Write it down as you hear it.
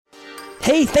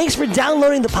Hey, thanks for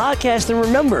downloading the podcast. And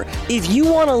remember, if you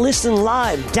want to listen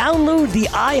live, download the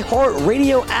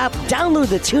iHeartRadio app, download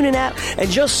the TuneIn app, and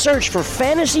just search for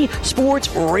Fantasy Sports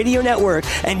Radio Network,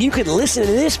 and you can listen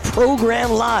to this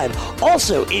program live.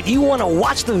 Also, if you want to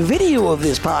watch the video of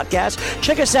this podcast,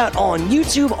 check us out on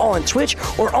YouTube, on Twitch,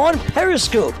 or on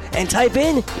Periscope, and type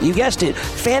in, you guessed it,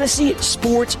 Fantasy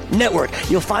Sports Network.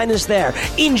 You'll find us there.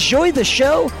 Enjoy the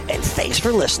show, and thanks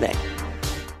for listening.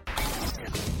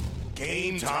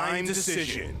 Game time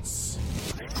decisions.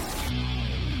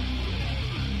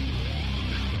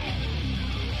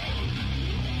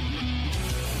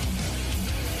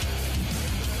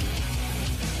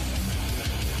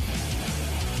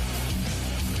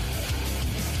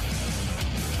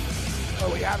 Are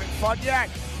we having fun yet?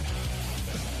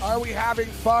 Are we having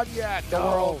fun yet? The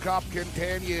World Cup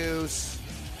continues.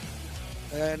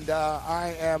 And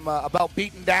I am about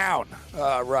beaten down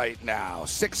right now.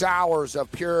 6 hours of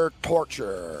pure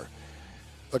torture.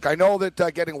 Look, I know that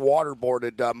getting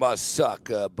waterboarded must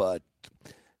suck, but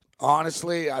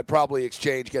honestly, I'd probably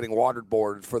exchange getting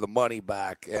waterboarded for the money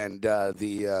back and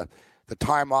the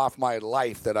time off my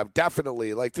life that I've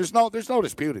definitely, like, there's no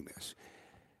disputing this.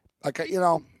 Like,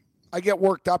 I get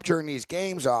worked up during these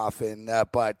games often,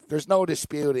 but there's no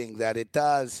disputing that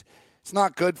it's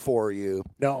not good for you.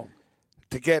 No.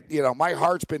 To get, my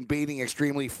heart's been beating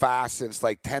extremely fast since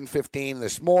like 10:15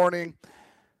 this morning,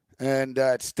 and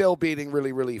it's still beating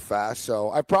really, really fast.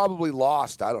 So I probably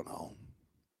lost, I don't know,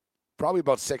 probably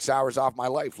about 6 hours off my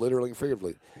life, literally and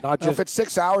figuratively. If it's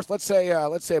 6 hours, let's say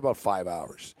about 5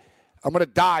 hours. I'm going to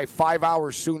die 5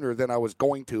 hours sooner than I was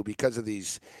going to because of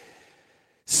these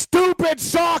stupid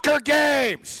soccer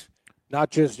games. Not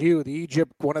just you. The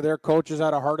Egypt, one of their coaches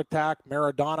had a heart attack.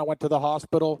 Maradona went to the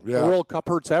hospital. Yeah. The World Cup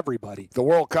hurts everybody. The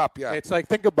World Cup, yeah. It's like,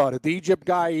 think about it. The Egypt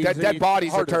guy. Dead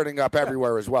bodies are turning up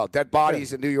everywhere as well. Dead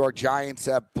bodies in New York Giants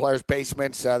players'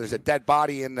 basements. There's a dead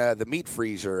body in the meat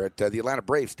freezer at the Atlanta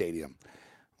Braves Stadium.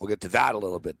 We'll get to that a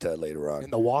little bit later on. In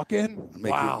the walk-in?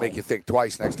 Make you think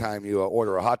twice next time you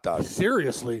order a hot dog.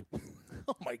 Seriously?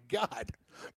 Oh, my God.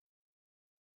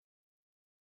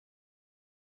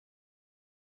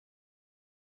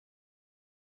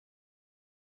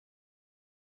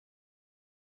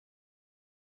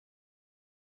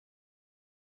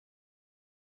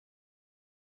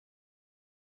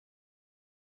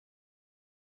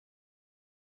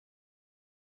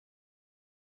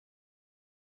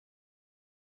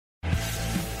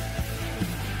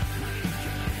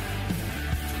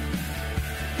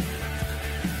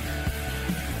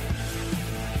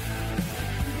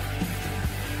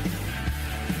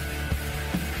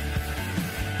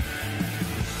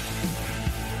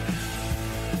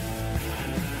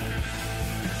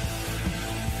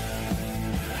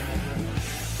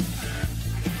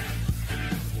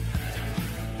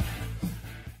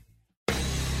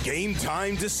 Game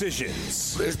time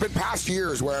decisions. There's been past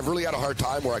years where I've really had a hard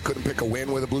time where I couldn't pick a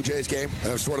win with a Blue Jays game,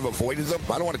 and I've sort of avoided them.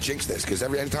 I don't want to jinx this because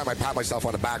every time I pat myself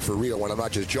on the back for real when I'm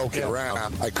not just joking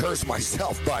around, I curse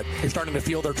myself. But you're starting to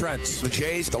feel their trends. The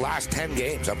Jays, the last 10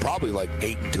 games, I'm probably like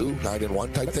 8-2,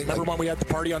 9-1 type thing. Remember when we had the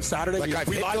party on Saturday? Like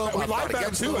we lied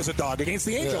about too as a dog against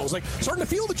the Angels. Like, starting to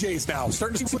feel the Jays now.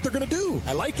 Starting to see what they're going to do.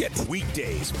 I like it.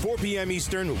 Weekdays, 4 p.m.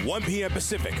 Eastern, 1 p.m.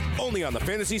 Pacific. Only on the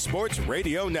Fantasy Sports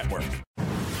Radio Network.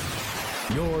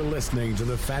 You're listening to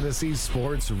the Fantasy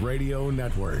Sports Radio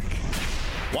Network.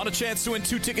 Want a chance to win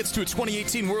 2 tickets to a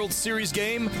 2018 World Series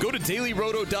game? Go to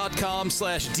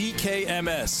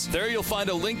dailyroto.com/DKMS. There you'll find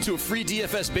a link to a free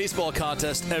DFS baseball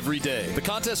contest every day. The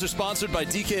contests are sponsored by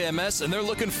DKMS, and they're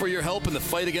looking for your help in the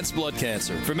fight against blood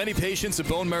cancer. For many patients, a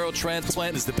bone marrow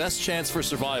transplant is the best chance for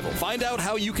survival. Find out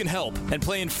how you can help and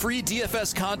play in free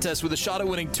DFS contests with a shot at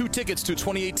winning 2 tickets to a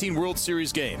 2018 World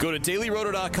Series game. Go to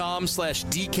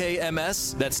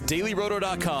dailyroto.com/DKMS. That's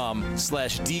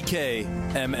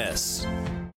dailyroto.com/DKMS.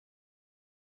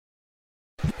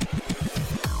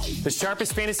 The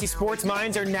sharpest fantasy sports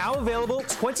minds are now available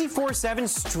 24/7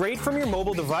 straight from your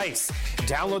mobile device.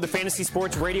 Download the Fantasy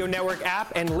Sports Radio Network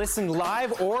app and listen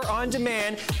live or on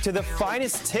demand to the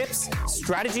finest tips,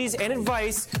 strategies, and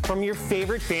advice from your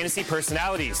favorite fantasy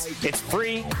personalities. It's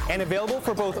free and available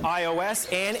for both iOS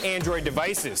and Android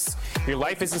devices. Your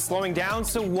life isn't slowing down,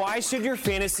 so why should your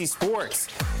fantasy sports?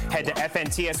 Head to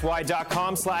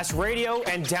fntsy.com/radio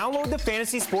and download the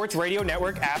Fantasy Sports Radio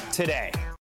Network app today.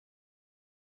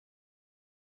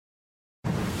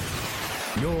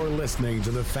 You're listening to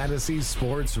the Fantasy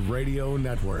Sports Radio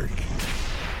Network.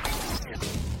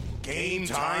 Game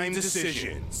time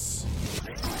decisions.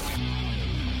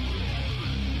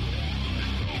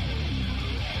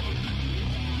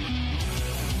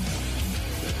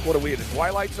 What are we in the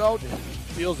Twilight Zone?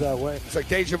 Feels that way. It's like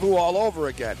deja vu all over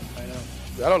again. I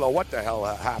know. I don't know what the hell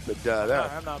happened there.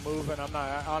 I'm not moving. I don't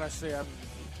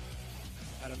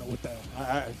know what the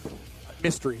hell.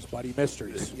 Mysteries, buddy,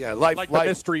 mysteries. Yeah, life. The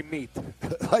mystery meat.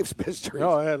 Life's mysteries.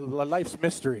 No, life's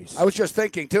mysteries. I was just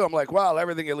thinking, too. I'm like, well,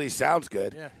 everything at least sounds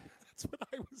good. Yeah, that's what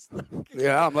I was thinking.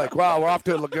 Yeah, I'm like, well, we're off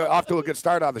to a good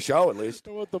start on the show, at least.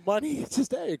 With the money, it's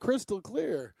just, hey, crystal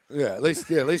clear. Yeah, at least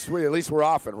we're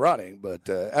off and running, but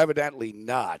evidently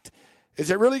not. Is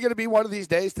it really going to be one of these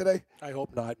days today? I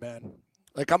hope not, man.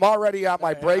 Like, I'm already at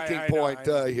my breaking point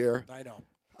here. I know.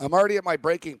 I'm already at my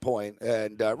breaking point,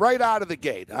 and right out of the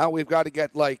gate, we've got to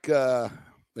get, Well,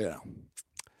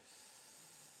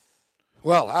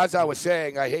 as I was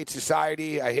saying, I hate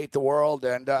society, I hate the world,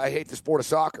 and I hate the sport of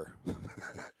soccer.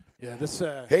 Yeah, this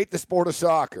hate the sport of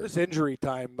soccer. This injury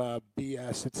time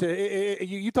BS. It's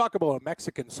you talk about a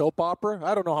Mexican soap opera.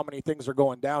 I don't know how many things are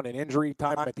going down in injury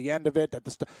time at the end of it.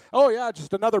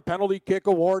 Just another penalty kick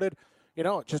awarded. You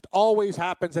know, it just always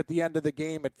happens at the end of the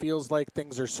game. It feels like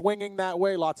things are swinging that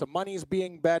way. Lots of money's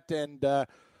being bet, and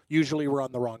usually we're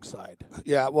on the wrong side.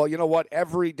 Yeah, well, you know what?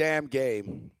 Every damn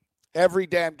game,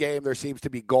 there seems to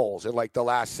be goals in, like, the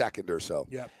last second or so.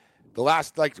 Yeah. The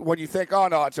last, like, when you think, oh,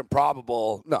 no, it's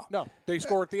improbable. No, they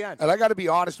score at the end. And I got to be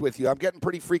honest with you. I'm getting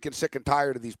pretty freaking sick and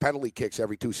tired of these penalty kicks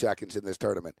every 2 seconds in this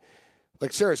tournament.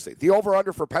 Like, seriously, the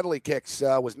over-under for penalty kicks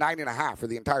was 9.5 for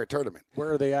the entire tournament.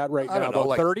 Where are they at right now? I don't know,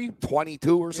 like 30?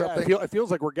 22 or something? Yeah, it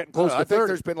feels like we're getting close to 30. I think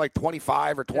there's been like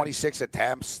 25 or 26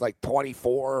 attempts, like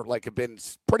 24. Like, have been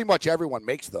pretty much everyone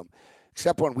makes them,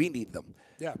 except when we need them.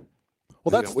 Yeah.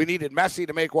 Well, we needed Messi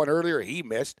to make one earlier. He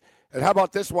missed. And how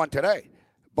about this one today?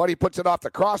 Buddy puts it off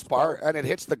the crossbar, and it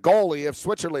hits the goalie of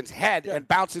Switzerland's head and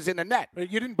bounces in the net.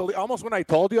 You didn't believe, almost when I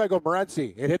told you, I go,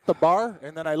 Morency, it hit the bar,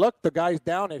 and then I look, the guy's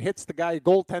down, it hits the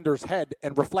goaltender's head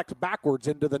and reflects backwards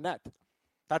into the net.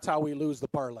 That's how we lose the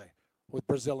parlay with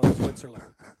Brazil and Switzerland.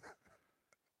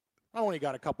 I only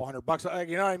got a couple $100.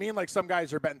 You know what I mean? Like, some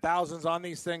guys are betting thousands on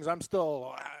these things. I'm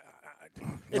still,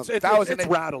 it's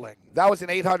rattling. That was an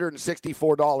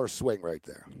 $864 swing right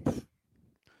there.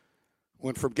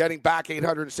 Went from getting back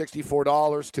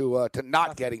 $864 to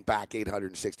not getting back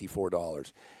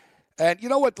 $864. And you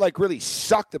know what, like, really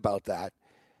sucked about that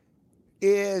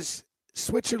is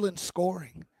Switzerland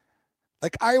scoring.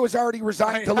 Like, I was already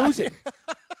resigned to losing.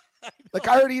 Like,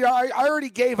 I already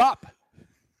gave up.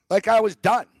 Like, I was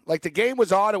done. Like, the game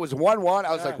was on. It was 1-1.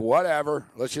 I was like, whatever.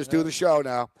 Let's just do the show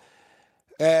now.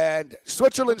 And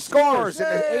Switzerland scores in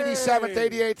the 87th,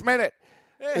 88th minute.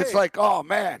 Hey. It's like, oh,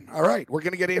 man, all right, we're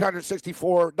going to get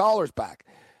 $864 back.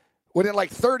 Within like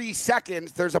 30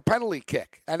 seconds, there's a penalty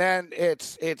kick. And then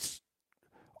it's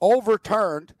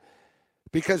overturned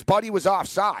because Buddy was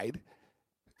offside.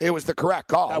 It was the correct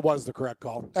call. That was the correct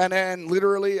call. And then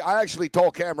literally, I actually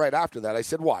told Cam right after that, I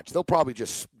said, watch, they'll probably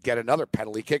just get another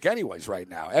penalty kick anyways right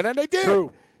now. And then they did.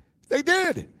 True. They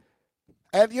did.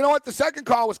 And you know what? The second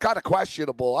call was kind of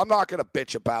questionable. I'm not going to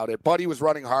bitch about it. Buddy was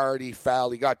running hard. He fell.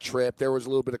 He got tripped. There was a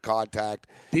little bit of contact.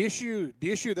 The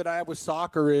issue that I have with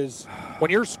soccer is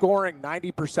when you're scoring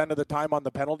 90% of the time on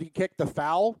the penalty kick, the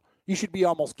foul, you should be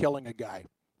almost killing a guy.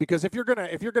 Because if you're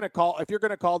gonna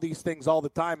call these things all the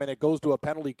time and it goes to a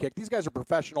penalty kick, these guys are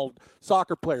professional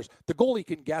soccer players. The goalie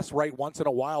can guess right once in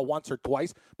a while, once or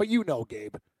twice, but you know,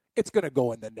 Gabe, it's going to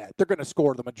go in the net. They're going to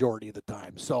score the majority of the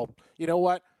time. So you know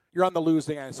what? You're on the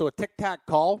losing end. So a tic-tac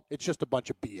call, it's just a bunch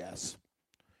of BS.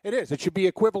 It is. It should be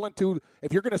equivalent to,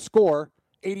 if you're going to score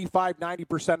 85,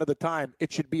 90% of the time,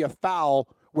 it should be a foul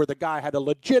where the guy had a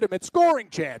legitimate scoring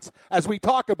chance, as we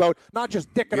talk about, not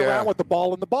just dicking around with the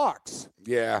ball in the box.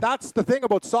 Yeah. That's the thing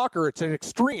about soccer. It's an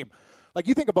extreme. Like,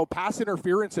 you think about pass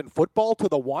interference in football to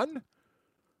the one,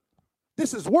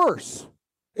 this is worse.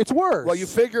 It's worse. Well, you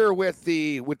figure with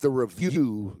the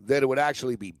review that it would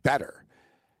actually be better.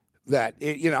 That,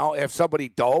 if somebody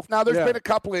dove. Now, there's been a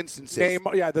couple instances.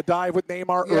 The dive with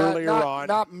Neymar earlier on.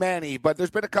 Not many, but there's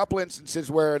been a couple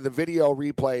instances where the video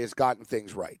replay has gotten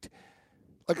things right.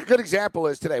 Like, a good example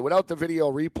is today. Without the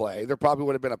video replay, there probably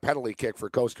would have been a penalty kick for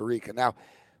Costa Rica. Now,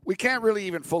 we can't really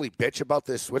even fully bitch about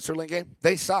this Switzerland game.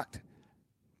 They sucked.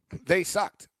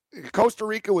 Costa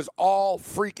Rica was all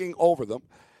freaking over them.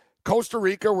 Costa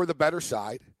Rica were the better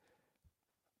side.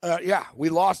 We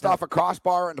lost off a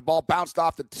crossbar and the ball bounced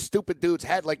off the stupid dude's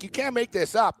head. Like, you can't make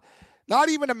this up. Not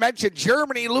even to mention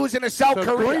Germany losing to South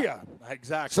Korea.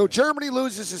 Exactly. So Germany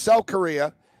loses to South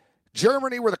Korea.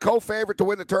 Germany were the co-favorite to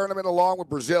win the tournament along with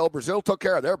Brazil. Brazil took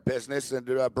care of their business, and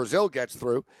Brazil gets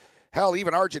through. Hell,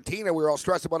 even Argentina, we were all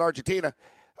stressed about Argentina.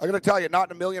 I'm going to tell you,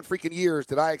 not in a million freaking years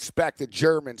did I expect the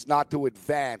Germans not to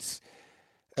advance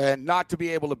and not to be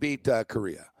able to beat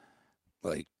Korea.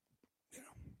 Like,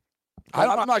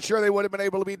 I'm not sure they would have been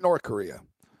able to beat North Korea.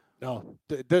 No,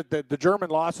 the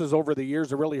German losses over the years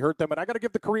have really hurt them, and I got to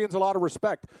give the Koreans a lot of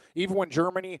respect. Even when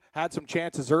Germany had some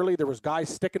chances early, there was guys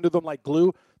sticking to them like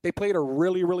glue. They played a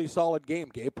really, really solid game,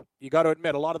 Gabe. You got to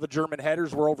admit, a lot of the German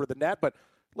headers were over the net, but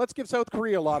let's give South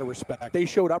Korea a lot of respect. They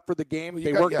showed up for the game.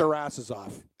 They worked their asses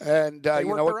off. And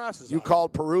you know what? You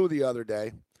called Peru the other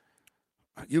day.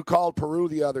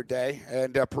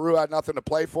 And Peru had nothing to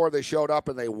play for. They showed up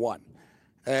and they won.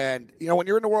 And, you know, when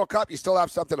you're in the World Cup, you still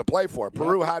have something to play for.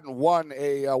 Peru hadn't won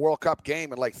a World Cup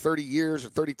game in like 30 years or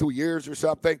 32 years or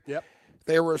something. Yep.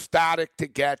 They were ecstatic to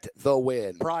get the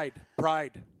win. Pride.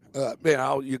 You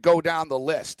know, you go down the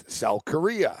list. South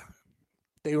Korea.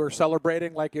 They were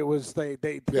celebrating like it was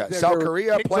South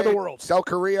Korea played. The world. South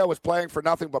Korea was playing for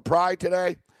nothing but pride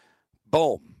today.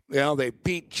 Boom. You know, they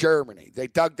beat Germany. They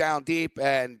dug down deep,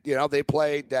 and, you know, they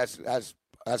played as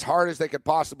hard as they could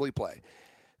possibly play.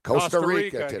 Costa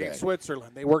Rica today. Against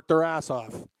Switzerland. They worked their ass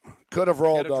off. Could have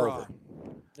rolled over.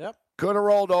 Yep. Could have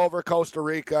rolled over Costa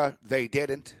Rica. They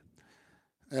didn't.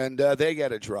 And they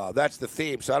get a draw. That's the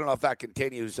theme. So I don't know if that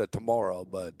continues tomorrow,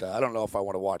 but I don't know if I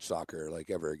want to watch soccer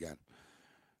like ever again.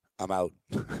 I'm out.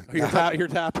 You're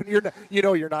tapping.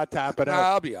 You're not tapping out.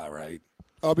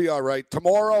 I'll be all right.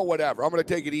 Tomorrow, whatever. I'm going to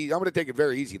take it easy. I'm going to take it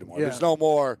very easy tomorrow. Yeah.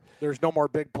 There's no more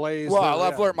big plays. Well,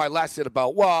 I've learned my lesson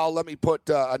about, let me put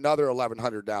another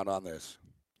 1,100 down on this.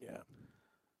 Yeah.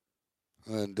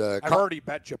 And I've already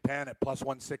bet Japan at plus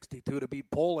 162 to beat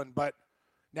Poland, but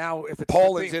now if it's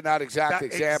Poland's in that example.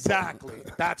 Exactly.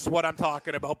 That's what I'm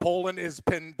talking about. Poland has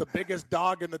been the biggest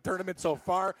dog in the tournament so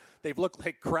far. They've looked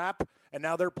like crap, and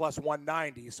now they're plus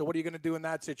 190. So what are you going to do in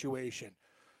that situation?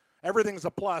 Everything's a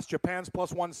plus. Japan's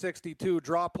plus 162,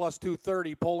 draw plus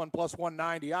 230, Poland plus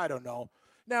 190. I don't know.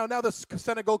 Now the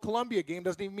Senegal-Colombia game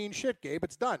doesn't even mean shit, Gabe.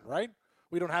 It's done, right?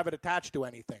 We don't have it attached to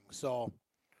anything. So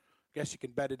I guess you can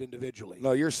bet it individually.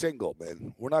 No, you're single,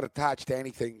 man. We're not attached to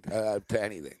anything.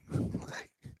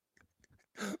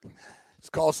 Let's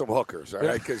call some hookers, all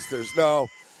right? Because there's no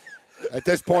 – at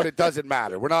this point, it doesn't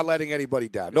matter. We're not letting anybody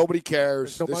down. Nobody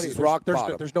cares. This is rock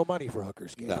bottom. There's no money for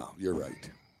hookers, Gabe. No, you're right.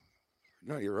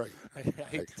 No, you're right. I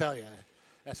hate to tell you,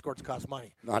 escorts cost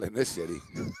money. Not in this city.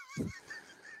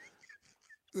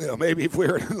 Maybe if we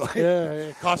were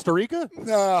in Costa Rica?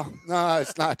 No,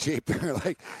 it's not cheap.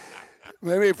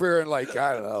 Maybe if we were in I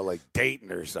don't know,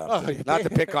 Dayton or something. Not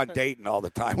to pick on Dayton all the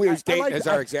time. We use Dayton as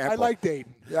our example. I like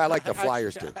Dayton. Yeah, I like the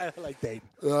Flyers too. I like Dayton.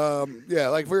 If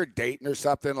we were in Dayton or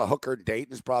something, a hooker in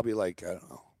Dayton is probably I don't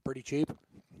know. Pretty cheap.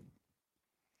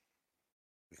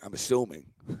 I'm assuming.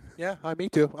 Yeah, me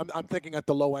too. I'm thinking at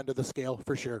the low end of the scale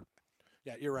for sure.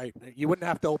 Yeah, you're right. You wouldn't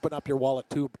have to open up your wallet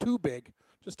too big.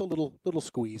 Just a little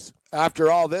squeeze.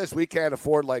 After all this, we can't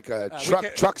afford a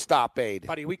truck stop aid.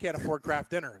 Buddy, we can't afford craft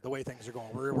dinner the way things are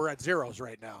going. We're at zeros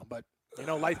right now, but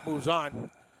life moves on.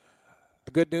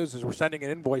 The good news is we're sending in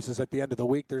invoices at the end of the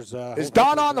week. Is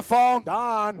Don on the phone?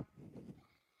 Don.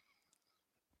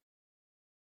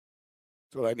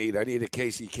 That's what I need. I need a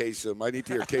Casey Kasem. I need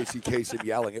to hear Casey Kasem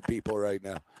yelling at people right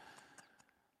now.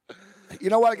 You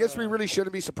know what? I guess we really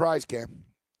shouldn't be surprised, Cam.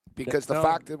 Because the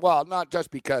fact that, not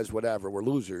just because, whatever, we're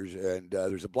losers and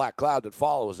there's a black cloud that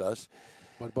follows us.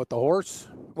 What about the horse?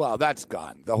 Well, that's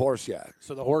gone. The horse, yeah.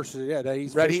 So the horse,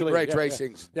 he's Red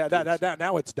Racing. Yeah, that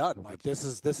now it's done. This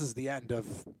is the end of.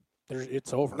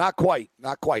 It's over. Not quite.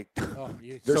 Oh,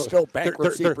 there's still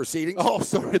bankruptcy proceedings. Oh,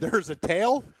 sorry. There's a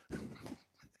tail.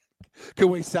 Can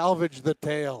we salvage the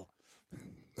tail?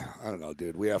 I don't know,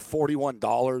 dude. We have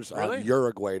 $41 on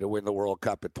Uruguay to win the World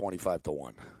Cup at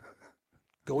 25-1.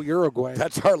 Go Uruguay.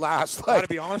 That's our last. Gotta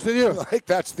be honest with you.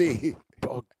 That's the.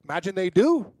 Imagine they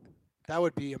do. That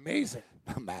would be amazing.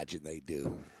 Imagine they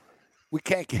do. We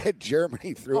can't get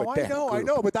Germany through a damn group. I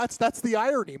know, but that's the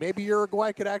irony. Maybe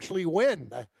Uruguay could actually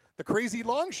win. The crazy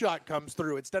long shot comes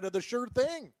through instead of the sure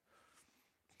thing.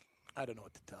 I don't know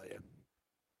what to tell you.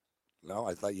 No,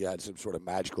 I thought you had some sort of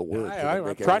magical word.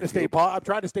 I'm trying to stay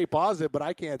positive, but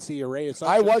I can't see a ray of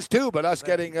sunshine. I was too, but us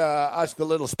getting the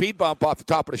little speed bump off the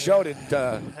top of the show didn't.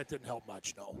 That didn't help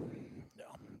much. No.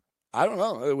 I don't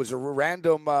know. It was a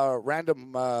random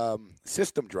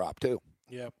system drop too.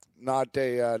 Yeah. Not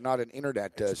an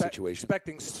internet situation.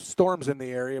 Expecting storms in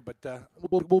the area, but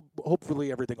we'll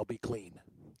hopefully everything will be clean.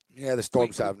 Yeah, the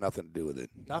storms have nothing to do with it.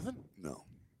 Nothing? No.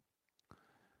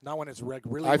 Not when it's really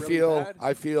bad?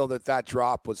 I feel that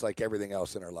drop was like everything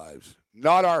else in our lives.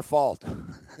 Not our fault.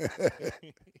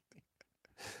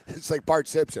 It's like Bart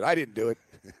Simpson. I didn't do it.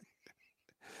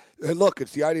 And look,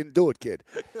 it's the I didn't do it kid.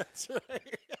 That's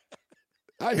right.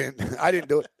 I didn't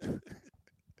do it.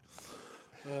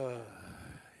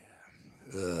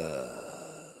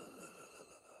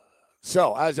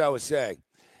 So, as I was saying,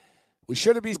 we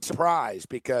shouldn't be surprised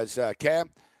because, Cam,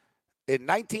 in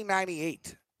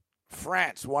 1998,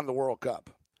 France won the World Cup.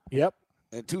 Yep.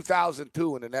 In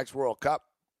 2002, in the next World Cup,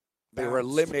 they were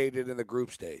eliminated in the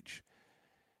group stage.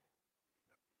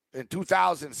 In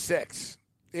 2006,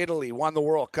 Italy won the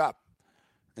World Cup.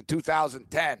 In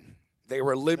 2010, they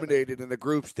were eliminated in the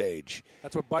group stage.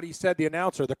 That's what Buddy said, the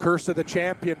announcer, the curse of the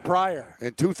champion prior.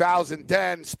 In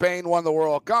 2010, Spain won the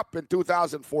World Cup. In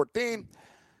 2014,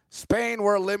 Spain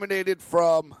were eliminated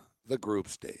from the group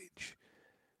stage.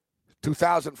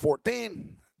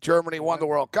 2014, Germany won the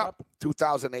World Cup.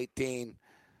 2018,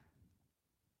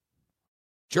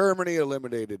 Germany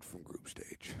eliminated from group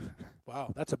stage.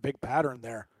 Wow, that's a big pattern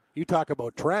there. You talk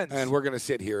about trends. And we're going to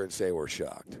sit here and say we're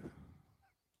shocked.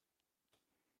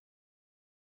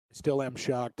 Still am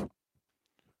shocked.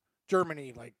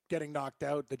 Germany, like, getting knocked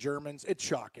out, the Germans, it's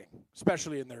shocking,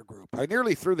 especially in their group. I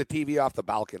nearly threw the TV off the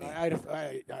balcony.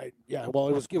 Yeah, well,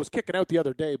 it was kicking out the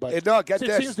other day, but it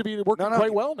seems to be working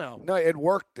quite well now. No, it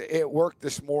worked. It worked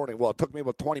this morning. Well, it took me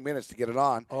about 20 minutes to get it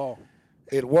on. Oh.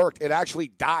 It worked. It actually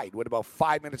died with about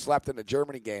 5 minutes left in the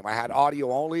Germany game. I had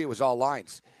audio only. It was all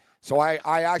lines. So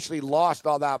I actually lost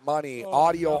all that money,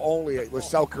 audio only. It was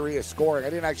South Korea scoring. I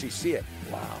didn't actually see it.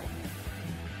 Wow.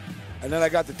 And then I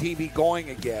got the TV going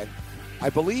again.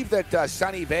 I believe that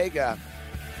Sonny Vega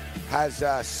has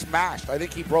smashed. I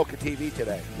think he broke a TV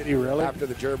today. Did he really? After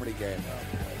the Germany game.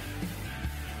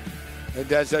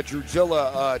 And as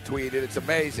Druzilla tweeted, it's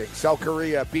amazing. South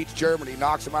Korea beats Germany,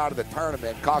 knocks them out of the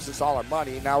tournament, costs us all our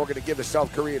money. Now we're going to give the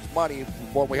South Koreans money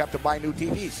when we have to buy new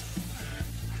TVs.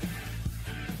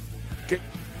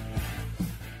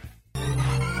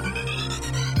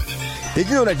 Did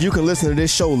you know that you can listen to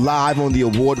this show live on the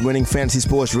award-winning Fantasy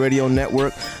Sports Radio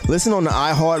Network? Listen on the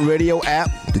iHeartRadio app,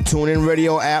 the TuneIn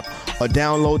Radio app, or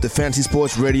download the Fantasy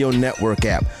Sports Radio Network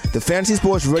app. The Fantasy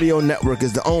Sports Radio Network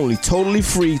is the only totally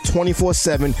free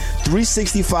 24/7,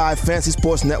 365 fantasy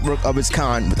sports network of its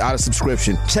kind without a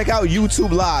subscription. Check out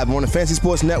YouTube Live on the Fantasy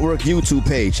Sports Network YouTube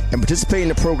page and participate in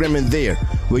the programming there,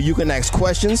 where you can ask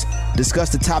questions, discuss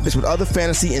the topics with other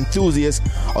fantasy enthusiasts,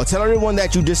 or tell everyone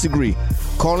that you disagree.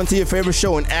 Call into your favorite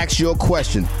show and ask your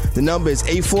question. The number is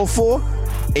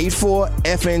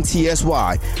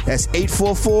 844-84-FNTSY. That's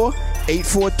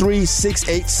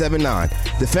 844-843-6879.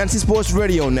 The Fantasy Sports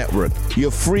Radio Network,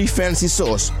 your free fantasy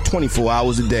source 24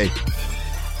 hours a day.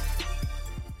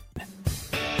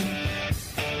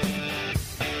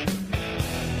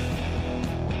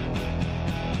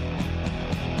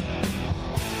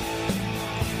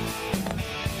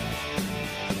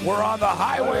 We're on the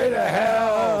highway to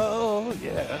hell.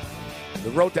 Yeah. The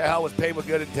road to hell was paved with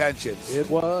good intentions. It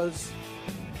was.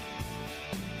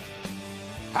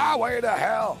 Highway to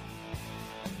hell.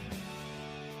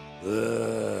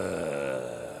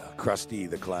 Krusty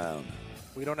the Clown.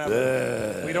 We don't have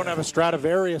a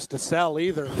Stradivarius to sell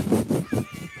either.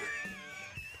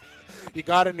 You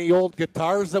got any old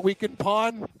guitars that we can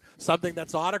pawn? Something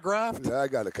that's autographed? Yeah, I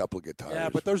got a couple guitars. Yeah,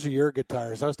 but those are your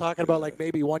guitars. I was talking about like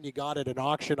maybe one you got at an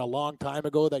auction a long time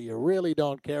ago that you really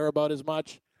don't care about as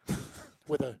much,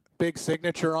 with a big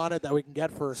signature on it that we can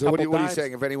get for a couple what are you times.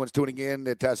 saying? If anyone's tuning in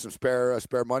that has some spare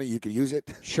money, you can use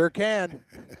it? Sure can.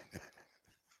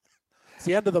 It's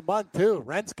the end of the month, too.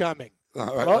 Rent's coming. All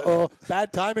right. Uh-oh.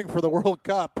 Bad timing for the World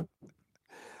Cup.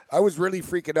 I was really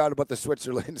freaking out about the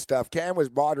Switzerland stuff. Cam was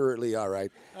moderately all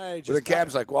right. But then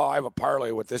Cam's like, well, I have a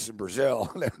parlay with this in Brazil.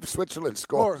 And then Switzerland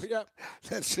scores. Yeah.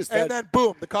 That's just and then,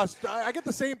 boom, the cost. I get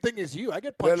the same thing as you. I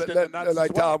get punched in the nuts And I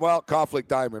as tell him, well, conflict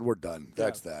diamond, we're done. Yeah.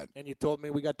 That's that. And you told me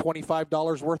we got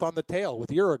 $25 worth on the tail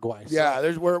with Uruguay. So. Yeah,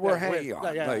 we're hanging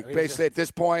on. Basically, at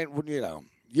this point,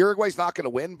 Uruguay's not going to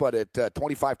win, but at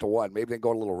 25-1, maybe they can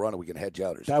go on a little run and we can hedge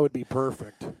out. That would be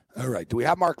perfect. All right. Do we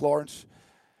have Mark Lawrence?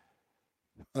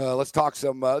 Let's talk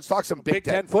some Big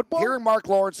Ten football. Hearing Mark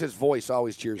Lawrence's voice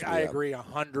always cheers me up. I agree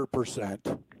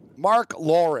 100%. Mark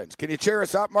Lawrence, can you cheer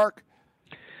us up, Mark?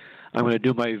 I'm going to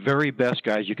do my very best,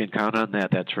 guys. You can count on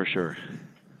that. That's for sure.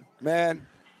 Man,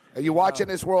 are you watching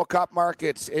this World Cup, Mark?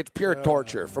 It's pure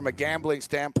torture from a gambling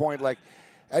standpoint. Like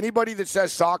anybody that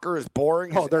says soccer is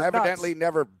boring has evidently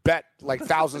never bet like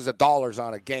thousands of dollars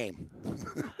on a game.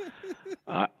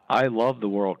 I love the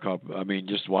World Cup. I mean,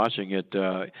 just watching it.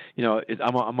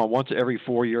 I'm a once every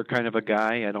 4 year kind of a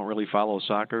guy. I don't really follow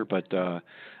soccer, but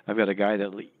I've got a guy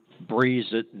that breathes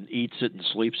it and eats it and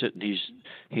sleeps it, and he's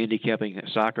handicapping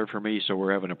soccer for me. So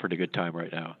we're having a pretty good time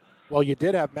right now. Well, you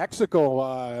did have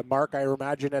Mexico, Mark, I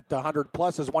imagine, at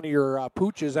 100-plus as one of your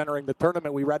pooches entering the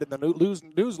tournament we read in the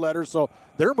newsletter. So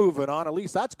they're moving on. At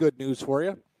least that's good news for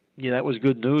you. Yeah, that was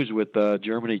good news with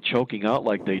Germany choking out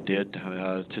like they did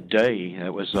today.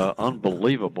 It was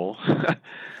unbelievable.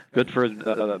 Good for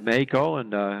Mexico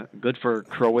and good for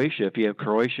Croatia if you have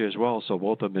Croatia as well. So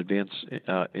both of them advance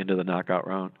into the knockout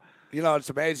round. You know, it's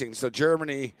amazing. So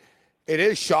Germany, it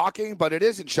is shocking, but it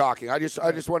isn't shocking. I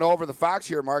just went over the facts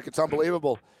here, Mark. It's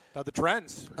unbelievable. The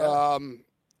trends.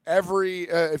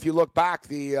 If you look back,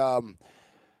 the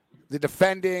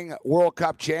defending World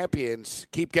Cup champions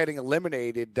keep getting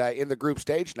eliminated in the group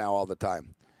stage now all the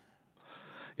time.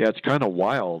 Yeah, it's kind of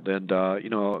wild, and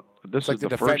this it's like is the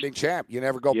defending champ. You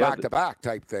never go back to back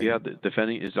type thing. Yeah, the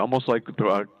defending is almost like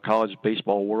the college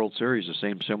baseball World Series, the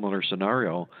same similar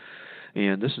scenario.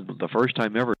 And this is the first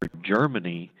time ever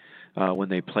Germany, when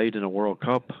they played in a World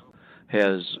Cup,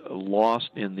 has lost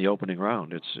in the opening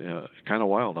round. It's kind of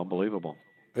wild, unbelievable.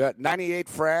 Yeah, 98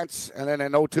 France, and then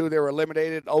in 02 they were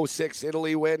eliminated. 06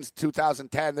 Italy wins.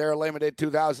 2010 they're eliminated.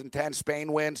 2010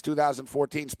 Spain wins.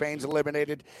 2014 Spain's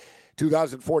eliminated.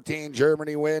 2014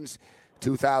 Germany wins.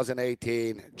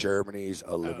 2018 Germany's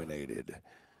eliminated.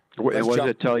 And what does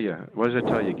it tell you? What does it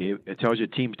tell you, Gabe? It tells you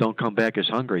teams don't come back as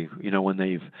hungry. When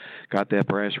they've got that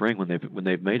brass ring, when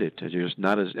they've made it, they're just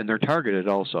not as, and they're targeted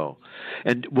also.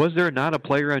 And was there not a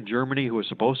player in Germany who was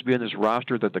supposed to be on this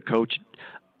roster that the coach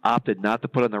opted not to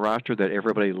put on the roster that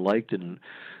everybody liked and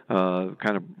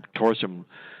kind of tore some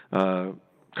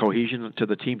cohesion to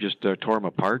the team, just tore them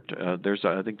apart? I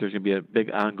think there's going to be a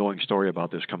big ongoing story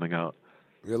about this coming out.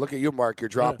 Yeah, look at you, Mark. You're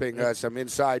dropping some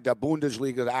inside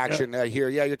Bundesliga action here.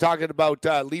 Yeah, you're talking about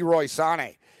Leroy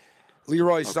Sané.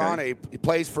 Leroy Sané, he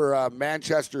plays for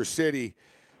Manchester City.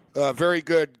 Very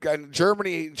good. And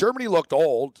Germany looked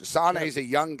old. Sané's a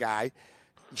young guy.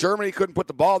 Germany couldn't put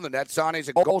the ball in the net. Sané's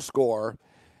a goal scorer.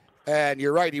 And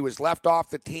you're right, he was left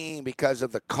off the team because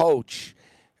of the coach.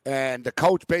 And the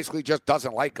coach basically just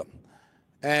doesn't like him.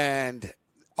 And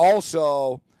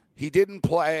also, he didn't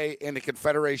play in the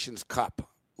Confederations Cup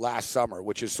last summer,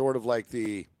 which is sort of like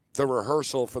the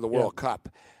rehearsal for the World Cup.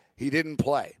 He didn't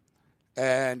play.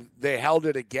 And they held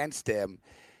it against him.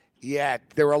 Yet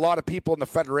there were a lot of people in the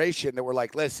Federation that were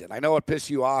like, listen, I know it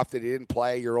pissed you off that he didn't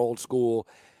play. You're old school.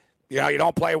 You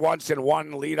don't play once in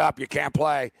one lead up. You can't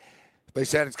play. They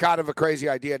said it's kind of a crazy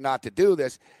idea not to do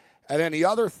this. And then the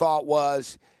other thought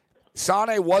was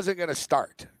Sané wasn't going to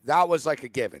start. That was like a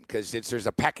given because there's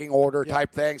a pecking order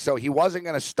type thing. So he wasn't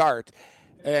going to start.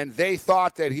 And they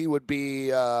thought that he would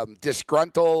be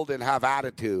disgruntled and have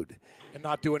attitude. And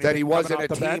not do anything. That he wasn't a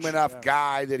team enough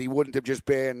guy, that he wouldn't have just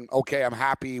been, okay, I'm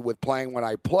happy with playing when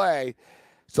I play.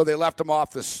 So they left him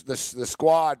off the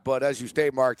squad. But as you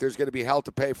state, Mark, there's going to be hell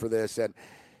to pay for this. And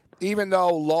even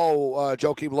though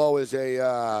Joachim Low is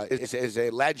a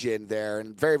legend there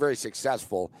and very, very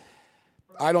successful,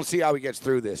 I don't see how he gets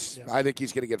through this. Yeah. I think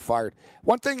he's going to get fired.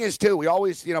 One thing is, too, we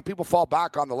always, people fall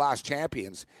back on the last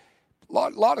champions. A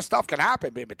lot of stuff can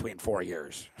happen in between 4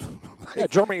 years. Yeah,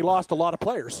 Germany lost a lot of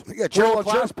players. Yeah,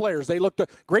 world-class players. They looked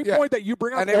great point that you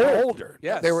bring up. And they were older.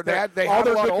 Yes, they had a lot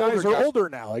of older guys are older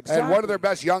now. Exactly. And one of their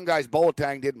best young guys,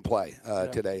 Boateng, didn't play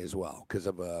today as well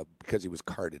because he was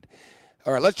carded.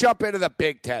 All right, let's jump into the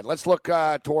Big Ten. Let's look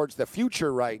towards the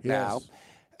future now.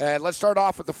 And let's start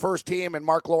off with the first team and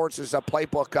Mark Lawrence's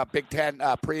playbook, Big Ten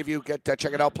preview.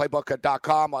 Check it out,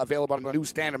 playbook.com, available on the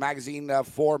newsstand and magazine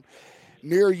form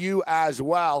near you as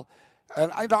well.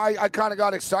 And I kind of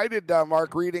got excited,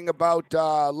 Mark, reading about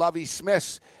Lovie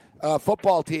Smith's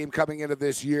football team coming into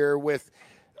this year with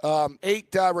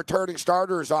 8 returning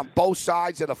starters on both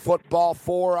sides of the football,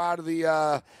 4 out of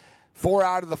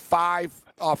the 5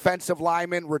 offensive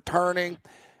linemen returning,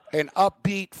 an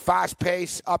upbeat,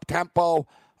 fast-paced, up-tempo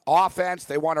offense.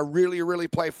 They want to really, really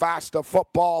play fast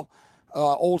football.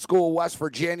 Old school West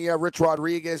Virginia, Rich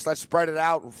Rodriguez, let's spread it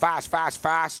out,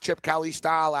 fast, Chip Kelly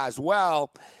style as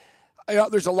well.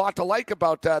 There's a lot to like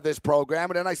about this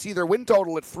program, and then I see their win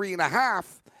total at 3.5,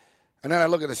 and then I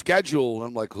look at the schedule, and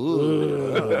I'm like,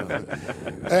 ooh.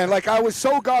 And I was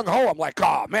so gung-ho, I'm like,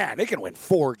 oh, man, they can win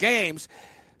 4 games.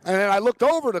 And then I looked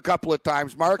over it a couple of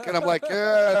times, Mark, and I'm like,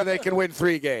 they can win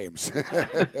 3 games.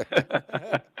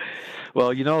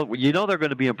 Well, they're going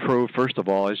to be improved, first of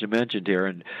all, as you mentioned here.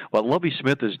 And what Lovie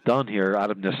Smith has done here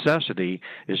out of necessity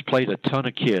is played a ton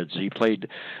of kids. He played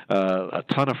a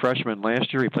ton of freshmen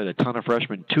last year. He played a ton of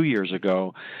freshmen 2 years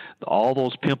ago. All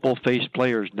those pimple-faced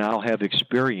players now have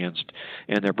experienced,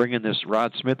 and they're bringing this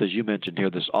Rod Smith, as you mentioned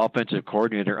here, this offensive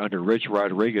coordinator under Rich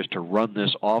Rodriguez to run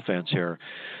this offense here.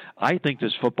 I think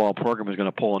this football program is going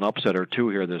to pull an upset or 2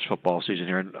 here this football season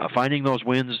here. And finding those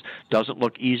wins doesn't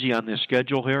look easy on this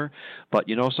schedule here. But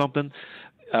you know something?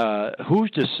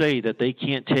 Who's to say that they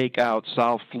can't take out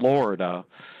South Florida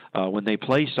when they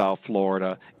play South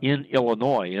Florida in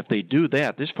Illinois. If they do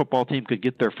that, this football team could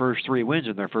get their first 3 wins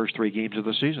in their first 3 games of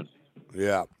the season.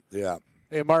 Yeah, yeah.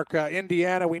 Hey, Mark,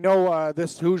 Indiana, we know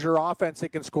this Hoosier offense, they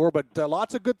can score, but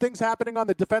lots of good things happening on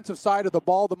the defensive side of the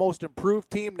ball. The most improved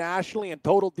team nationally in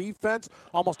total defense,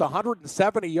 almost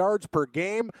 170 yards per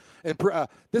game. And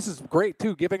this is great,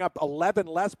 too, giving up 11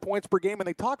 less points per game. And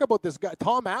they talk about this guy,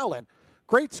 Tom Allen.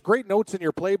 Great notes in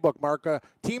your playbook, Mark.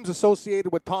 Teams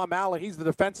associated with Tom Allen, he's the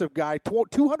defensive guy.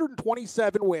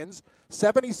 227 wins,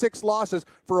 76 losses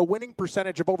for a winning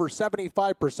percentage of over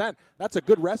 75%. That's a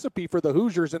good recipe for the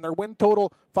Hoosiers, and their win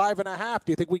total 5.5.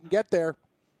 Do you think we can get there?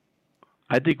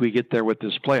 I think we get there with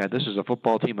this play. This is a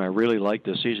football team I really like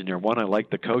this season here. One, I like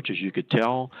the coach, as you could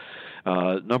tell.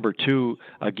 Number 2,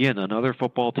 again, another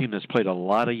football team that's played a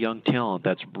lot of young talent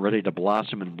that's ready to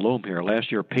blossom and bloom here.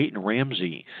 Last year, Peyton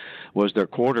Ramsey was their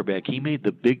quarterback. He made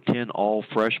the Big Ten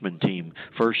all-freshman team,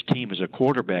 first team as a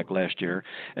quarterback last year.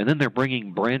 And then they're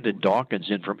bringing Brandon Dawkins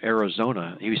in from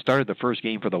Arizona. He started the first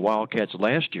game for the Wildcats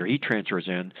last year. He transfers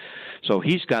in. So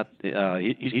he's got a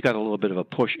little bit of a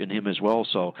push in him as well.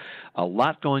 So a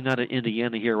lot going on at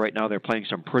Indiana here right now. They're playing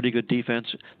some pretty good defense.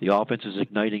 The offense is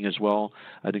igniting as well.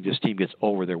 I think this team gets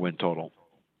over their win total.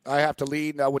 I have to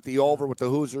lead with the over with the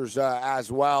Hoosiers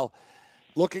as well.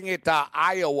 Looking at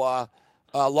Iowa,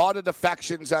 a lot of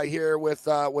defections here with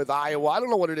Iowa. I don't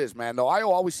know what it is, man. Though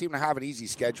Iowa always seem to have an easy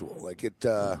schedule. Like it,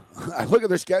 I look at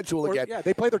their schedule again. Yeah,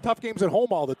 they play their tough games at home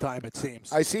all the time. It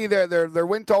seems. I see their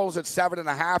win totals at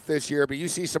 7.5 this year, but you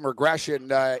see some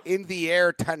regression in the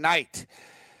air tonight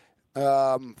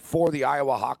for the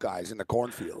Iowa Hawkeyes in the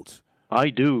cornfields. I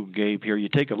do, Gabe, here. You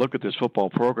take a look at this football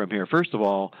program here. First of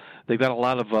all, they've got a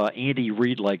lot of Andy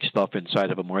Reid-like stuff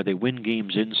inside of them where they win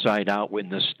games inside out in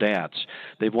the stats.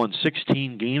 They've won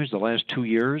 16 games the last 2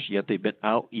 years, yet they've been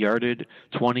out-yarded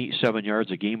 27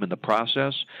 yards a game in the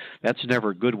process. That's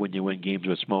never good when you win games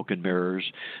with smoke and mirrors.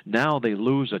 Now they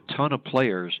lose a ton of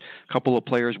players. A couple of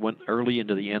players went early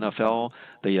into the NFL.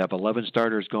 They have 11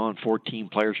 starters gone, 14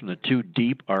 players from the 2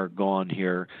 deep are gone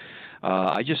here.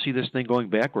 I just see this thing going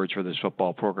backwards for this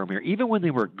football program here. Even when they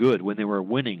were good, when they were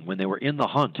winning, when they were in the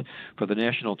hunt for the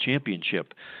national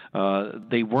championship,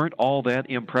 they weren't all that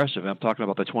impressive. I'm talking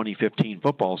about the 2015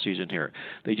 football season here.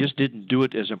 They just didn't do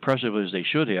it as impressive as they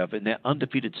should have. In that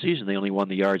undefeated season, they only won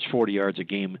the yards, 40 yards a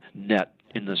game net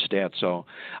in the stats. So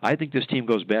I think this team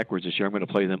goes backwards this year. I'm going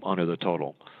to play them under the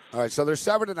total. All right, so they're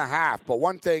 7.5. But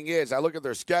one thing is, I look at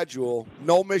their schedule,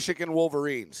 no Michigan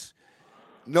Wolverines.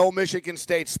 No Michigan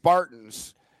State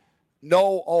Spartans,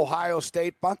 no Ohio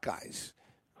State Buckeyes.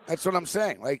 That's what I'm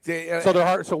saying. Like so they're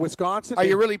hard. So Wisconsin. Are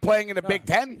you really playing in the Big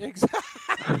Ten?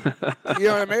 Exactly. You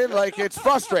know what I mean? Like it's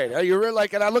frustrating. Are you really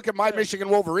like? And I look at my Michigan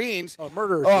Wolverines.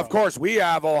 Murderers. Oh, of course we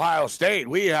have Ohio State.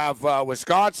 We have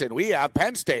Wisconsin. We have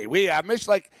Penn State. We have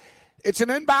Michigan. Like it's an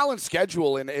imbalanced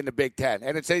schedule in the Big Ten,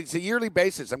 and it's a yearly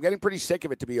basis. I'm getting pretty sick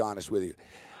of it, to be honest with you.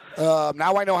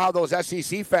 Now I know how those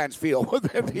SEC fans feel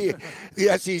within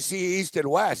the SEC East and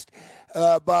West,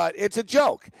 but it's a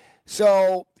joke.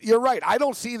 So you're right. I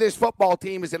don't see this football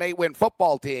team as an 8-win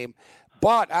football team,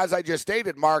 but as I just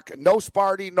stated, Mark, no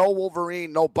Sparty, no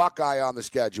Wolverine, no Buckeye on the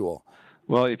schedule.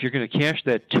 Well, if you're going to cash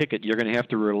that ticket, you're going to have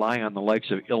to rely on the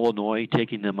likes of Illinois,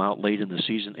 taking them out late in the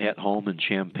season at home in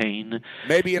Champaign.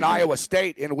 Maybe in Iowa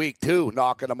State in week 2,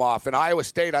 knocking them off. And Iowa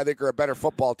State, I think, are a better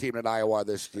football team than Iowa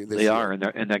this year. They are,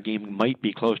 and that game might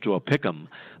be close to a pick'em.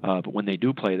 But when they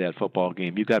do play that football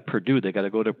game, you got Purdue. They got to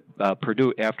go to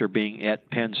Purdue after being at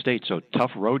Penn State. So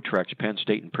tough road treks, Penn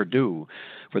State and Purdue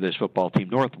for this football team.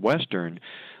 Northwestern.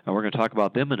 And we're going to talk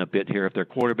about them in a bit here. If their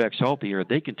quarterback's healthier,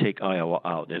 they can take Iowa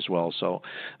out as well. So,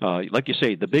 like you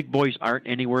say, the big boys aren't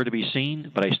anywhere to be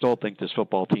seen, but I still think this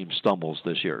football team stumbles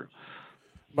this year.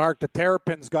 Mark, the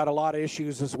Terrapins got a lot of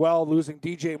issues as well, losing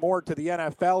DJ Moore to the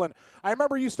NFL. And I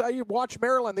remember you watch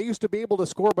Maryland. They used to be able to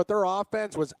score, but their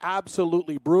offense was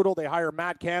absolutely brutal. They hire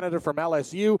Matt Canada from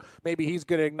LSU. Maybe he's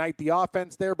going to ignite the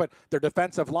offense there, but their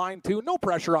defensive line, too. No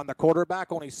pressure on the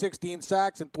quarterback, only 16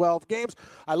 sacks in 12 games.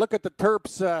 I look at the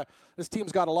Terps. This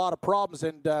team's got a lot of problems,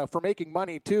 and for making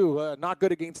money, too, not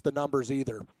good against the numbers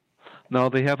either. No,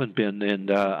 they haven't been,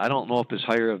 and I don't know if this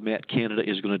hire of Matt Canada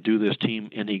is going to do this team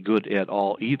any good at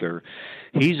all either.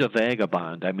 He's a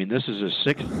vagabond. I mean, this is his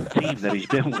 6th team that he's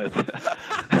been with.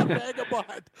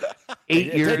 Vagabond.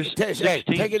 8 years. Take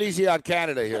it easy on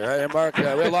Canada here, right, Mark? We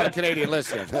have a lot of Canadian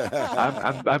listeners.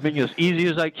 I'm being as easy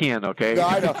as I can, okay? No,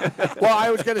 I know. Well, I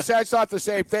was going to say, I thought the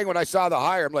same thing when I saw the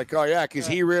hire. I'm like, oh, yeah, because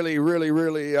he really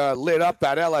lit up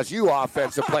that LSU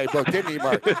offensive playbook, didn't he,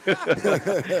 Mark?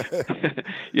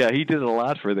 Yeah, he did it a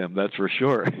lot for them, that's for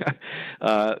sure.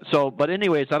 But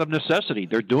anyway, it's out of necessity.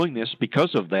 They're doing this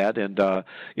because of that, and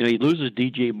he loses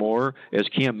DJ Moore, as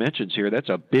Cam mentions here. That's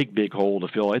a big, big hole to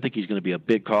fill. I think he's going to be a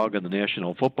big cog in the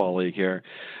National Football League here.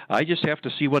 I just have to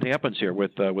see what happens here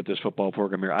with this football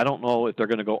program here. I don't know if they're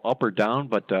going to go up or down,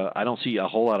 but I don't see a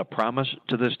whole lot of promise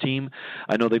to this team.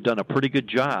 I know they've done a pretty good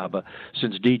job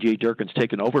since DJ Durkin's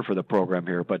taken over for the program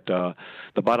here, but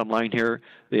the bottom line here,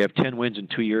 they have 10 wins in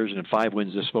 2 years, and 5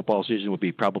 wins this football season would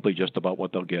be probably just about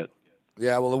what they'll get.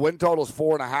 Yeah, well, the win total is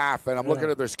 4.5, and I'm looking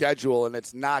at their schedule, and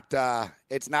it's not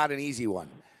an easy one.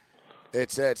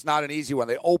 It's not an easy one.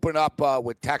 They open up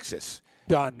with Texas.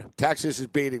 Done. Texas is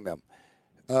beating them.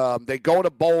 They go to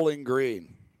Bowling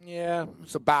Green. Yeah.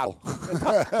 It's a battle.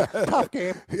 Tough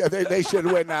game. Yeah, they should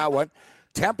win that one.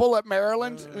 Temple at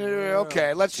Maryland?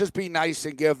 Okay, let's just be nice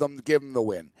and give them the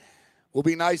win. We'll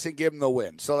be nice and give them the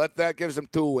win. So that gives them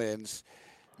 2 wins.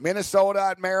 Minnesota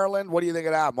at Maryland. What do you think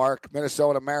of that, Mark?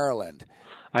 Minnesota, Maryland.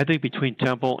 I think between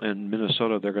Temple and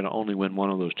Minnesota, they're going to only win one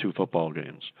of those 2 football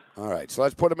games. All right, so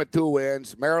let's put them at 2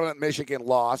 wins. Maryland, Michigan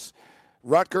loss.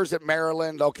 Rutgers at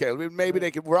Maryland. Okay, maybe they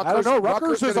can. Rutgers, I don't know.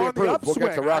 Rutgers is on the upswing. We'll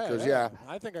get to Rutgers, yeah.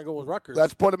 I think I go with Rutgers.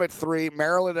 Let's put them at 3.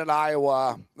 Maryland and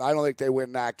Iowa. I don't think they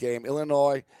win that game.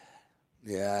 Illinois.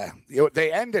 Yeah.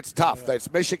 They end, it's tough. Yeah.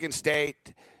 It's Michigan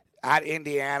State at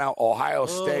Indiana, Ohio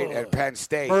State, and Penn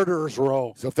State. Murderers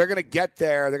row. So if they're going to get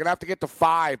there, they're going to have to get to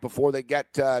 5 before they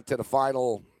get to the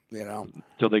final,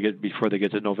 Before they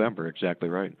get to November, exactly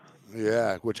right.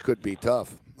 Yeah, which could be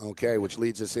tough. Okay, which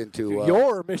leads us into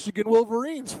your Michigan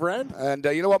Wolverines, friend. And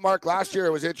you know what, Mark? Last year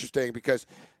it was interesting because,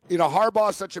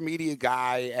 Harbaugh's such a media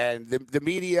guy, and the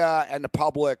media and the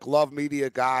public love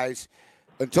media guys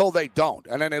until they don't.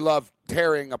 And then they love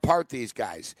tearing apart these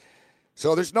guys.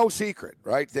 So there's no secret,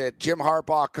 right, that Jim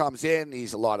Harbaugh comes in.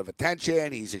 He's a lot of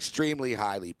attention. He's extremely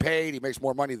highly paid. He makes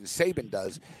more money than Saban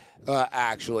does,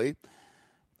 actually.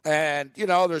 And,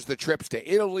 there's the trips to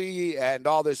Italy and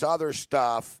all this other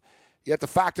stuff. Yet the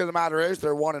fact of the matter is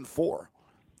they're 1-4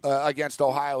 against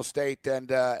Ohio State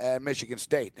and Michigan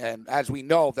State. And as we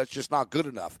know, that's just not good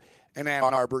enough in Ann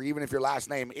Arbor, even if your last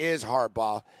name is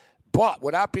Harbaugh. But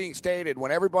with that being stated,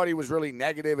 when everybody was really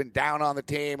negative and down on the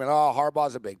team and,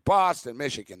 Harbaugh's a big bust and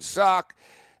Michigan suck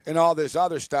and all this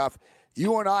other stuff,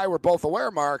 you and I were both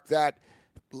aware, Mark, that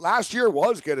last year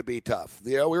was going to be tough.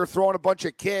 We were throwing a bunch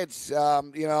of kids,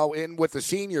 in with the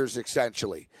seniors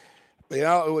essentially.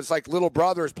 It was like little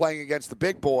brothers playing against the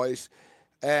big boys.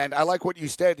 And I like what you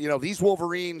said. These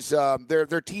Wolverines,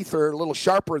 their teeth are a little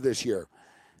sharper this year.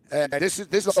 And this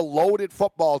is a loaded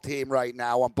football team right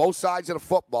now on both sides of the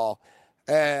football.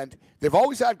 And they've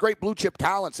always had great blue-chip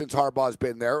talent since Harbaugh's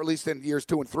been there, at least in years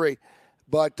 2 and 3.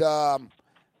 But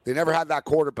they never had that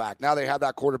quarterback. Now they have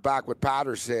that quarterback with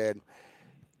Patterson.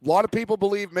 A lot of people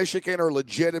believe Michigan are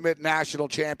legitimate national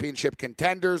championship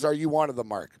contenders. Are you one of them,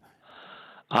 Mark?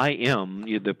 I am.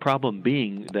 The problem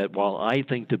being that while I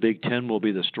think the Big Ten will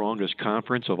be the strongest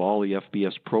conference of all the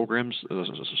FBS programs,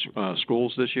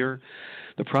 schools this year,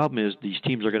 the problem is these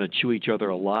teams are going to chew each other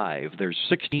alive. There's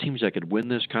 16 teams that could win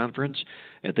this conference.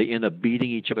 If they end up beating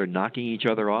each other, knocking each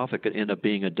other off, it could end up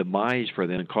being a demise for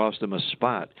them and cost them a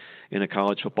spot in a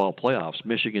college football playoffs,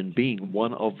 Michigan being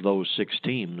one of those 6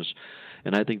 teams.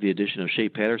 And I think the addition of Shea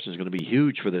Patterson is going to be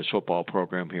huge for this football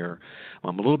program here.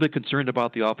 I'm a little bit concerned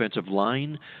about the offensive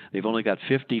line. They've only got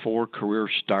 54 career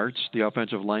starts, the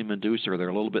offensive linemen do, so they're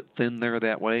a little bit thin there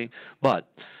that way. But,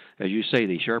 as you say,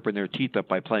 they sharpen their teeth up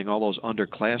by playing all those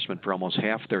underclassmen for almost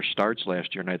half their starts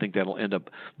last year, and I think that'll end up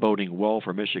boding well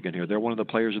for Michigan here. They're one of the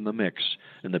players in the mix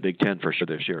in the Big Ten for sure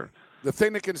this year. The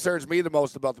thing that concerns me the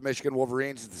most about the Michigan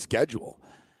Wolverines is the schedule.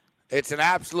 It's an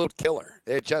absolute killer.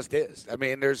 It just is. I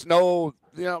mean, there's no,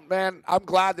 man, I'm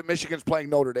glad that Michigan's playing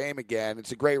Notre Dame again.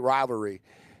 It's a great rivalry.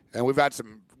 And we've had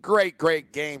some great,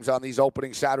 great games on these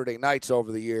opening Saturday nights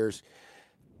over the years.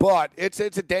 But it's a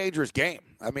dangerous game.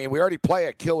 I mean, we already play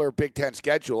a killer Big Ten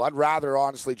schedule. I'd rather,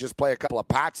 honestly, just play a couple of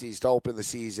patsies to open the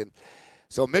season.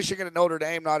 So Michigan and Notre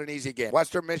Dame, not an easy game.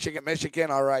 Western Michigan,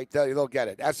 all right, they'll get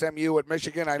it. SMU at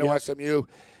Michigan, I know SMU.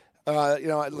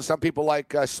 Some people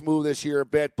like smooth this year a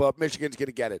bit, but Michigan's going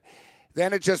to get it.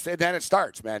 Then it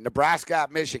starts, man. Nebraska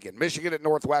at Michigan, Michigan at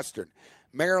Northwestern,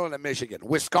 Maryland at Michigan,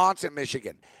 Wisconsin,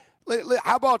 Michigan.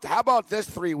 How about this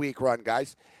 3-week run,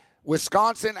 guys?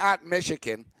 Wisconsin at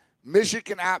Michigan,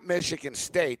 Michigan at Michigan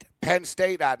State, Penn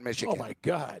State at Michigan. Oh my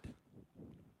God,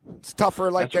 it's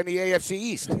tougher than the AFC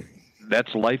East.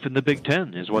 That's life in the Big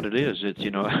Ten, is what it is. It's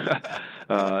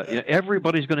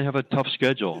Everybody's going to have a tough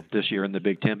schedule this year in the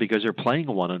Big Ten because they're playing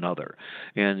one another.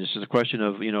 And it's just a question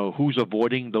of, who's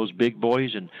avoiding those big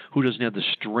boys and who doesn't have the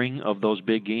string of those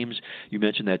big games. You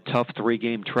mentioned that tough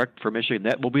 3-game trek for Michigan.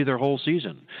 That will be their whole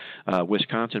season.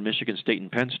 Wisconsin, Michigan State,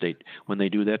 and Penn State when they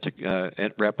do that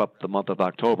to wrap up the month of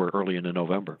October early into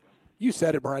November. You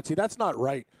said it, Morency. That's not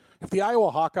right. If the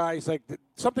Iowa Hawkeyes,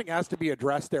 something has to be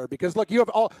addressed there because, look, you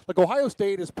have Ohio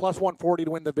State is plus 140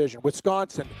 to win the division.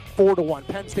 Wisconsin, 4-1.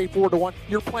 Penn State, 4-1.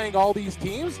 You're playing all these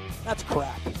teams? That's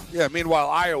crap. Yeah,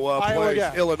 meanwhile, Iowa plays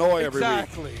Illinois every week.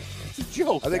 Exactly. It's a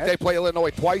joke. I think they play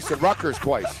Illinois twice and Rutgers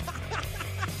twice.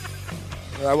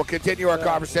 We'll continue our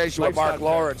conversation with Mark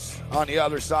Lawrence on the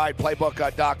other side.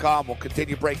 Playbook.com. We'll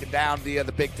continue breaking down the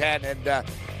Big Ten and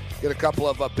get a couple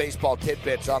of baseball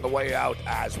tidbits on the way out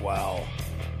as well.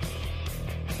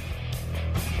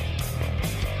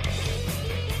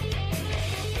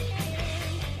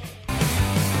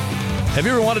 Have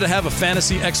you ever wanted to have a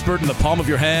fantasy expert in the palm of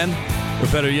your hand?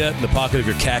 Or better yet, in the pocket of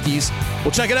your khakis?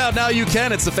 Well, check it out. Now you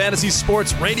can. It's the Fantasy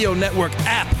Sports Radio Network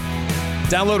app.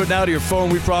 Download it now to your phone.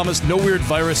 We promise no weird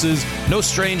viruses, no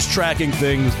strange tracking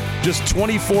things. Just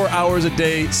 24 hours a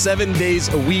day, 7 days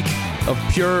a week of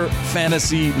pure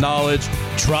fantasy knowledge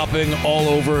dropping all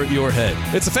over your head.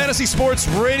 It's the Fantasy Sports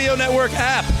Radio Network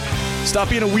app. Stop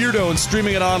being a weirdo and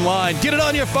streaming it online. Get it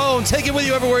on your phone. Take it with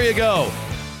you everywhere you go.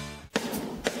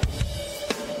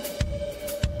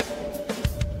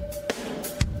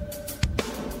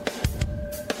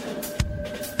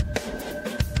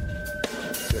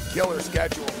 Killer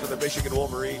schedule for the Michigan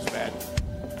Wolverines, man.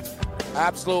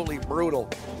 Absolutely brutal.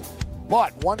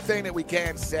 But one thing that we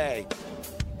can say,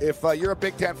 if you're a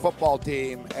Big Ten football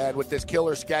team and with this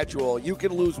killer schedule, you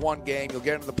can lose one game, you'll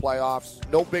get into the playoffs.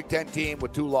 No Big Ten team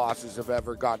with 2 losses have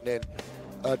ever gotten in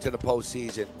to the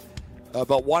postseason.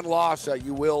 But one loss,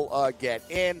 you will get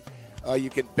in.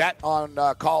 You can bet on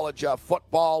college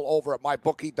football over at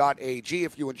mybookie.ag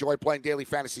if you enjoy playing daily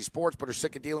fantasy sports but are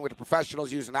sick of dealing with the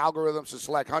professionals using algorithms to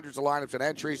select hundreds of lineups and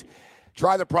entries.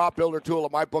 Try the prop builder tool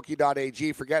at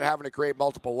mybookie.ag. Forget having to create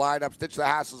multiple lineups. Ditch the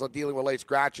hassles of dealing with late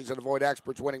scratches and avoid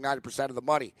experts winning 90% of the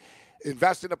money.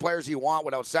 Invest in the players you want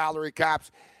without salary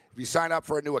caps. If you sign up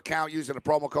for a new account using the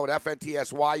promo code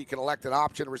FNTSY, you can elect an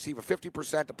option to receive a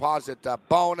 50% deposit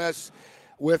bonus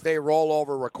with a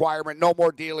rollover requirement. No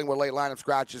more dealing with late lineup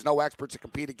scratches. No experts to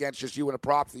compete against, just you and the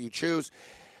props that you choose.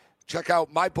 Check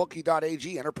out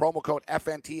mybookie.ag. Enter promo code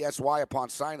FNTSY upon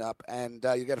sign-up, and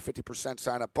you get a 50%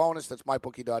 sign-up bonus. That's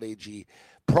mybookie.ag.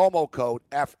 Promo code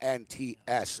FNTSY.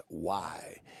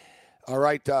 All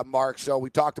right, Mark, so we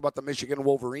talked about the Michigan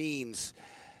Wolverines.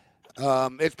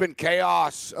 It's been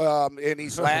chaos in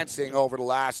East Lansing over the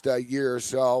last year or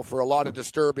so for a lot of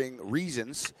disturbing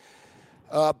reasons.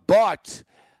 But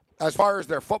as far as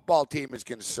their football team is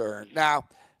concerned, now,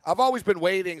 I've always been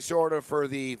waiting sort of for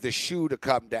the shoe to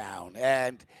come down.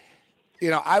 And,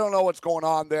 I don't know what's going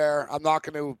on there. I'm not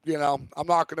going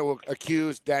to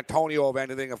accuse D'Antonio of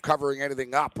anything, of covering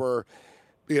anything up or,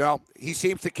 he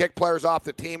seems to kick players off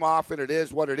the team often. It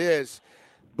is what it is.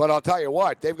 But I'll tell you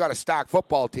what, they've got a stacked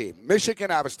football team.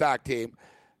 Michigan have a stacked team,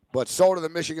 but so do the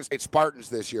Michigan State Spartans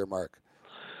this year, Mark.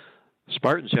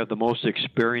 Spartans have the most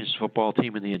experienced football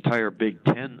team in the entire Big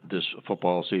Ten this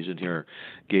football season here,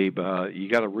 Gabe. You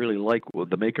got to really like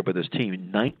the makeup of this team.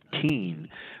 19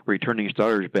 returning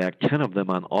starters back, 10 of them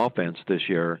on offense this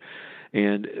year.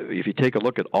 And if you take a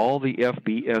look at all the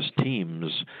FBS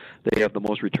teams, they have the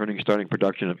most returning starting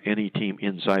production of any team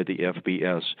inside the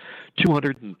FBS.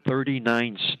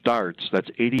 239 starts, that's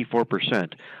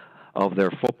 84% of their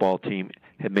football team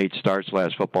had made starts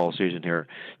last football season here.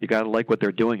 You got to like what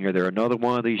they're doing here. They're another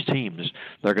one of these teams.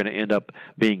 They're going to end up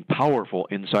being powerful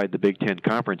inside the Big Ten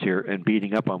Conference here and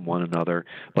beating up on one another.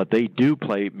 But they do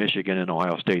play Michigan and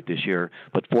Ohio State this year.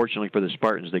 But fortunately for the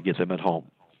Spartans, they get them at home.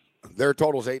 Their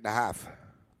total's 8.5.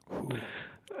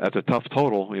 That's a tough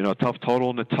total, tough total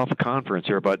and a tough conference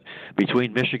here. But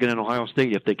between Michigan and Ohio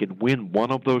State, if they can win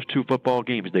one of those 2 football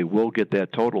games, they will get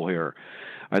that total here.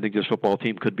 I think this football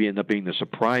team could end up being the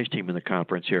surprise team in the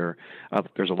conference here.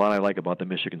 There's a lot I like about the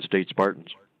Michigan State Spartans.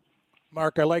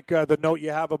 Mark, I like the note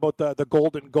you have about the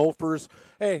Golden Gophers.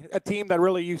 Hey, a team that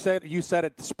really, you said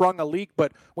it sprung a leak,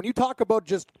 but when you talk about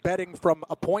just betting from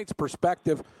a points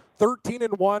perspective,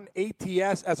 13-1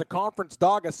 ATS as a conference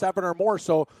dog, a 7 or more.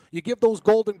 So you give those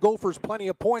Golden Gophers plenty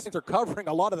of points. They're covering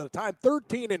a lot of the time.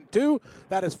 13-2,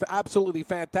 that is absolutely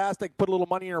fantastic. Put a little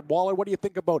money in your wallet. What do you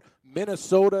think about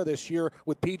Minnesota this year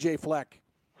with P.J. Fleck?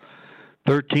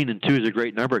 13-2 is a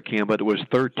great number, Cam, but it was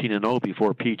 13-0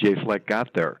 before P.J. Fleck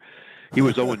got there. He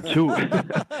was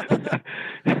 0-2.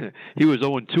 He was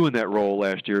 0-2 in that role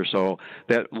last year, so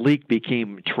that leak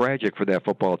became tragic for that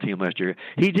football team last year.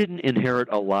 He didn't inherit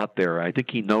a lot there. I think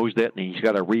he knows that, and he's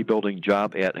got a rebuilding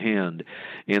job at hand.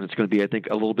 And it's going to be, I think,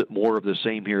 a little bit more of the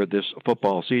same here this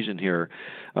football season here.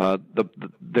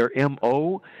 Their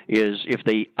MO is if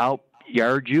they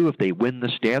out-yard you, if they win the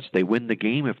stats, they win the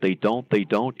game. If they don't, they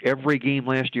don't. Every game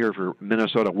last year for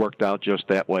Minnesota worked out just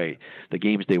that way. The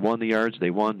games they won the yards,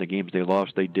 they won. The games they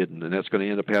lost, they didn't. And that's going to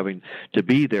end up having to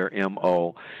be their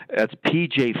MO. That's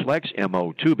P.J. Fleck's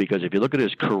MO, too, because if you look at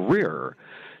his career,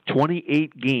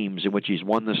 28 games in which he's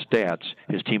won the stats,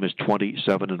 his team is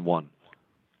 27-1.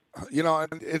 You know,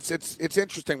 and it's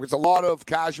interesting because a lot of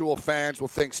casual fans will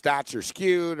think stats are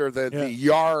skewed or that the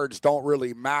yards don't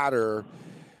really matter.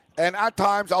 And at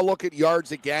times I'll look at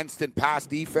yards against and pass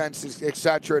defenses, et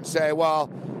cetera, and say, well,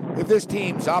 if this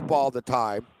team's up all the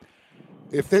time,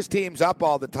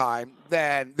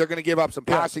 then they're going to give up some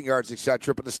passing yards, et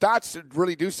cetera. But the stats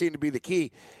really do seem to be the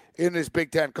key in this Big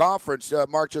Ten Conference.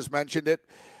 Mark just mentioned it,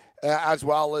 as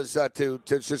well as to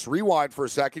just rewind for a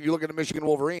second. You look at the Michigan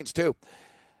Wolverines, too.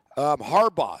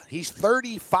 Harbaugh, he's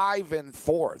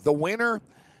 35-4. The winner,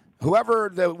 whoever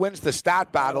wins the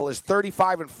stat battle, is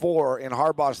 35-4 in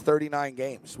Harbaugh's 39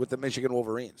 games with the Michigan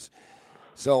Wolverines.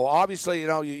 So obviously, you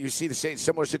know, you see the same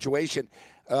similar situation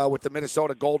with the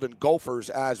Minnesota Golden Gophers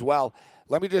as well.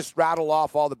 Let me just rattle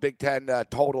off all the Big Ten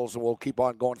totals, and we'll keep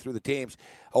on going through the teams.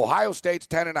 Ohio State's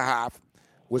 10.5,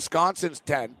 Wisconsin's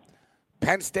 10,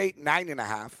 Penn State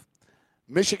 9.5,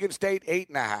 Michigan State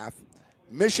 8.5.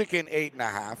 Michigan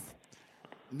 8.5,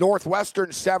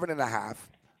 Northwestern 7.5,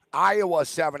 Iowa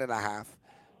 7.5,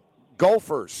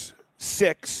 Gophers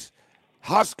 6,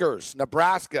 Huskers,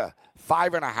 Nebraska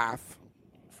 5.5.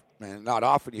 Man, not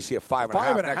often you see a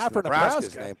 5.5 next to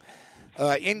Nebraska's name.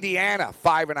 Indiana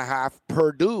 5.5,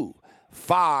 Purdue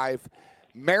 5,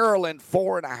 Maryland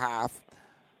 4.5,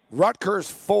 Rutgers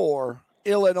 4,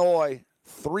 Illinois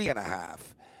 3.5.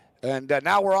 And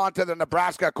now we're on to the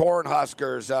Nebraska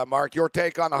Cornhuskers. Mark, your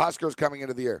take on the Huskers coming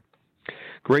into the year?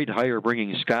 Great hire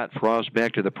bringing Scott Frost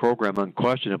back to the program,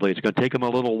 unquestionably. It's going to take them a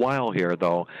little while here,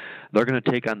 though. They're going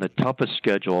to take on the toughest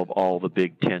schedule of all the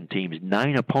Big Ten teams.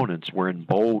 9 opponents were in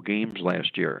bowl games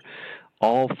last year.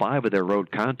 All 5 of their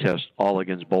road contests, all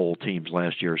against bowl teams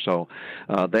last year. So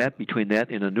between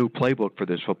that and a new playbook for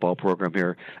this football program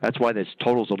here, that's why this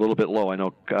total's a little bit low. I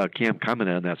know Cam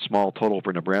commented on that small total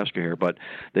for Nebraska here, but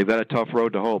they've got a tough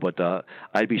road to hoe. But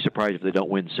I'd be surprised if they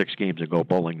don't win 6 games and go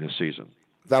bowling this season.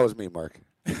 That was me, Mark.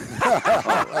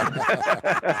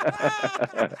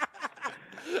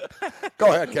 Go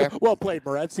ahead, Cam. Well played,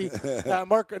 Moretzi.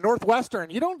 Mark,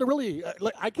 Northwestern, you don't really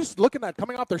I just looking at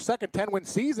coming off their second 10-win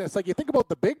season, it's like you think about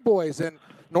the big boys, and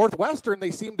Northwestern,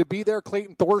 they seem to be there.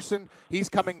 Clayton Thorson, he's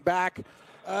coming back.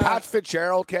 Pat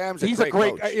Fitzgerald, Cam's he's a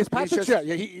great coach. Is Pat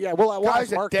Fitzgerald? Well,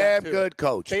 guy's a damn good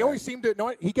coach. They always seem to know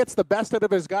it. He gets the best out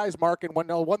of his guys, Mark. And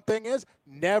one thing is,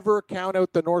 never count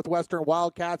out the Northwestern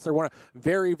Wildcats. They're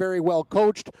very, very well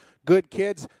coached, good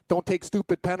kids. Don't take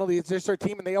stupid penalties. It's just their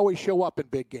team, and they always show up in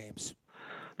big games.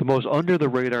 The most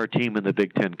under-the-radar team in the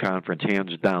Big Ten Conference,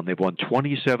 hands down. They've won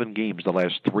 27 games the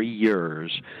last 3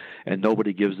 years, and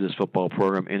nobody gives this football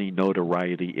program any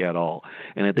notoriety at all.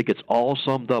 And I think it's all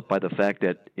summed up by the fact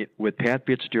that with Pat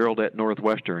Fitzgerald at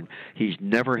Northwestern, he's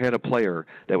never had a player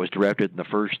that was drafted in the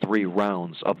first 3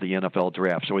 rounds of the NFL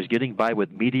draft. So he's getting by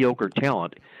with mediocre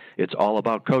talent. It's all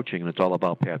about coaching, and it's all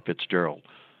about Pat Fitzgerald.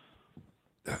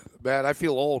 Man, I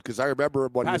feel old because I remember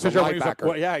when he was a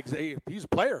linebacker. He's a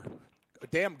player. A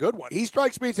damn good one. He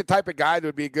strikes me as the type of guy that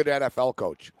would be a good NFL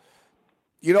coach.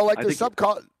 You know, like there's some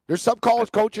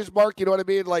college coaches, Mark, you know what I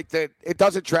mean? Like that it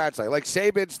doesn't translate. Like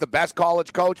Saban's the best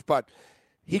college coach, but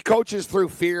he coaches through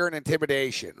fear and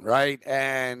intimidation, right?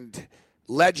 And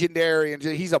legendary, and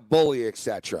he's a bully,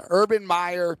 etc. Urban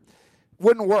Meyer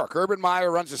wouldn't work. Urban Meyer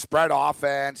runs a spread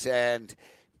offense, and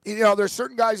you know, there's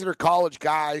certain guys that are college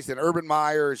guys, and Urban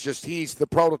Meyer is he's the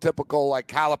prototypical like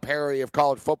Calipari of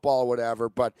college football or whatever,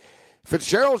 but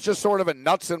Fitzgerald's just sort of a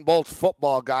nuts and bolts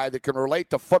football guy that can relate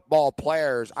to football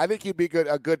players. I think he'd be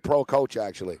a good pro coach,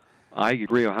 actually. I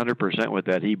agree 100% with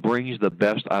that. He brings the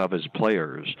best out of his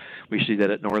players. We see that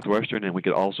at Northwestern, and we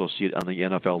could also see it on the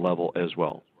NFL level as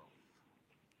well.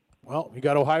 Well, we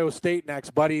got Ohio State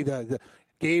next, buddy. The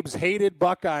Gabe's hated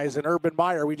Buckeyes and Urban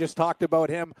Meyer. We just talked about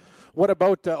him. What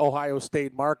about Ohio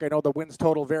State, Mark? I know the wins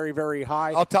total very, very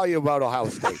high. I'll tell you about Ohio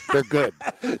State. They're good.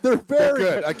 They're very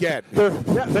good. Again. They're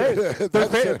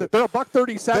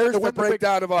 $137. There's the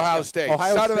breakdown of Ohio State.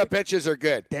 Some of the pitches are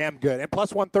good. Damn good. And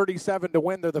plus 137 to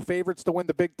win. They're the favorites to win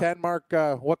the Big Ten, Mark.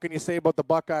 What can you say about the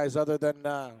Buckeyes other than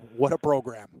what a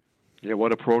program? Yeah,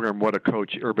 what a program, what a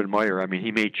coach, Urban Meyer. I mean,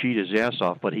 he may cheat his ass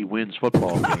off, but he wins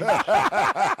football games.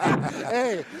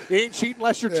 Hey, he ain't cheating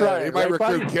unless you're trying. He might right,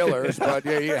 recruit buddy? killers, but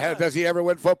does he ever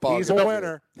win football? He's a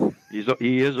winner.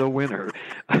 He is a winner.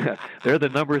 They're the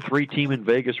number 3 team in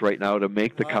Vegas right now to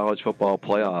make the college football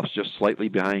playoffs, just slightly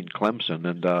behind Clemson.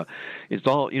 And it's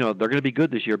all, they're going to be good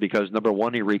this year because, number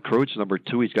 1, he recruits. Number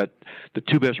 2, he's got the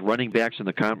 2 best running backs in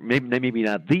the maybe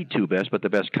not the 2 best, but the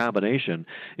best combination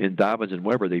in Dobbins and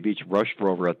Weber. They've each rushed for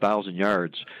over 1,000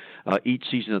 yards each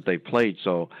season that they've played.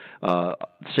 So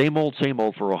same old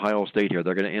for Ohio State here.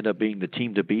 They're going to end up being the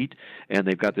team to beat, and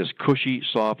they've got this cushy,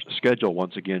 soft schedule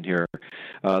once again here.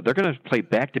 They're going to play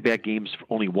back-to-back games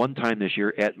only one time this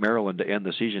year at Maryland to end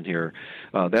the season here.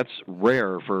 That's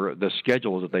rare for the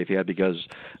schedule that they've had because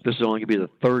this is only going to be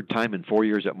the 3rd time in 4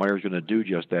 years that Meyer's going to do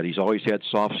just that. He's always had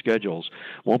soft schedules.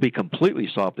 Won't be completely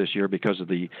soft this year because of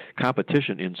the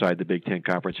competition inside the Big Ten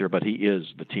Conference here, but he is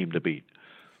the team to beat.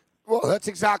 Well, that's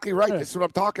exactly right. That's what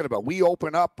I'm talking about. We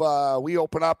open up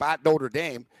at Notre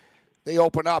Dame. They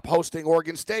open up hosting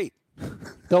Oregon State.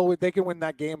 They can win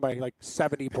that game by like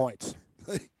 70 points.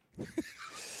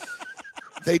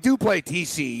 They do play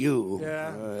TCU.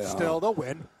 Yeah, still they'll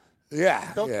win.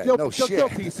 Yeah, They'll shit. kill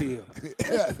TCU.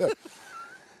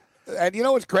 And you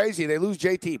know what's crazy? They lose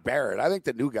J.T. Barrett. I think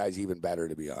the new guy's even better,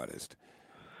 to be honest.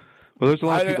 Well, there's a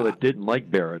lot of people that didn't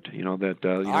like Barrett.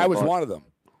 I was one of them.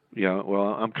 Yeah,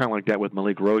 well, I'm kind of like that with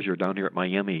Malik Rozier down here at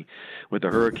Miami with the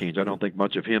Hurricanes. I don't think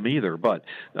much of him either, but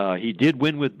he did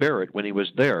win with Barrett when he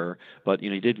was there, but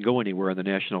he didn't go anywhere in the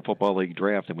National Football League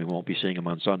draft, and we won't be seeing him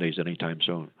on Sundays anytime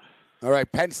soon. All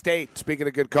right, Penn State, speaking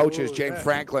of good coaches, James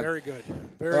Franklin. Very good.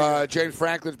 Very good. James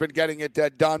Franklin's been getting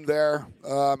it done there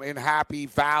in Happy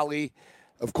Valley.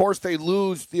 Of course, they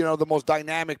lose, the most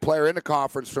dynamic player in the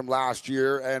conference from last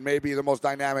year and maybe the most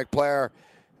dynamic player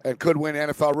and could win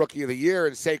NFL Rookie of the Year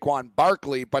in Saquon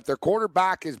Barkley, but their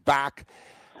quarterback is back.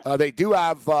 They do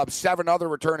have 7 other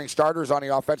returning starters on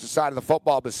the offensive side of the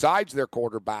football besides their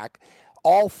quarterback.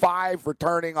 All 5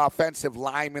 returning offensive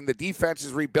linemen. The defense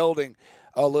is rebuilding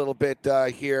a little bit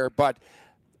here, but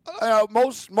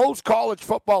most college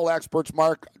football experts,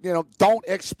 Mark, don't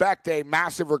expect a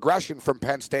massive regression from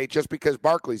Penn State just because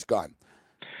Barkley's gone.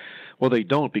 Well, they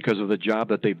don't because of the job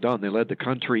that they've done. They led the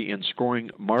country in scoring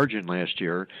margin last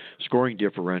year, scoring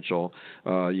differential.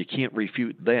 You can't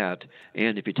refute that.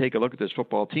 And if you take a look at this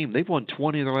football team, they've won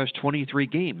 20 of their last 23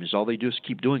 games. All they just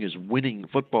keep doing is winning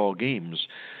football games.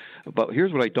 But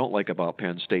here's what I don't like about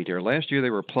Penn State here. Last year they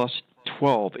were plus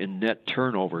 12 in net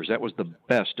turnovers. That was the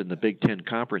best in the Big Ten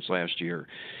Conference last year.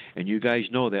 And you guys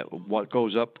know that what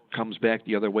goes up comes back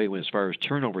the other way as far as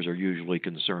turnovers are usually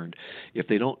concerned. If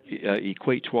they don't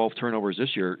equate 12 turnovers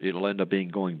this year, it'll end up being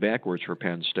going backwards for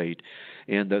Penn State.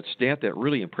 And the stat that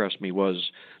really impressed me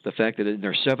was the fact that in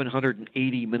their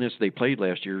 780 minutes they played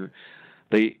last year,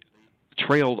 they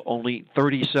trailed only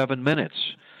 37 minutes.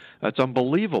 That's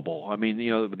unbelievable. I mean,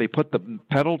 they put the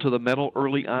pedal to the metal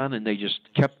early on, and they just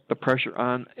kept the pressure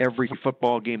on every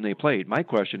football game they played. My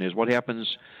question is, what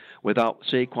happens without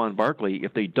Saquon Barkley?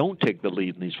 If they don't take the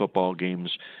lead in these football games,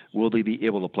 will they be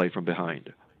able to play from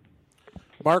behind?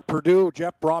 Mark, Purdue,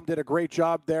 Jeff Brom did a great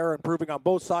job there, improving on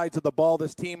both sides of the ball.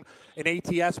 This team, an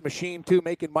ATS machine, too,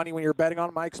 making money when you're betting on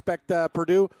them. I expect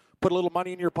Purdue put a little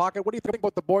money in your pocket. What do you think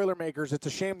about the Boilermakers? It's a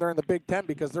shame they're in the Big Ten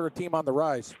because they're a team on the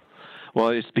rise. Well,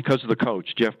 it's because of the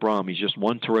coach, Jeff Brom. He's just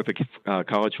one terrific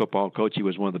college football coach. He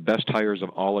was one of the best hires of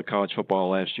all of college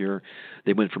football last year.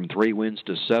 They went from 3 wins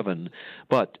to 7.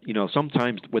 But,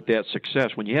 sometimes with that success,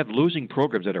 when you have losing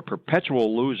programs that are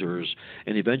perpetual losers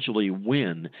and eventually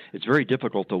win, it's very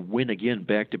difficult to win again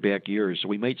back-to-back years. So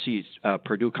we might see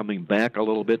Purdue coming back a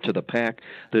little bit to the pack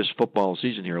this football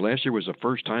season here. Last year was the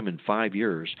first time in 5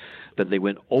 years that they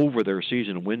went over their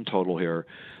season win total here.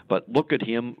 But look at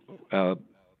him,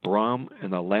 Brom,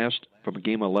 in the last, from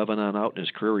game 11 on out in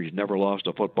his career, he's never lost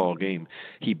a football game.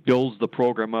 He builds the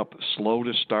program up slow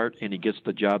to start, and he gets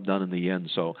the job done in the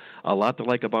end. So a lot to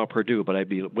like about Purdue, but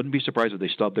wouldn't be surprised if they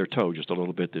stubbed their toe just a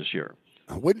little bit this year.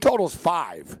 Win total's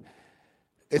 5.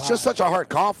 It's just such a hard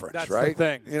conference, That's right?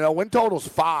 the thing. Win total's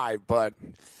 5, but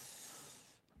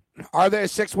are they a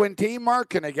 6-win team, Mark?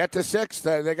 Can they get to 6?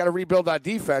 They got to rebuild that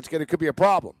defense. It could be a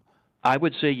problem. I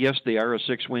would say yes, they are a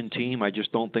 6-win team. I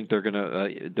just don't think they're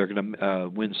gonna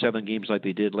win 7 games like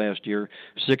they did last year.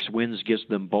 6 wins gets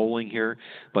them bowling here,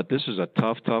 but this is a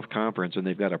tough conference, and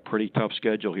they've got a pretty tough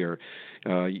schedule here.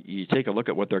 You take a look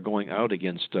at what they're going out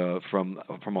against from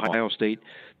Ohio State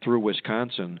through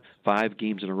Wisconsin, 5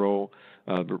 games in a row,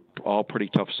 all pretty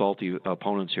tough, salty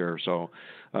opponents here. So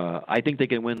I think they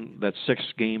can win that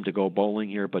 6th game to go bowling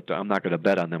here, but I'm not going to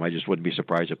bet on them. I just wouldn't be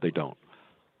surprised if they don't.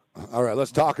 All right,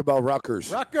 let's talk about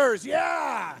Rutgers. Rutgers,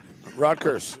 yeah.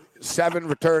 Rutgers, 7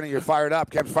 returning. You're fired up.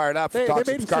 Kept fired up. Talk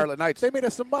some Scarlet Knights. They made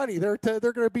us some money. They're going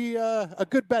to be a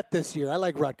good bet this year. I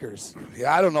like Rutgers.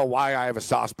 Yeah, I don't know why I have a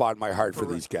soft spot in my heart for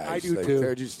these guys. I do too.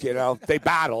 They're just, they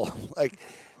battle.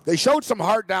 They showed some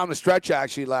heart down the stretch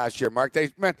actually last year, Mark.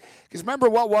 Because remember,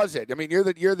 what was it? I mean, you're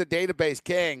the database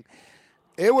king.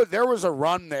 There was a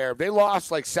run there. They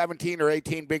lost like 17 or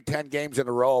 18 Big Ten games in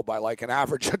a row by like an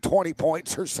average of 20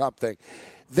 points or something.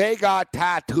 They got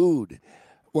tattooed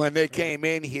when they came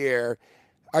in here.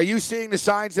 Are you seeing the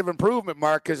signs of improvement,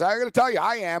 Mark? Because I got to tell you,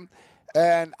 I am,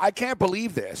 and I can't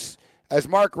believe this. As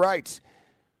Mark writes,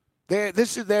 they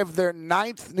have their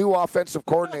 9th new offensive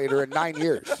coordinator in 9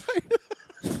 years.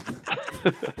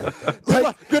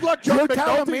 Good luck, John You're McNulty.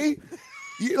 telling me.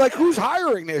 Who's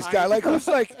hiring this guy?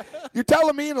 You're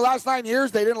telling me in the last 9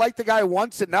 years they didn't like the guy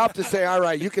once enough to say, all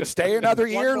right, you can stay another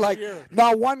year?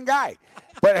 Not one guy.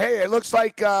 But, hey, it looks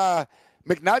like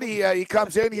McNulty, he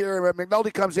comes in here.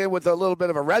 McNulty comes in with a little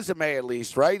bit of a resume at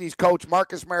least, right? He's coached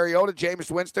Marcus Mariota, Jameis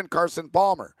Winston, Carson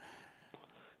Palmer.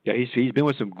 Yeah, he's been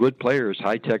with some good players,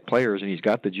 high-tech players, and he's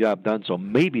got the job done. So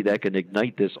maybe that can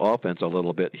ignite this offense a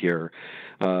little bit here.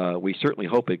 We certainly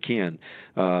hope it can.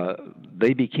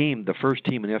 They became the first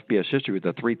team in FBS history with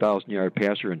a 3,000-yard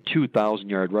passer and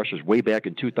 2,000-yard rushers way back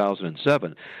in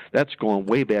 2007. That's going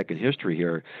way back in history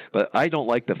here. But I don't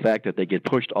like the fact that they get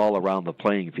pushed all around the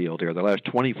playing field here. The last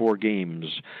 24 games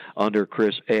under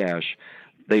Chris Ash,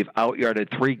 they've out-yarded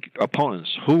 3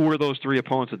 opponents. Who were those 3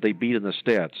 opponents that they beat in the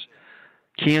stats?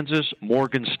 Kansas,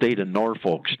 Morgan State, and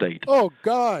Norfolk State. Oh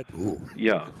God!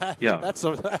 Yeah. That's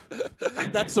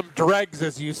some dregs,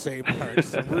 as you say, Mark.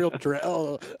 Some real dregs.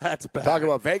 Oh, that's bad. Talk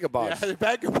about vagabonds. Yeah,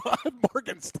 vagabonds.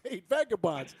 Morgan State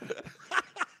vagabonds.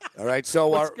 All right, so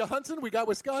Wisconsin. We got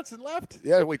Wisconsin left.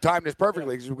 Yeah, we timed this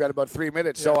perfectly because we've got about 3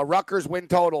 minutes. Yeah. So a Rutgers win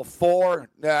total 4.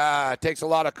 Takes a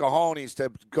lot of cojones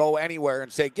to go anywhere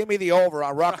and say, "Give me the over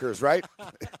on Rutgers," right?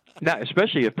 Now,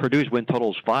 especially if Purdue's win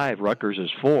total's 5, Rutgers is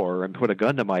 4, and put a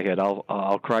gun to my head,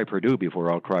 I'll cry Purdue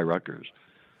before I'll cry Rutgers.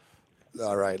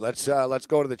 All right, let's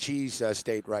go to the cheese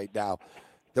state right now.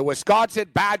 The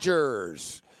Wisconsin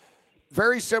Badgers.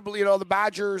 Very simple, the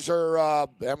Badgers are,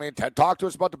 talk to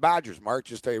us about the Badgers, Mark.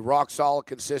 Just a rock-solid,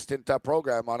 consistent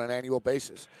program on an annual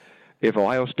basis. If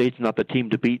Ohio State's not the team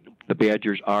to beat, the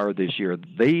Badgers are this year.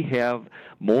 They have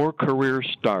more career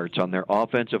starts on their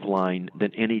offensive line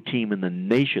than any team in the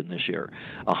nation this year.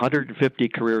 150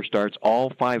 career starts.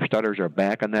 All 5 starters are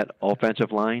back on that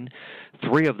offensive line.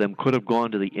 3 of them could have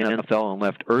gone to the NFL and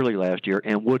left early last year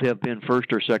and would have been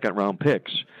first or second round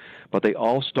picks. But they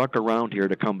all stuck around here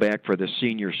to come back for this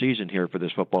senior season here for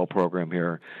this football program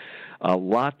here. A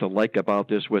lot to like about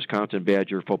this Wisconsin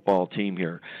Badger football team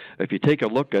here. If you take a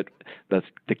look at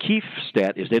the key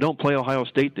stat is they don't play Ohio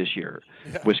State this year.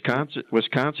 Yeah.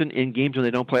 Wisconsin in games when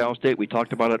they don't play Ohio State, we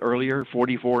talked about it earlier,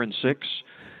 44-6.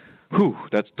 Whew,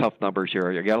 that's tough numbers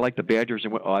here. You got to like the Badgers.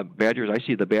 Badgers. I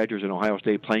see the Badgers and Ohio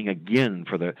State playing again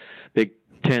for the Big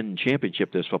Ten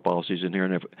championship this football season here.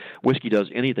 And if Whiskey does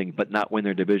anything but not win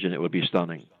their division, it would be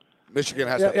stunning. Michigan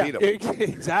has to beat them.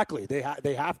 Exactly. They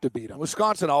have to beat them.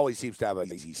 Wisconsin always seems to have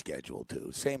an easy schedule, too.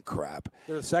 Same crap.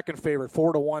 They're the second favorite,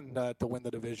 4-1 to win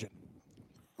the division.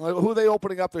 Well, who are they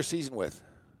opening up their season with?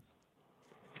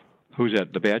 Who's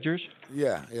that, the Badgers?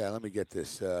 Yeah. Let me get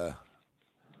this.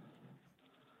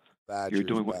 Badgers, you're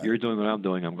doing what I'm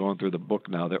doing. I'm going through the book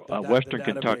now. Western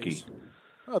Kentucky.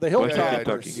 Oh, the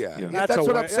Hilltop. Yeah. That's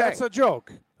what I'm saying. That's a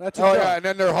joke. That's a joke. Yeah, and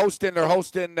then they're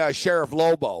hosting Sheriff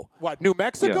Lobo. What, New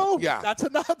Mexico? Yeah. That's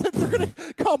another.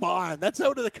 Come on, that's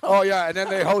out of the country. Oh yeah, and then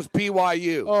they host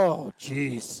BYU. Oh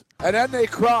jeez. And then they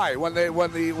cry when the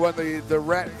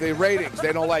ratings,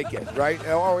 they don't like it, right?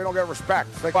 Oh, we don't get respect.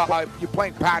 It's like, well, you're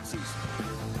playing patsies.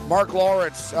 Mark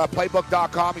Lawrence,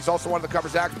 Playbook.com. He's also one of the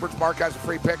covers experts. Mark has a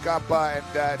free pickup, and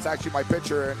it's actually my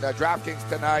picture. And DraftKings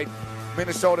tonight,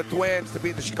 Minnesota Twins to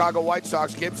beat the Chicago White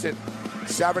Sox. Gibson,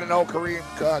 7-0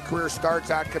 career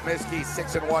starts at Comiskey,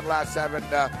 6-1 last 7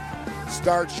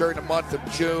 starts during the month of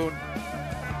June.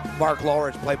 Mark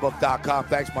Lawrence, Playbook.com.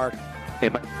 Thanks, Mark. Hey,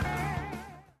 Mike.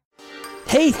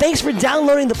 Hey, thanks for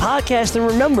downloading the podcast. And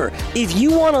remember, if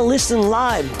you want to listen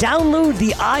live, download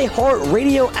the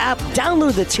iHeartRadio app,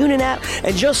 download the TuneIn app,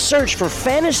 and just search for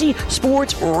Fantasy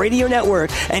Sports Radio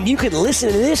Network, and you can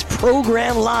listen to this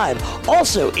program live.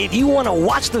 Also, if you want to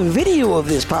watch the video of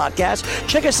this podcast,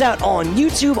 check us out on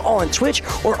YouTube, on Twitch,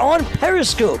 or on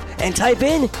Periscope, and type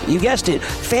in, you guessed it,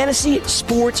 Fantasy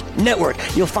Sports Network.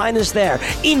 You'll find us there.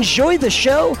 Enjoy the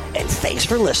show, and thanks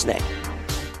for listening.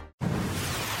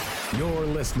 You're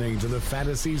listening to the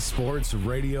Fantasy Sports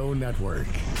Radio Network.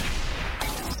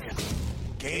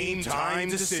 Game Time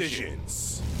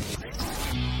Decisions.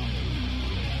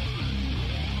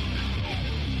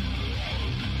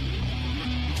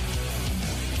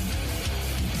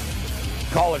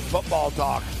 College football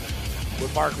talk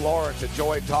with Mark Lawrence.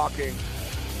 Enjoyed talking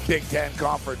Big Ten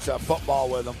Conference football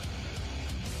with him.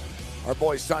 Our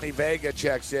boy Sonny Vega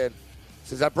checks in.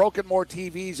 Says, I've broken more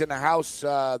TVs in the house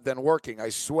than working, I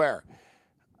swear.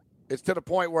 It's to the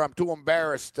point where I'm too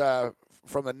embarrassed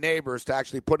from the neighbors to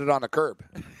actually put it on the curb.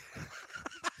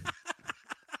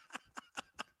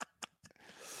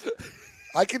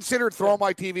 I considered throwing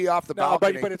my TV off the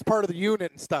balcony. But it's part of the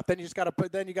unit and stuff. Then you just got to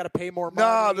put. Then you got to pay more money.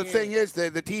 No, the thing is,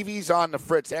 the TV's on the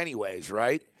fritz anyways,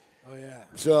 right? Oh yeah.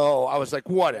 So I was like,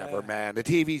 whatever, man. The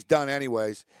TV's done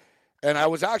anyways. And I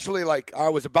was actually like, I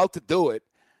was about to do it,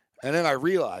 and then I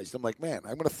realized, I'm like, man,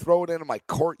 I'm going to throw it into my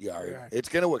courtyard. Yeah. It's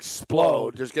going to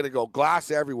explode. There's going to go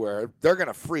glass everywhere. They're going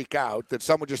to freak out that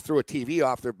someone just threw a TV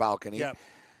off their balcony. Yep.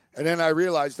 And then I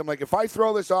realized, I'm like, if I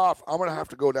throw this off, I'm going to have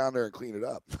to go down there and clean it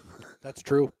up. That's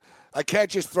true. I can't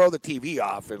just throw the TV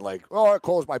off and like, I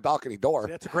closed my balcony door.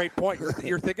 That's a great point.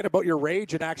 You're thinking about your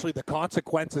rage and actually the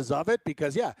consequences of it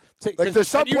because, like there's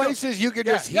some places you can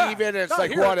just heave in and it's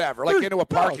like whatever, like into a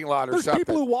parking lot or something. There's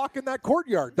people who walk in that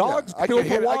courtyard. Dogs. I can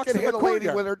hit a lady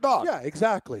with her dog. Yeah,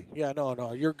 exactly. Yeah,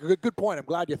 no. You're good point. I'm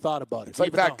glad you thought about it.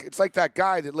 It's like that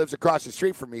guy that lives across the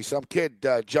street from me. Some kid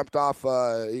jumped off.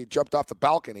 He jumped off the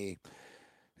balcony.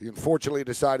 He unfortunately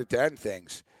decided to end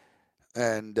things,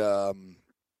 and.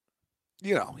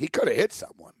 He could have hit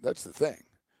someone. That's the thing.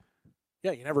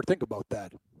 Yeah, you never think about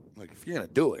that. Like, if you're going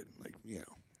to do it,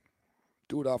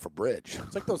 do it off a bridge.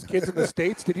 It's like those kids in the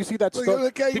States. Did you see that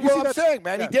story? I'm saying,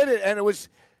 man, he did it, and it was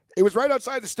right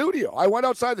outside the studio. I went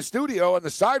outside the studio, and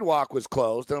the sidewalk was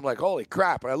closed, and I'm like, holy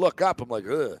crap. And I look up, I'm like,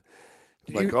 ugh.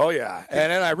 Oh, yeah.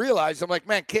 And then I realized, I'm like,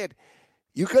 man, kid,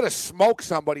 you could have smoked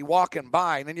somebody walking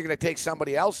by, and then you're going to take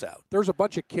somebody else out. There's a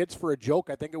bunch of kids for a joke.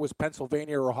 I think it was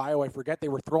Pennsylvania or Ohio. I forget. They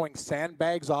were throwing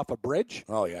sandbags off a bridge.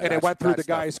 Oh, yeah. And it went through the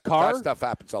guy's car. That stuff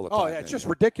happens all the time. Oh, yeah. It's just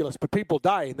ridiculous. But people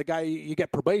die, and the guy, you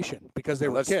get probation because they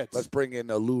were kids. Let's bring in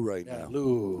Lou right now.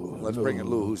 Let's bring in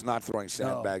Lou, who's not throwing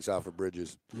sandbags off of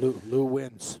bridges. Lou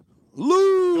wins.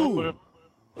 Lou!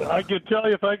 I can tell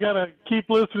you if I got to keep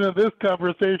listening to this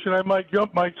conversation, I might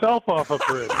jump myself off a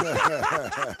bridge.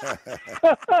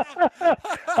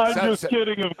 I'm just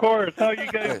kidding, of course. How you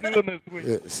guys doing this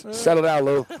week? Settle down,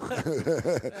 Lou.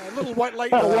 A little white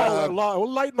light in the wallet.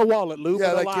 Light in the wallet, Lou.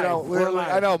 Yeah,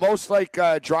 I know most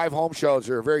drive home shows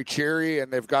are very cheery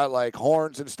and they've got like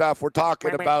horns and stuff. We're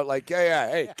talking about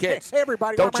hey kids, hey,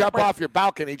 everybody, don't jump off your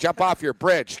balcony, jump off your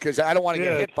bridge because I don't want to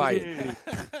get hit by you.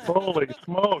 Holy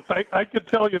smokes! I could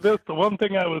tell you this. The one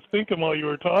thing I was thinking while you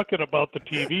were talking about the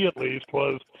TV, at least,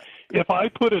 was if I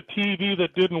put a TV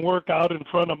that didn't work out in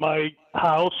front of my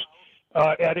house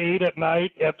at 8 at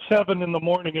night, at 7 in the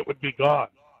morning, it would be gone.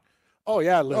 Oh,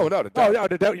 yeah, Lou. Oh, no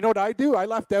doubt. You know what I do? I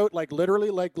left out,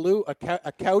 literally, Lou,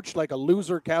 a couch, like a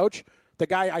loser couch.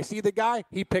 I see the guy,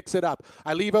 he picks it up.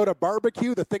 I leave out a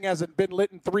barbecue. The thing hasn't been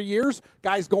lit in 3 years.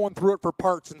 Guy's going through it for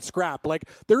parts and scrap.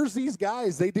 There's these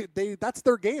guys, that's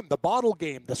their game, the bottle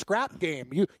game, the scrap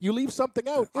game. You leave something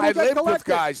out. I lived with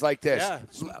guys like this. Yeah.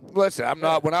 Listen,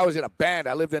 when I was in a band,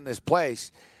 I lived in this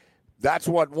place. That's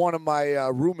what one of my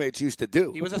roommates used to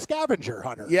do. He was a scavenger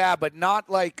hunter. Yeah, but not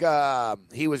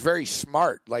he was very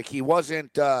smart. He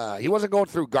wasn't going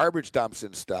through garbage dumps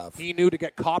and stuff. He knew to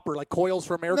get copper, like coils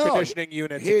from air conditioning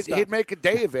units. He'd make a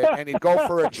day of it, and he'd go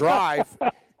for a drive.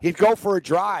 He'd go for a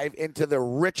drive into the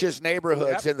richest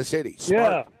neighborhoods in the city.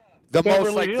 Smart. Yeah. The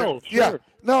Beverly Hills, sure. Yeah.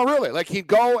 No, really. He'd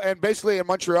go, and basically in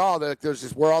Montreal, there's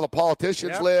this where all the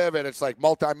politicians live, and it's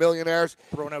multimillionaires.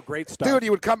 Throwing out great stuff. Dude, he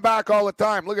would come back all the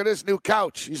time. Look at this new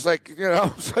couch. He's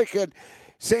it's like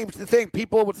same thing.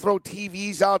 People would throw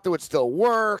TVs out that would still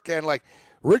work, and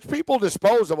rich people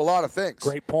dispose of a lot of things.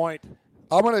 Great point.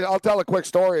 I'll tell a quick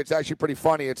story. It's actually pretty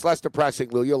funny. It's less depressing,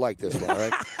 Lou. You'll like this one,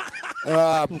 right?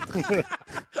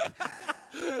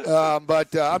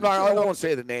 But I won't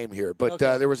say the name here. But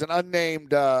there was an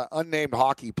unnamed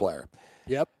hockey player.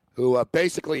 Yep. Who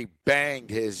basically banged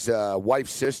his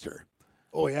wife's sister.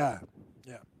 Oh yeah.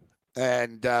 Yeah.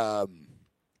 And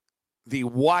the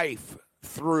wife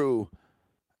threw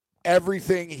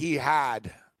everything he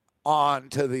had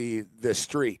onto the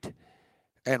street,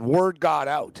 and word got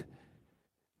out.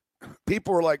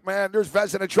 People were like, "Man, there's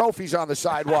Vezina trophies on the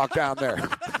sidewalk down there."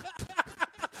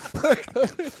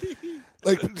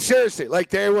 Seriously,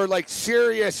 they were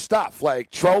serious stuff,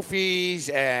 trophies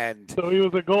and. So he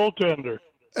was a goaltender.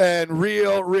 and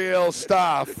real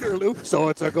stuff. So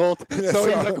it's a goal. So he's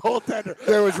a goaltender.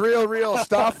 There was real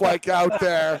stuff like out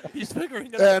there. He's figuring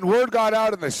it out. And word got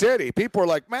out in the city. People were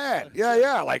like, man,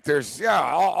 like there's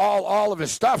all of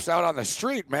his stuff's out on the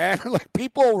street, man. Like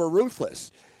people were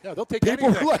ruthless. Yeah, they'll take people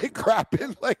anything. were like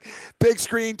crapping like big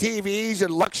screen TVs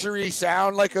and luxury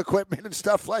sound like equipment and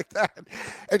stuff like that.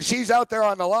 And she's out there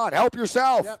on the lawn. Help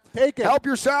yourself. Yep, take it. Help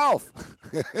yourself.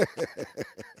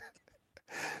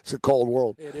 It's a cold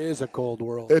world. It is a cold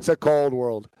world. It's a cold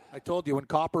world. I told you when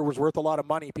copper was worth a lot of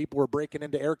money, people were breaking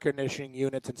into air conditioning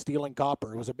units and stealing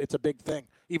copper. It's a big thing,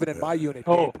 even in my unit.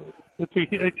 Oh, it's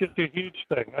just a huge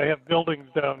thing. I have buildings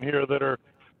down here that are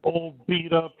old,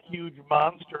 beat-up, huge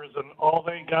monsters, and all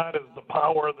they got is the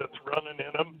power that's running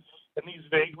in them. And these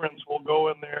vagrants will go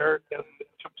in there and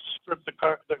strip the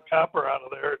copper out of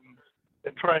there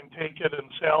and try and take it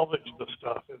and salvage the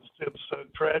stuff. It's a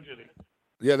tragedy.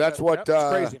 Yeah, that's what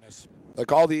craziness.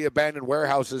 Like all the abandoned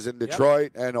warehouses in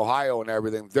Detroit and Ohio and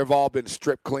everything, they've all been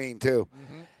stripped clean too.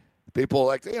 Mm-hmm. People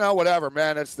like, whatever,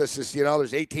 man. There's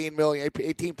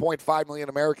 18.5 million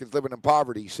Americans living in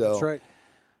poverty. So That's right.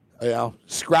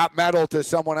 Scrap metal to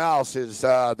someone else is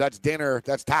that's dinner.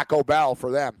 That's Taco Bell for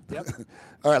them. Yep.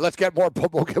 All right, let's get more.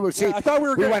 See, I thought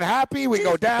we went happy. We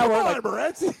go down. Come We're on, like,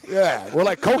 Moretz. yeah, we're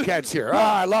like cokeheads here.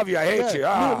 I love you. I hate you.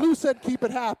 Lou said keep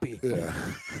it happy. Yeah.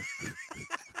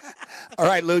 All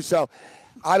right, Lou. So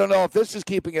I don't know if this is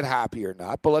keeping it happy or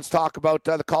not, but let's talk about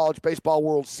the College Baseball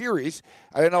World Series.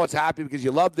 I don't know it's happy because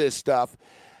you love this stuff.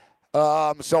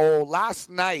 So last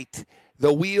night,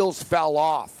 the wheels fell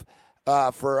off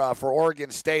for Oregon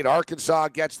State. Arkansas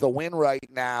gets the win right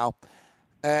now.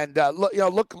 And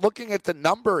looking at the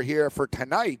number here for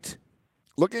tonight,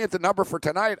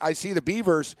 I see the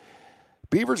Beavers.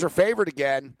 Beavers are favored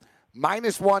again,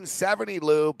 -170,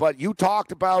 Lou. But you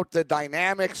talked about the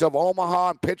dynamics of Omaha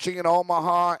and pitching in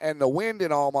Omaha and the wind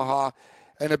in Omaha.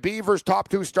 And the Beavers' top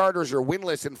two starters are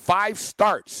winless in 5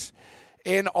 starts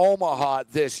in Omaha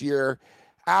this year,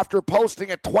 after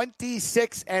posting a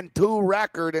 26-2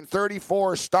 record in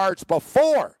 34 starts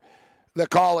before the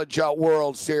College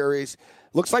World Series.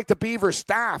 Looks like the Beaver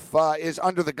staff is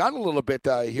under the gun a little bit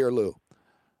here, Lou.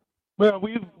 Well,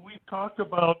 we've talked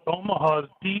about Omaha's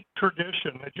deep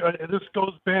tradition. This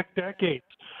goes back decades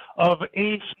of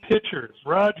ace pitchers: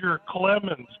 Roger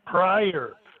Clemens,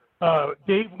 Pryor,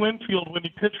 Dave Winfield when he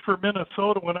pitched for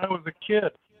Minnesota when I was a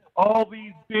kid. All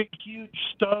these big, huge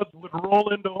studs would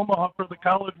roll into Omaha for the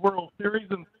College World Series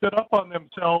and sit up on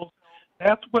themselves.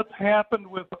 That's what's happened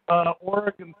with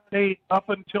Oregon State up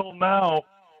until now.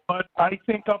 But I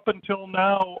think up until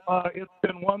now, it's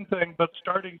been one thing, but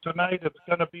starting tonight, it's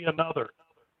going to be another.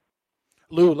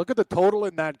 Lou, look at the total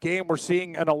in that game. We're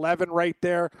seeing an 11 right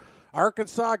there.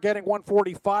 Arkansas getting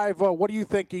 145. What do you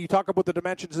think? You talk about the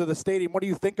dimensions of the stadium. What do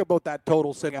you think about that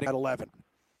total sitting at 11?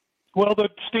 Well, the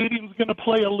stadium's going to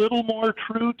play a little more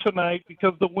true tonight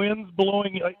because the wind's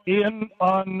blowing in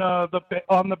on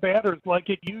the batters like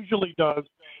it usually does.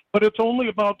 But it's only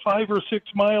about 5 or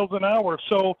 6 miles an hour,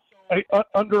 so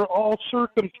under all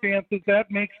circumstances,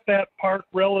 that makes that park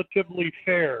relatively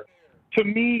fair. To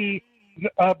me,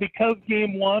 because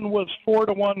Game 1 was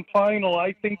 4-1 final,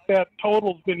 I think that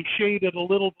total's been shaded a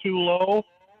little too low.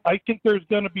 I think there's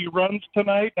going to be runs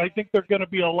tonight. I think there's going to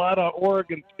be a lot of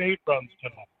Oregon State runs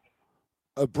tonight.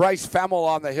 Bryce Femmel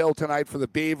on the hill tonight for the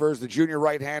Beavers. The junior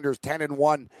right-handers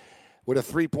 10-1 with a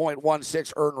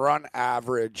 3.16 earned run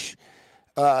average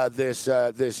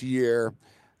this year.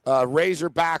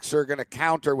 Razorbacks are going to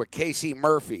counter with Casey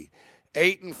Murphy.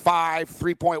 8-5,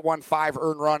 3.15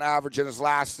 earned run average in his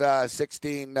last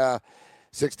 16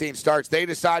 starts. They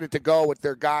decided to go with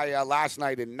their guy last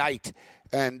night in Knight,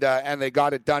 and they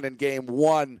got it done in Game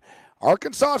 1.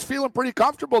 Arkansas is feeling pretty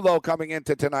comfortable, though, coming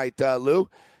into tonight, Lou.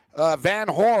 Van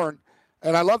Horn,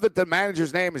 and I love that the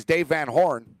manager's name is Dave Van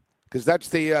Horn, because that's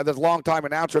the longtime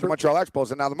announcer at the Montreal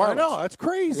Expos and now the Marlins. I know, that's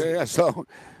crazy. Yeah, so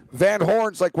Van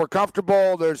Horn's like, we're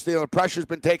comfortable. There's the pressure's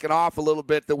been taken off a little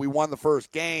bit that we won the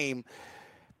first game.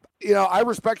 I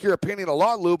respect your opinion a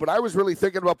lot, Lou, but I was really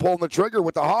thinking about pulling the trigger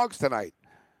with the Hogs tonight.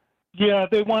 Yeah,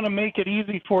 they want to make it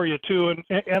easy for you, too.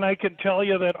 And I can tell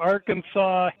you that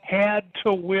Arkansas had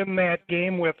to win that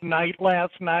game with Knight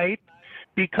last night,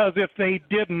 because if they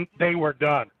didn't, they were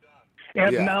done.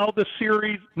 And now the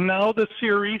series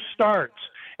starts.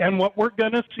 And what we're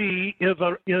going to see is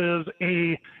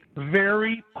a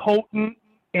very potent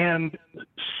and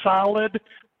solid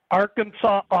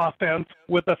Arkansas offense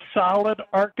with a solid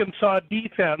Arkansas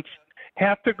defense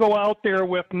have to go out there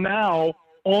with now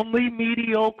only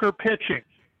mediocre pitching.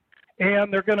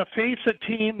 And they're going to face a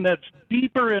team that's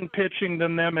deeper in pitching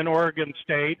than them in Oregon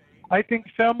State. I think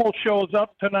Semmel shows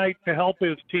up tonight to help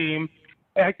his team.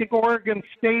 I think Oregon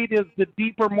State is the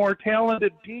deeper, more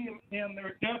talented team, and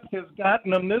their depth has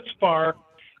gotten them this far.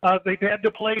 They've had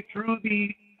to play through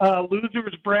the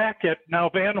losers bracket. Now,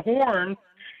 Van Horn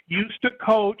used to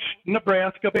coach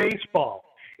Nebraska baseball,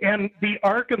 and the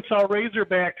Arkansas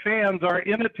Razorback fans are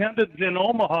in attendance in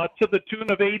Omaha to the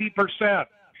tune of 80%.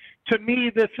 To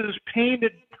me, this is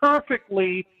painted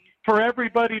perfectly for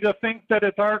everybody to think that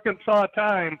it's Arkansas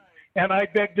time. And I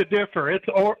beg to differ. It's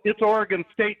Oregon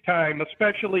State time,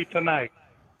 especially tonight.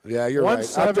 Yeah, you're right.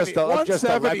 I'm just a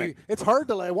lemon. It's hard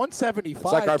to lay 175.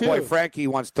 It's like our boy Frankie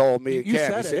once told me. You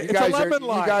said it. You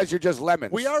guys are just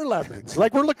lemons. We are lemons.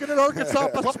 Like we're looking at Arkansas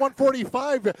plus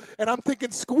 145, and I'm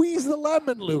thinking squeeze the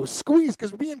lemon loose. Squeeze,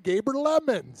 because me and Gabe are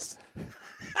lemons.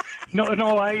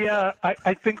 No,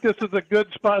 I think this is a good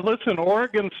spot. Listen,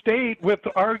 Oregon State, with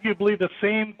arguably the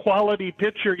same quality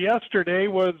pitcher yesterday,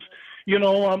 was –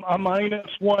 a minus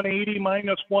 180,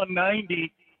 minus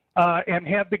 190, and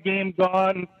had the game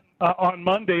gone on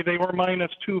Monday, they were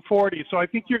minus 240. So I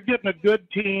think you're getting a good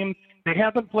team. They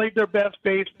haven't played their best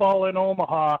baseball in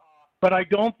Omaha, but I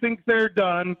don't think they're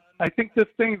done. I think this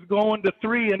thing's going to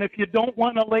 3, and if you don't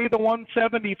want to lay the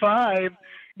 175,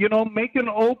 make an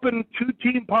open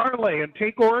 2-team parlay and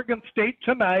take Oregon State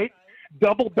tonight,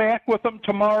 double back with them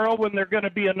tomorrow when they're going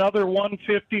to be another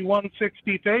 150,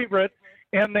 160 favorite,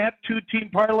 and that 2-team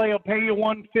parlay will pay you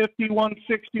 150,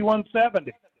 160,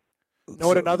 170. Know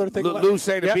what another thing? Lou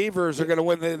say the Beavers are going to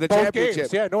win the championship.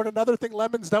 Games. Yeah, know what another thing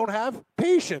lemons don't have?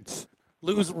 Patience.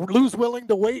 Lou's willing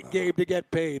to wait, Gabe, to get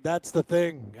paid. That's the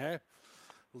thing. Eh?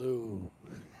 Lou.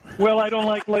 Well, I don't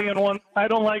like laying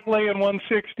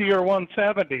 160 or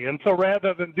 170, and so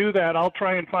rather than do that, I'll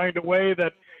try and find a way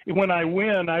that when I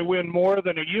win more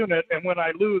than a unit, and when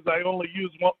I lose, I only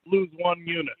lose 1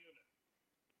 unit.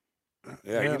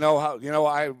 Yeah,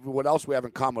 what else we have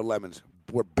in common with lemons?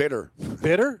 We're bitter.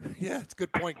 Bitter? Yeah, it's a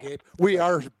good point, Gabe. We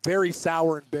are very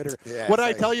sour and bitter. Yeah, what did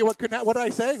I tell you? What did I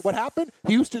say? What happened?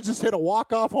 Houston just hit a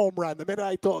walk-off home run the minute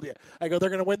I told you. I go, they're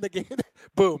going to win the game.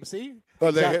 Boom, see?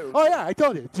 Yeah, I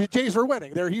told you. Jays were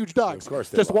winning. They're huge dogs. Of course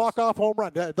they just lost. walk-off home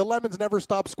run. The lemons never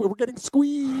stop. We're getting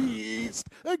squeezed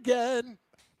again.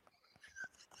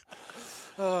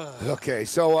 Okay,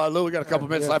 so Lou, we got a couple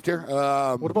minutes left here.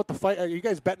 What about the fight? Are you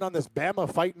guys betting on this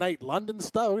Bama Fight Night London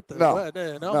stuff? No.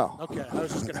 No. Okay, I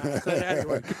was just going to say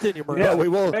anyway. Continue, Maria. Yeah, we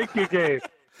will. Thank you, Gabe.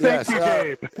 Yes,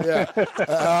 Gabe.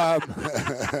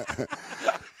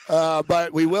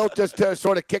 But we will just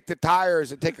sort of kick the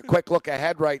tires and take a quick look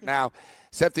ahead right now.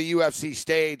 Set the UFC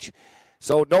stage.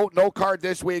 So no card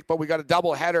this week, but we got a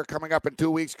double header coming up in 2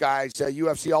 weeks, guys.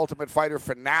 UFC Ultimate Fighter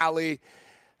finale.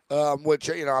 Which,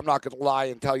 I'm not going to lie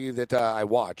and tell you that I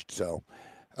watched. So,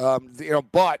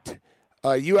 but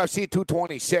UFC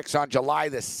 226 on July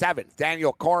the 7th,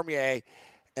 Daniel Cormier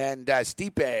and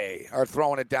Stipe are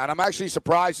throwing it down. I'm actually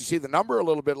surprised to see the number a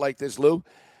little bit like this, Lou.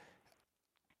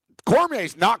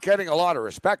 Cormier's not getting a lot of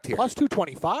respect here. Plus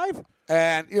 225?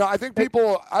 And, I think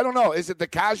people, I don't know, is it the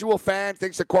casual fan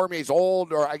thinks that Cormier's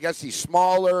old, or I guess he's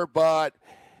smaller, but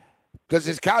does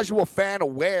his casual fan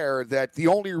aware that the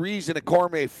only reason that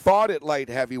Cormier fought at light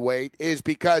heavyweight is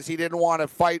because he didn't want to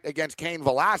fight against Cain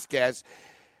Velasquez?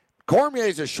 Cormier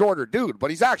is a shorter dude, but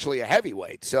he's actually a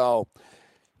heavyweight. So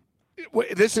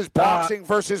this is boxing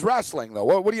versus wrestling, though.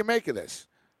 What do you make of this?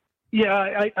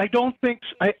 Yeah, I don't think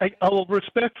 – I'll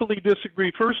respectfully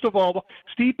disagree. First of all,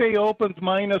 Stipe opens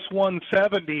minus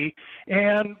 170,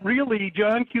 and really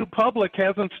John Q. Public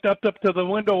hasn't stepped up to the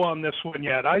window on this one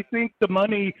yet. I think the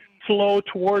money flow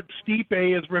towards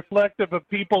Stipe is reflective of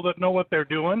people that know what they're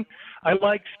doing. I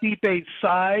like Stipe's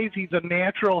size. He's a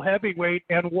natural heavyweight,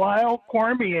 and while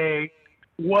Cormier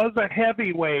was a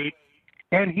heavyweight,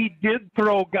 and he did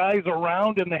throw guys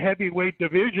around in the heavyweight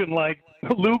division like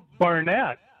Luke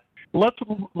Barnett,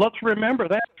 Let's remember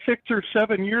that 6 or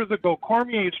 7 years ago.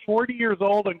 Cormier is 40 years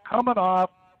old and coming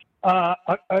off, a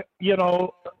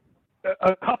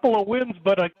couple of wins,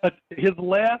 but his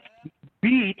last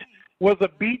beat was a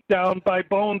beatdown by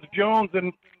Bones Jones,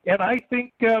 and I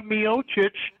think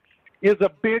Miocic is a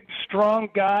big, strong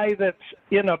guy that's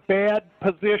in a bad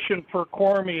position for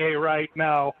Cormier right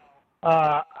now.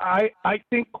 I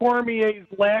think Cormier's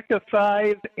lack of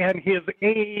size and his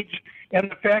age and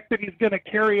the fact that he's going to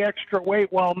carry extra weight,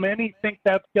 while many think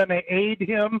that's going to aid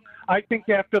him, I think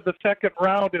after the second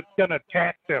round it's going to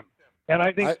tax him. And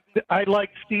I think I like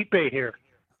Stipe here.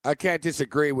 I can't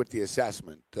disagree with the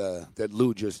assessment that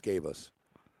Lou just gave us.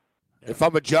 If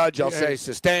I'm a judge, I'll say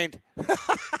sustained.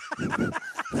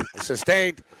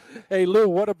 Sustained. Hey, Lou,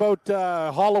 what about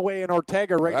Holloway and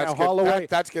Ortega now? Holloway,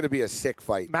 that's going to be a sick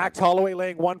fight. Max Holloway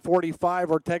laying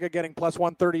 145, Ortega getting plus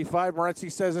 135.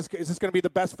 Morency says, is this going to be the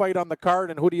best fight on the card,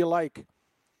 and who do you like?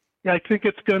 Yeah, I think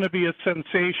it's going to be a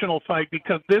sensational fight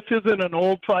because this isn't an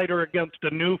old fighter against a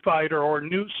new fighter or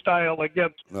new style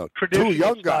against traditional two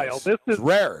young style. guys. This is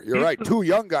rare. You're right. Two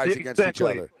young guys against each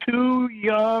other. Two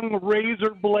young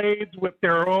razor blades with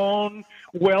their own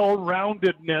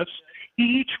well-roundedness,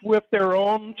 each with their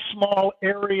own small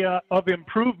area of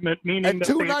improvement, meaning and that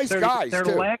two nice guys they're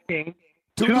too. lacking.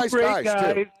 Two nice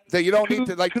guys too. That you don't need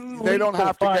to They don't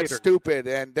have to get stupid,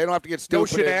 and they don't have to get stupid. No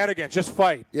shenanigans, just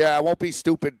fight. Yeah, it won't be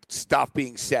stupid stuff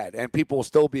being said, and people will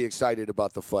still be excited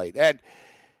about the fight. And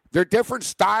they're different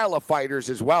style of fighters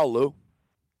as well, Lou.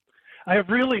 I have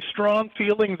really strong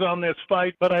feelings on this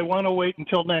fight, but I want to wait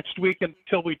until next week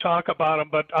until we talk about them.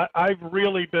 But I've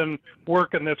really been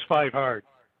working this fight hard.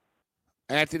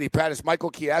 Anthony Pettis, Michael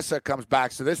Chiesa comes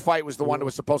back. So this fight was the one that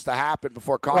was supposed to happen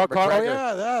before Conor McGregor. Oh,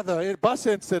 yeah, the bus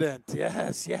incident.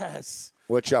 Yes.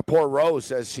 Which poor Rose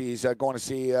says she's going to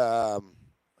see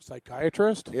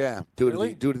psychiatrist. Yeah, due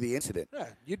to the incident. Yeah,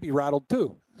 you'd be rattled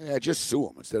too. Yeah, just sue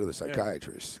him instead of the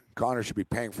psychiatrist. Yeah. Conor should be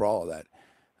paying for all of that.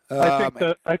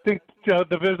 I think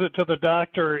the visit to the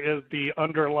doctor is the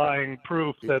underlying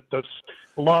proof that this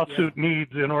lawsuit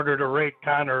needs in order to rate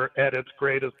Conor at its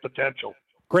greatest potential.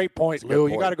 Great point, Lou.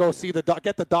 You got to go see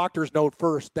get the doctor's note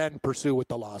first, then pursue with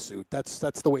the lawsuit. That's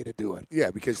the way to do it. Yeah,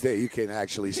 because you can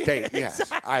actually state. Yes,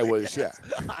 I was. Yeah,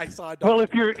 I saw. Well,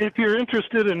 if you're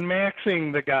interested in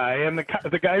maxing the guy, and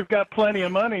the guy's got plenty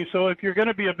of money, so if you're going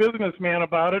to be a businessman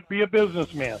about it, be a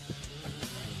businessman.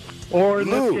 Or in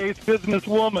this case,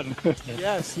 businesswoman.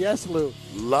 yes, Lou.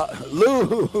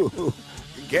 Lou,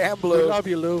 Gamblu. We love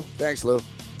you, Lou. Thanks, Lou.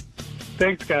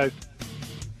 Thanks, guys.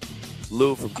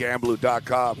 Lou from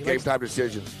Gamblu.com. Game Time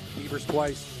Decisions. Beavers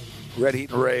twice. Red Heat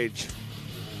and Rage.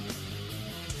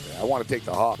 Yeah, I want to take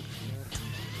the Hawks.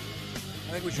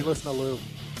 I think we should listen to Lou.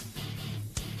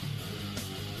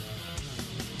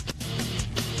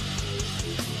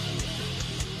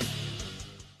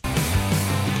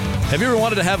 Have you ever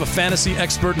wanted to have a fantasy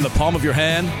expert in the palm of your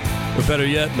hand? Or better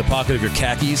yet, in the pocket of your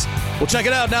khakis? Well, check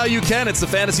it out. Now you can. It's the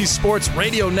Fantasy Sports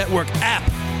Radio Network app.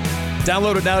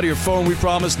 Download it now to your phone, we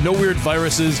promise. No weird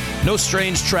viruses, no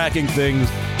strange tracking things.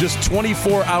 Just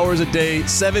 24 hours a day,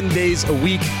 7 days a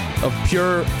week of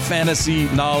pure fantasy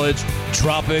knowledge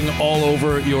dropping all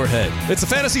over your head. It's the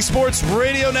Fantasy Sports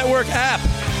Radio Network app.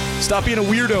 Stop being a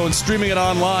weirdo and streaming it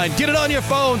online. Get it on your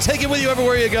phone. Take it with you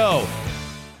everywhere you go.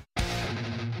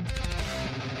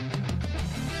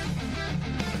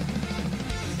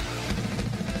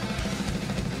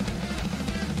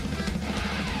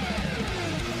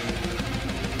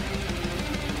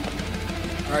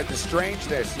 All right, the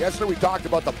strangeness. Yesterday we talked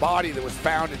about the body that was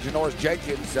found in Janoris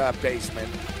Jenkins' basement.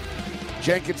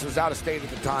 Jenkins was out of state at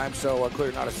the time, so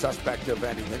clearly not a suspect of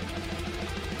anything.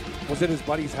 Was it his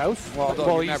buddy's house?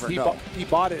 Well, you never know. He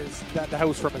bought the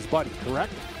house from his buddy,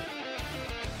 correct?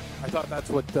 I thought that's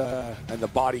what... And the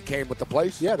body came with the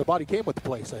place? Yeah, the body came with the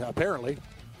place, apparently.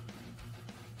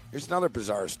 Here's another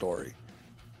bizarre story.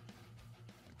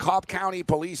 Cobb County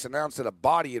Police announced that a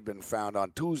body had been found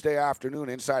on Tuesday afternoon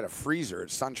inside a freezer at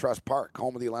SunTrust Park,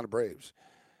 home of the Atlanta Braves.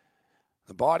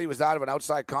 The body was that of an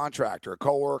outside contractor. A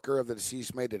co-worker of the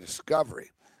deceased made the discovery.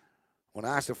 When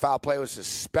asked if foul play was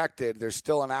suspected, there's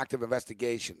still an active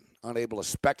investigation, unable to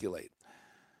speculate.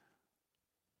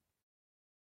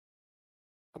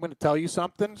 I'm going to tell you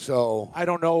something. So I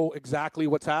don't know exactly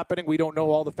what's happening. We don't know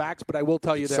all the facts, but I will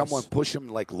tell you this. Someone push him,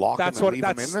 lock him and leave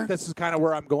him in there? This is kind of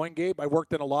where I'm going, Gabe. I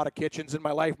worked in a lot of kitchens in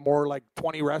my life, more like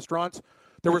 20 restaurants.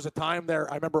 There was a time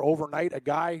there, I remember overnight, a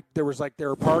guy, they were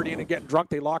partying and getting drunk.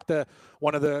 They locked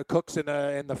one of the cooks in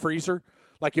the freezer.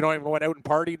 Even went out and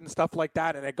partied and stuff like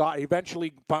that, and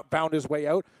eventually found his way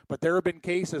out. But there have been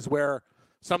cases where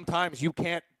sometimes you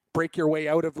can't break your way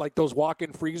out of those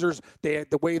walk-in freezers.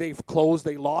 The way they've closed,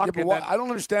 they lock. Yeah, but I don't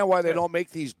understand why they don't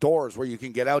make these doors where you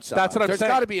can get outside. That's what I'm saying.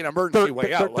 There's got to be an emergency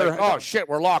way out. Oh shit,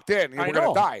 we're locked in. We're going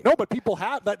to die. No, but people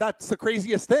have that. That's the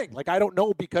craziest thing. I don't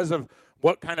know because of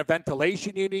what kind of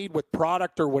ventilation you need with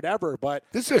product or whatever. But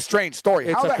this is a strange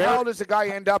story. How the hell does a guy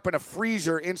end up in a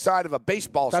freezer inside of a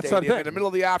baseball stadium in the middle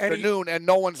of the afternoon and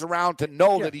no one's around to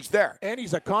know that he's there? And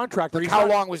he's a contractor. How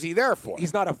long was he there for?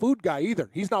 He's not a food guy either.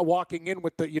 He's not walking in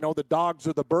with the dogs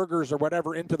or the burgers or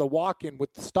whatever into the walk-in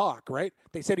with the stock, right?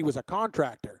 They said he was a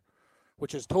contractor,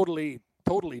 which is totally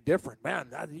different. Man,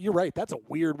 you're right. That's a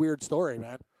weird story,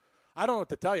 man. I don't know what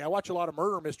to tell you. I watch a lot of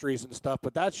murder mysteries and stuff,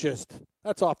 but that's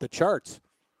off the charts.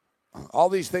 All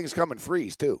these things come in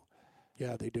freeze, too.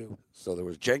 Yeah, they do. So there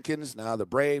was Jenkins, now the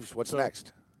Braves. What's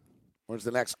next? Where's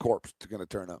the next corpse going to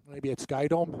turn up? Maybe at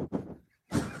Skydome.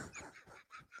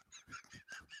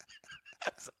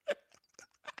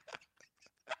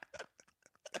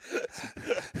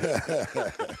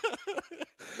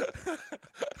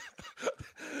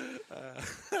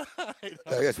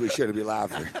 I guess we shouldn't be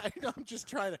laughing. I'm just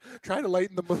trying to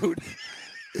lighten the mood.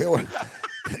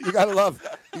 You gotta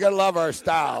love our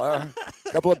style. Huh?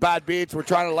 A couple of bad beats. We're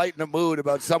trying to lighten the mood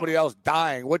about somebody else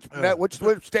dying. Which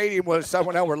stadium was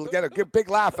someone else? We'll get a big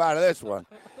laugh out of this one.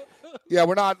 Yeah,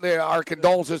 we're not. Our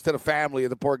condolences to the family of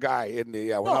the poor guy.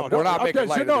 We're not making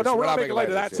light of this. No, we're not making light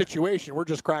of that situation. We're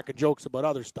just cracking jokes about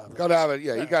other stuff. Gotta have it.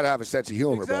 Yeah, you gotta have a sense of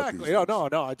humor. Exactly. About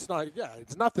these No, it's not. Yeah,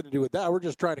 it's nothing to do with that. We're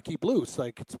just trying to keep loose.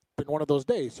 Like it's been one of those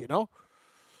days, you know.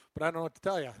 But I don't know what to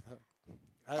tell you.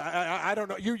 I don't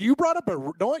know. You brought up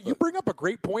you bring up a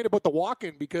great point about the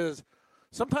walk-in, because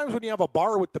sometimes when you have a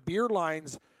bar with the beer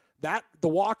lines, that the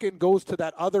walk-in goes to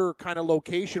that other kind of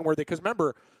location where because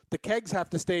remember, the kegs have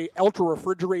to stay ultra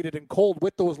refrigerated and cold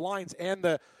with those lines and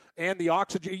the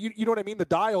oxygen. You know what I mean? The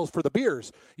dials for the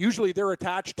beers. Usually they're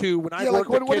attached to when I work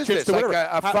what is this? Like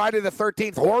a Friday the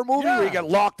 13th horror movie where you get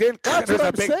locked in. That's there's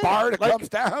what a big saying. bar that comes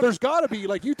down. There's got to be,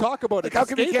 like you talk about it. How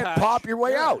come you can't pop your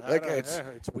way out? Like it's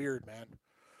weird, man.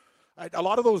 A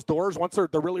lot of those doors, once they're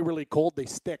really, really cold, they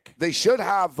stick. They should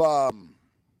have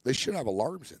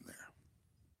alarms in there.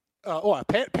 A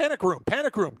panic room.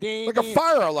 Ding, like a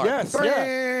fire alarm. Yes,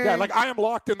 yeah. Like I am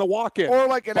locked in the walk-in. Or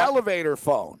like an elevator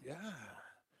phone. Yeah.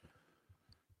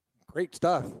 Great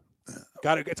stuff.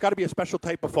 It's got to be a special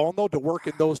type of phone, though, to work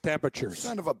in those temperatures.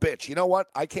 Son of a bitch. You know what?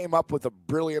 I came up with a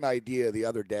brilliant idea the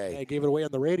other day. I gave it away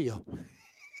on the radio.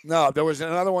 No, there was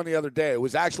another one the other day. It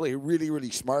was actually really,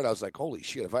 really smart. I was like, holy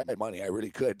shit, if I had money, I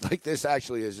really could. Like, this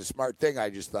actually is a smart thing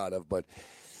I just thought of, but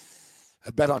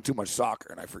I bet on too much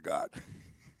soccer, and I forgot.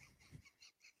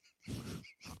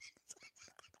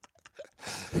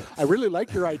 I really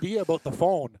like your idea about the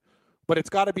phone, but it's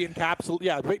got to be encapsulated.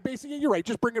 Yeah, basically, you're right.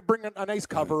 Just bring a nice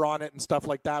cover on it and stuff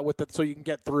like that with it so you can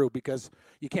get through, because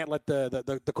you can't let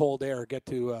the cold air get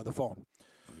to the phone.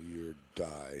 You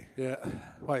die. Yeah.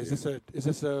 Why is this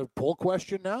a poll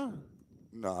question now?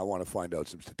 No, I want to find out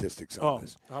some statistics on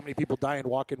this. How many people die in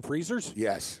walk-in freezers?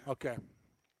 Yes. Okay.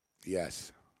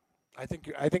 Yes. I think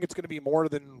it's going to be more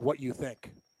than what you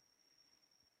think.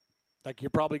 Like, you're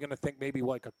probably going to think maybe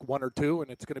like a 1 or 2,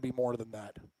 and it's going to be more than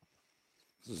that.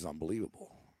 This is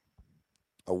unbelievable.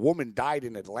 A woman died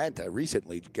in Atlanta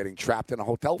recently getting trapped in a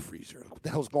hotel freezer. What the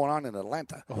hell's going on in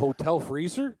Atlanta? A hotel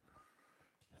freezer?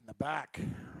 In the back.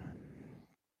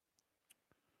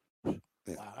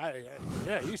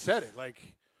 Yeah, you said it. Like,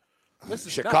 this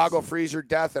is Chicago nuts. freezer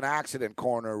death and accident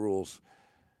coroner rules.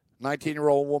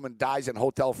 19-year-old woman dies in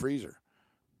hotel freezer.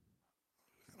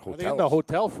 Are they in the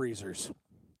hotel freezers?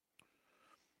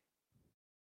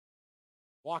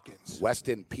 Walk-ins.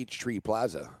 Westin Peachtree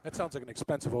Plaza. That sounds like an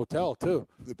expensive hotel, too.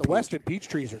 The Westin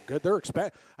Peachtrees are good. They're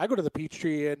expensive. I go to the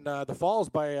Peachtree in the Falls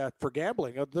for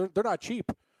gambling. They're not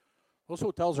cheap. Those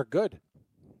hotels are good.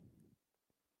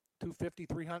 $250,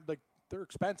 $300, like, they're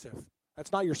expensive.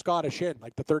 That's not your Scottish Inn,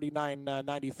 like the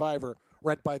 $39.95 or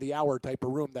rent by the hour type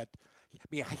of room that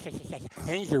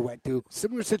Hanger went to.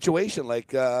 Similar situation,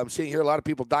 like I'm seeing here a lot of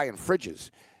people die in fridges.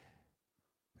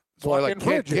 So like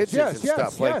kids and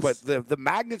stuff. Like, but the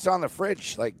magnets on the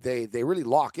fridge, like they really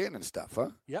lock in and stuff,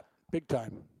 huh? Yep, big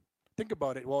time. Think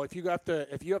about it. Well, if you have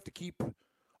to keep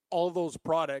all those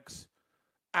products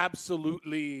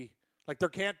absolutely, like, there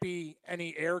can't be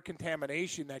any air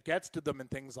contamination that gets to them and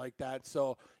things like that.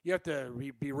 So you have to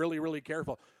be really, really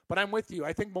careful. But I'm with you.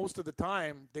 I think most of the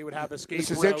time they would have escape routes.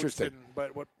 This is interesting.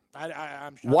 But what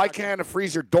I'm why can't a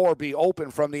freezer door be open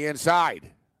from the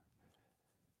inside?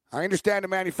 I understand the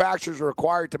manufacturers are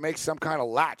required to make some kind of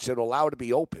latch that will allow it to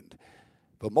be opened,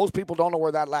 but most people don't know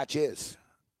where that latch is.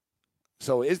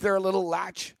 So is there a little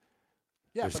latch?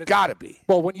 Yeah, there's got to be.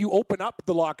 Well, when you open up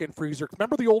the lock-in freezer,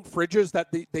 remember the old fridges that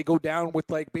they go down with,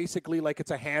 like, basically like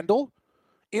it's a handle?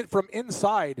 From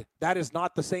inside, that is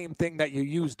not the same thing that you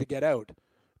use to get out.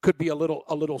 Could be a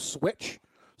little switch,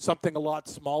 something a lot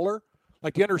smaller.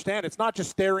 Like, you understand, it's not just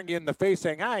staring you in the face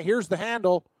saying, here's the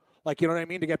handle. Like, you know what I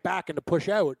mean, to get back and to push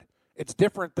out. It's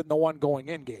different than the one going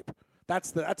in, Gabe.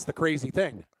 That's the crazy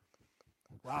thing.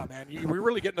 Wow, man, we're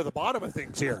really getting to the bottom of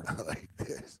things here. Like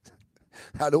this.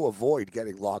 How to avoid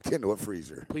getting locked into a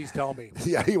freezer. Please tell me.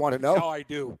 Yeah, you want to know? No, I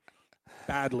do.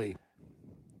 Badly.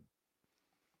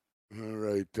 All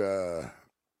right.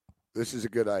 This is a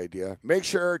good idea. Make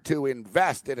sure to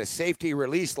invest in a safety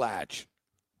release latch.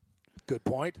 Good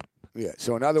point. Yeah,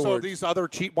 so in other words... So these other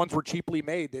cheap ones were cheaply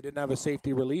made. They didn't have a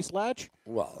safety release latch?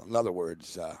 Well, in other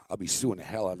words, I'll be suing the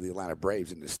hell out of the Atlanta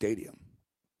Braves in the stadium.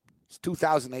 It's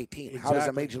 2018. Exactly. How does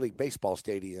a Major League Baseball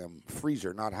stadium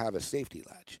freezer not have a safety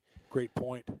latch? Great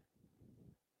point.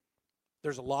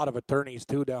 There's a lot of attorneys,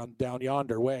 too, down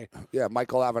yonder way. Yeah,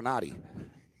 Michael Avenatti.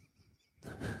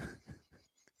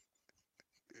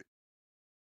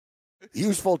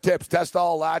 Useful tips. Test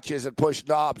all latches and push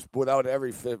knobs without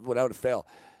a fail.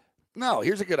 No,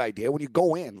 here's a good idea. When you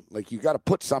go in, like, you got to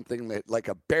put something that, like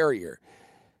a barrier.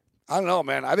 I don't know,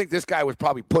 man. I think this guy was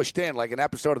probably pushed in, like an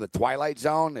episode of The Twilight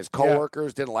Zone. His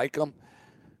coworkers didn't like him.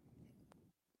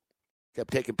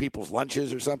 Kept taking people's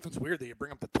lunches or something. It's weird that you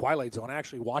bring up The Twilight Zone. I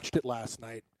actually watched it last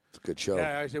night. It's a good show.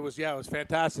 Yeah, it was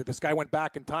fantastic. This guy went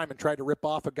back in time and tried to rip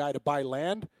off a guy to buy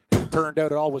land. It turned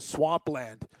out it all was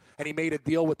swampland. And he made a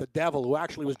deal with the devil, who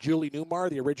actually was Julie Newmar,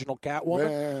 the original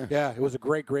Catwoman. Yeah, it was a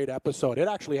great, great episode. It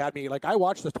actually had me, like, I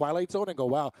watched The Twilight Zone and go,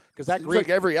 wow. Because that like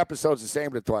every episode's the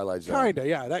same to Twilight Zone. Kind of,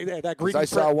 yeah. That green. I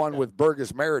saw one with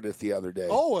Burgess Meredith the other day.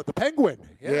 Oh, the Penguin.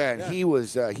 Yeah, he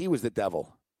was the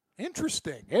devil.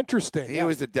 Interesting. He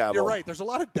was the devil. You're right. There's a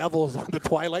lot of devils on the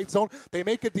Twilight Zone. They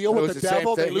make a deal with the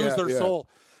devil, they lose their soul.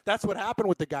 That's what happened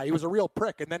with the guy. He was a real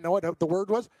prick. And then know what the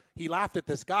word was? He laughed at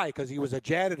this guy because he was a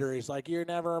janitor. He's like, you're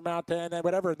never amount to, and then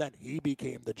whatever. And then he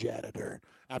became the janitor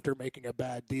after making a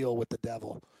bad deal with the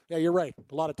devil. Yeah, you're right.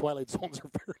 A lot of Twilight Zones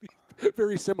are very,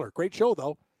 very similar. Great show,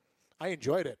 though. I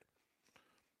enjoyed it.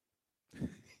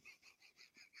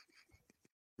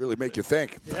 Really make you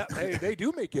think. Yeah, they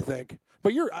do make you think.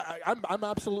 But I'm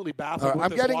absolutely baffled. With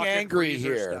I'm this getting walk-in angry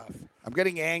freezer here. Stuff. I'm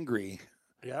getting angry.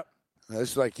 Yep.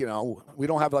 It's like, we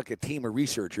don't have like a team of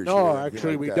researchers. No, here,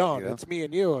 actually, like we that, don't. It's me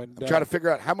and you. And I'm trying to figure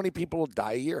out how many people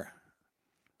die a year.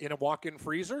 In a walk-in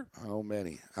freezer? How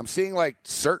many? I'm seeing like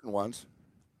certain ones.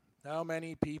 How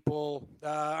many people?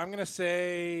 I'm going to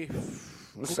say.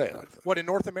 Let's say what, in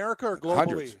North America or globally?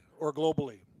 Hundreds. Or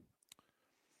globally?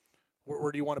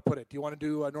 Where do you want to put it? Do you want to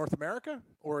do North America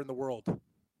or in the world?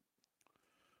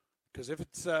 Because if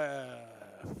it's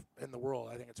in the world,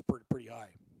 I think it's pretty high.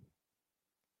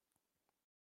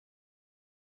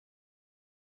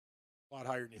 A lot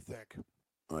higher than you think.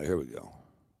 All right, here we go.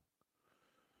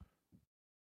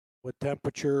 What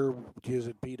temperature does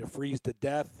it be to freeze to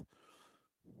death?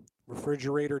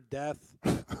 Refrigerator death?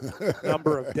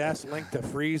 Number of deaths linked to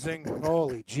freezing?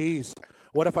 Holy jeez.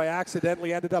 What if I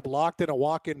accidentally ended up locked in a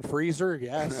walk-in freezer?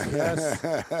 Yes.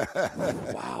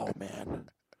 Wow, man.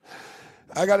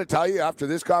 I got to tell you, after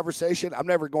this conversation, I'm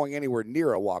never going anywhere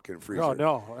near a walk-in freezer.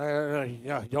 No.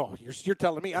 You're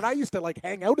telling me. And I used to, like,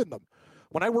 hang out in them.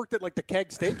 When I worked at, like, the Keg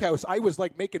Steakhouse, I was,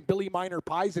 like, making Billy Miner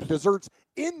pies and desserts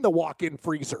in the walk-in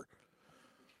freezer.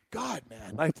 God,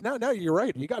 man. Now you're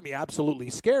right. You got me absolutely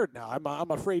scared now.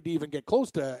 I'm afraid to even get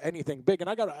close to anything big. And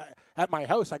at my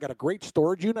house, I got a great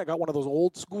storage unit. I got one of those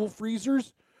old-school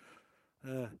freezers.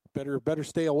 Better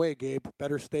stay away, Gabe.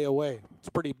 Better stay away. It's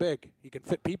pretty big. You can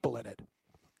fit people in it.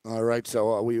 All right,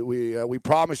 so we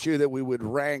promised you that we would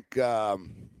rank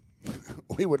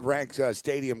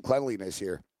stadium cleanliness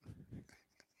here.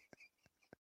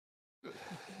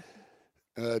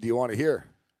 Do you want to hear?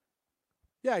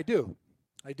 Yeah, I do.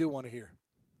 I do want to hear.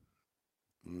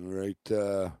 All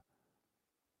right.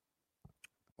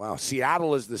 Wow,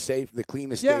 Seattle is the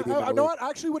cleanest stadium. Yeah, I know what? I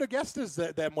actually would have guessed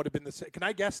them would have been the same. Can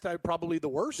I guess probably the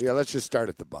worst? Yeah, let's just start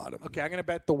at the bottom. Okay, I'm going to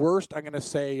bet the worst. I'm going to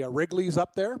say Wrigley's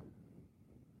up there.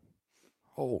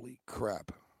 Holy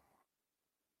crap.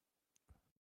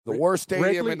 The worst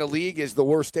stadium in the league is the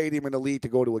worst stadium in the league to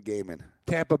go to a game in.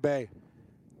 Tampa Bay.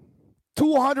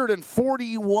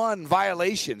 241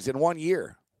 violations in 1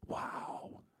 year.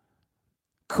 Wow.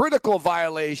 Critical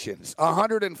violations,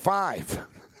 105.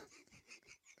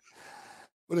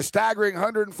 With a staggering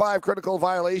 105 critical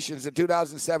violations in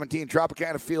 2017,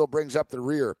 Tropicana Field brings up the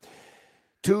rear.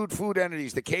 Two food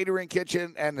entities, the catering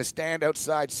kitchen and the stand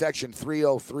outside section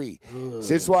 303. So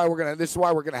this is why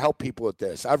we're gonna help people with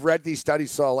this. I've read these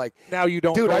studies, so like now you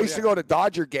don't. Dude, I used to go to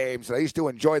Dodger games and I used to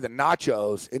enjoy the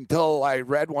nachos until I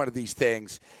read one of these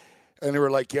things. And they were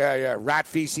like, yeah, rat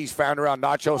feces found around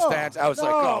nacho stands. I was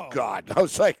like, oh God. I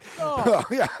was like,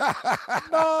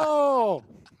 no.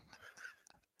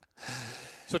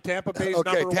 So Tampa Bay's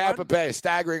number one? Tampa Bay,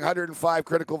 staggering 105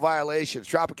 critical violations.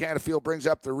 Tropicana Field brings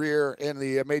up the rear in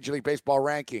the Major League Baseball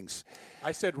rankings.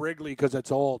 I said Wrigley because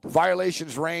it's old.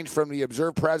 Violations range from the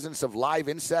observed presence of live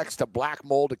insects to black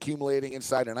mold accumulating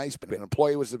inside an ice bin. An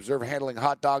employee was observed handling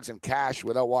hot dogs and cash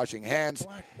without washing hands.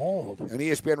 Black mold. An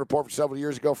ESPN report from several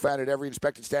years ago found at every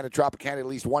inspected stand at Tropicana at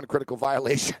least one critical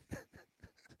violation.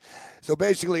 So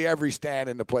basically every stand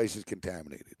in the place is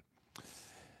contaminated.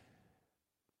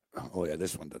 Oh, yeah,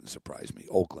 this one doesn't surprise me.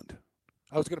 Oakland.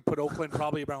 I was going to put Oakland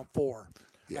probably around 4.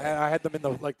 I had them in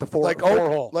the four like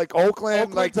hole. like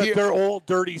Oakland, Oakland's their old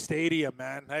dirty stadium,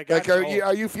 man.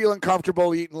 Are you feeling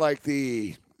comfortable eating like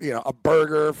a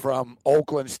burger from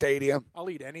Oakland Stadium? I'll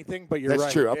eat anything, but you're right.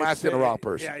 That's true. I'm asking the wrong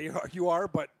person. Yeah, you are,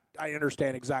 but I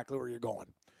understand exactly where you're going.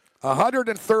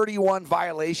 131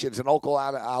 violations in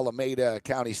Oakland Alameda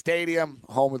County Stadium,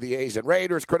 home of the A's and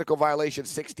Raiders. Critical violations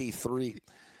 63.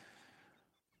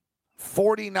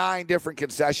 49 different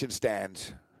concession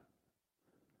stands.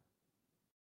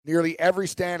 Nearly every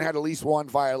stand had at least one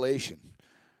violation.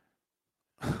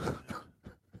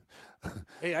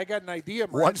 Hey, I got an idea,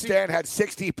 Morency. One stand had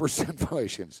 60%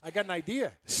 violations. I got an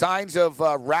idea. Signs of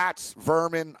rats,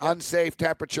 vermin, unsafe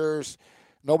temperatures.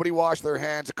 Nobody washed their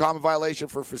hands. A common violation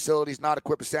for facilities not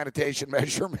equipped with sanitation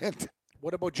measurement.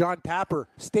 What about John Tapper?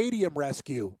 Stadium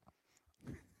rescue.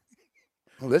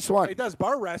 Well, this one. He does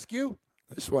bar rescue.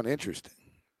 This one interesting.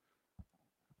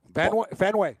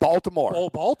 Fenway. Baltimore. Oh,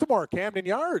 Baltimore. Camden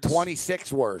Yards.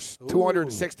 26 worse. Ooh.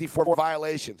 264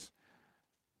 violations.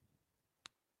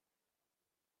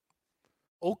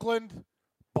 Oakland,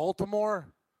 Baltimore,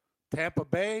 Tampa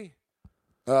Bay.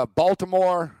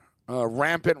 Baltimore,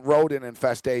 rampant rodent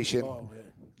infestation. Oh, yeah.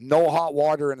 No hot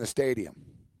water in the stadium.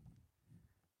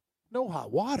 No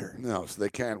hot water? No, so they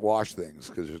can't wash things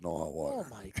because there's no hot water.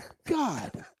 Oh, my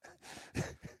God.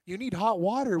 You need hot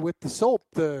water with the soap.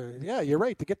 Yeah, you're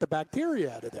right, to get the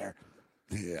bacteria out of there.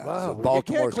 Yeah, wow. so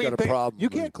Baltimore's got a problem. You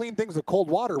can't clean things with cold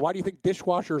water. Why do you think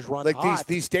dishwashers run hot?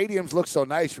 These stadiums look so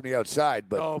nice from the outside,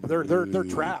 but they're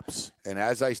traps. And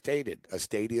as I stated, a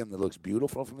stadium that looks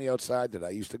beautiful from the outside that I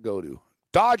used to go to,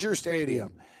 Dodger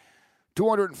Stadium,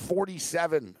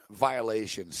 247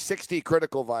 violations, 60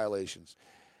 critical violations,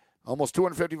 almost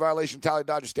 250 violation tally at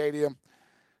Dodger Stadium.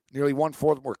 Nearly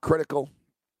 1/4 were critical.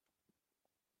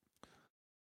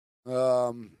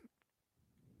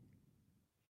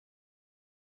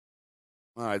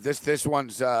 All right, this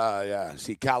one's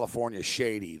see, California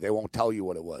shady. They won't tell you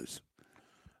what it was.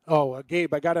 Oh,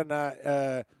 Gabe, I got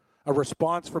a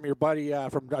response from your buddy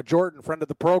from Jordan, friend of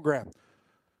the program.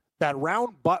 That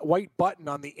round white button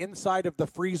on the inside of the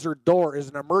freezer door is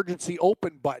an emergency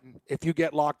open button if you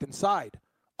get locked inside.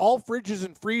 All fridges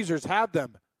and freezers have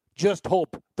them. Just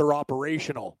hope they're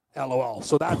operational. LOL.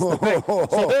 So that's the thing.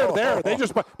 So they're there. They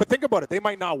just, but think about it. They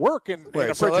might not work in a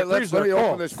fridge and freezer. Let me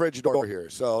open this fridge door here.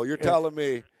 So you're telling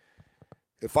me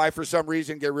if I, for some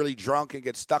reason, get really drunk and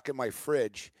get stuck in my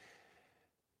fridge.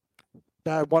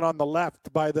 That one on the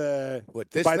left by the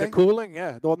the cooling?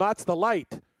 Yeah. Well, that's the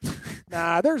light.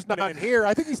 Nah, there's none here.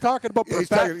 I think he's talking about he's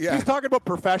talking about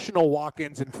professional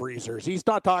walk-ins and freezers. He's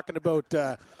not talking about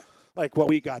like what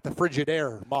we got, the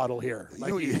Frigidaire model here.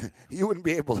 Like you wouldn't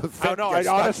be able to fit. No,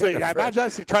 honestly, imagine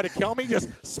if you try to kill me, just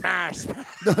smash.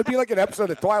 No, it'd be like an episode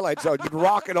of Twilight Zone. You'd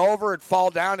rock it over and fall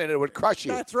down, and it would crush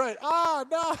you. That's right. Oh,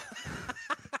 no.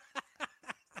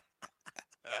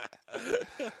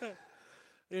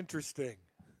 Interesting.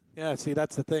 Yeah, see,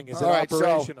 that's the thing. Is it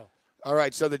operational? All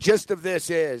right, so the gist of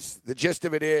it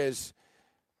is,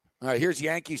 all right, here's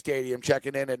Yankee Stadium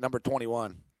checking in at number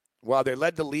 21. Well, they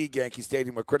led the league, Yankee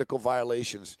Stadium, with critical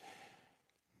violations.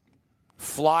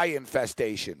 Fly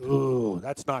infestation. Ooh,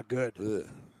 that's not good. Ugh.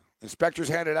 Inspectors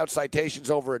handed out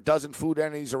citations over a dozen food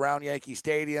entities around Yankee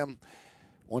Stadium.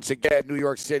 Once again, New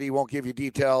York City won't give you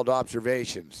detailed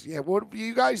observations. Yeah, what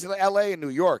you guys in L.A. and New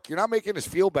York, you're not making us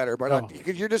feel better, but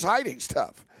because you're just hiding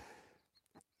stuff.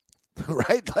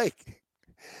 Right? Like,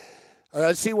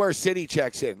 let's see where City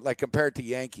checks in, like compared to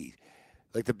Yankees.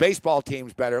 Like the baseball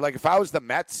team's better. Like if I was the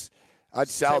Mets, I'd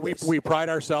sell this. We pride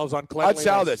ourselves on cleanliness. I'd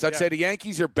sell this. I'd say the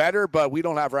Yankees are better, but we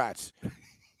don't have rats.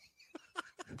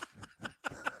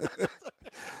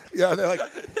 Yeah, they're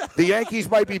like, the Yankees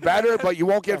might be better, but you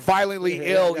won't get violently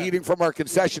ill eating from our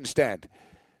concession stand.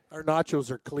 Our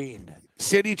nachos are clean.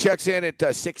 City checks in at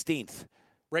 16th.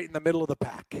 Right in the middle of the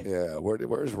pack. Yeah,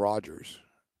 where's Rogers?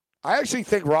 I actually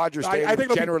think Rogers Stadium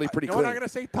is generally pretty clean. I'm not going to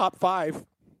say top 5.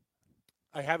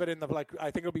 I have it in I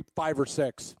think it'll be 5 or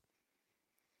 6.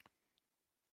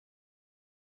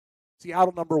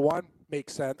 Seattle number 1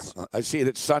 makes sense. I see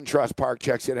that SunTrust Park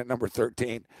checks in at number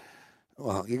 13.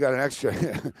 Well, you got an extra.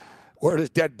 Where does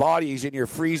dead bodies in your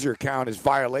freezer count as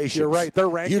violations? You're right. They're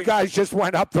ranking. You guys just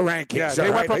went up the rankings. Yeah, they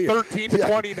went from 13 to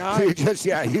 29.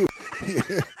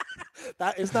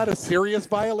 Isn't that a serious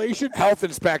violation? Health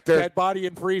inspector. Dead body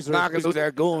in freezer. Not going to do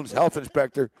that, goons. Health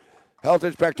inspector. Health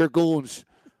inspector goons.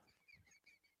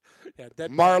 Yeah,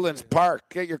 Marlins Park.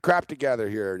 Get your crap together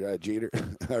here, Jeter.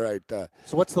 All right.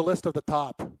 So what's the list of the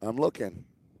top? I'm looking.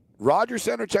 Rogers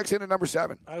Center checks in at number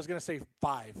 7. I was going to say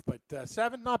 5, but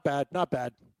 7, not bad. Not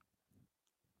bad.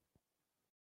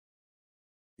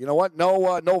 You know what?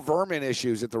 No vermin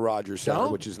issues at the Rogers Center,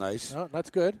 which is nice. No, that's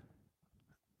good.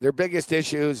 Their biggest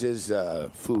issues is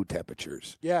food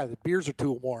temperatures. Yeah, the beers are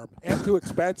too warm and too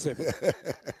expensive.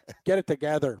 Get it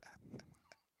together.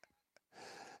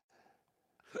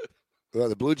 Well,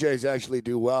 the Blue Jays actually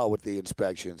do well with the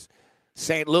inspections.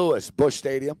 St. Louis, Busch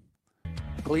Stadium.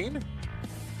 Clean?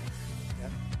 Yeah.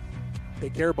 They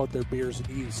care about their beers in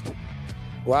the East.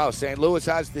 Wow, St. Louis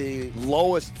has the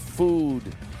lowest food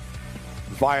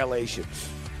violations.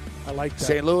 I like that.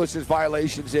 St. Louis's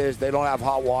violations is they don't have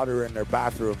hot water in their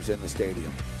bathrooms in the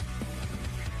stadium.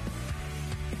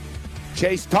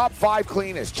 Chase, top 5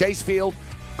 cleanest. Chase Field,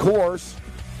 Coors,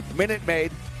 Minute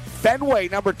Maid, Fenway,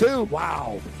 number 2.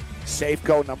 Wow.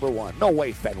 Safeco, number 1. No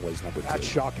way Fenway's number 2. That's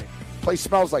shocking. Place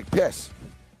smells like piss.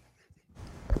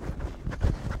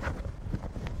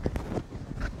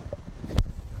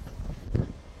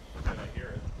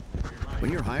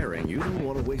 When you're hiring, you don't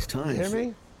want to waste time. You hear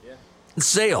me?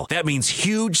 Sale. That means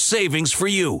huge savings for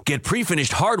you. Get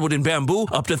pre-finished hardwood and bamboo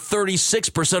up to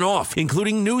 36% off,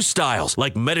 including new styles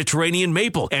like Mediterranean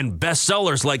maple and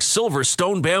bestsellers like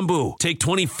Silverstone bamboo. Take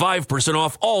 25%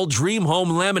 off all Dream Home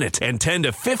laminate and 10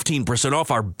 to 15% off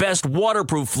our best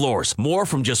waterproof floors. More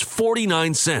from just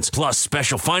 49 cents, plus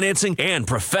special financing and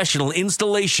professional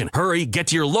installation. Hurry, get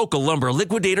to your local lumber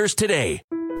liquidators today.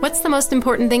 What's the most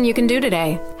important thing you can do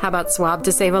today? How about swab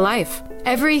to save a life?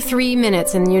 Every 3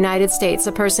 minutes in the United States,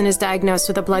 a person is diagnosed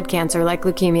with a blood cancer like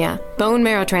leukemia. Bone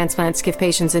marrow transplants give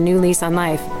patients a new lease on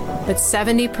life, but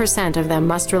 70% of them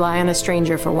must rely on a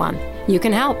stranger for one. You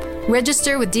can help.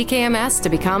 Register with DKMS to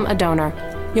become a donor.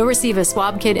 You'll receive a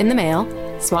swab kit in the mail,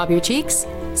 swab your cheeks,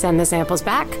 send the samples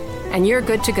back, and you're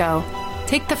good to go.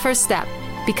 Take the first step.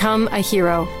 Become a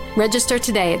hero. Register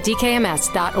today at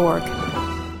dkms.org.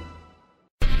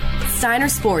 Steiner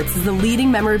Sports is the leading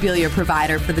memorabilia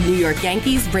provider for the New York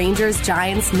Yankees, Rangers,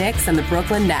 Giants, Knicks, and the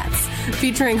Brooklyn Nets.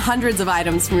 Featuring hundreds of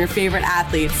items from your favorite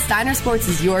athletes, Steiner Sports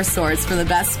is your source for the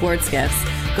best sports gifts.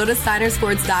 Go to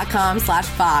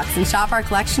steinersports.com/Fox and shop our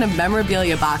collection of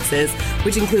memorabilia boxes,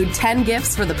 which include 10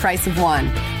 gifts for the price of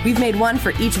one. We've made one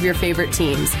for each of your favorite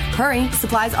teams. Hurry,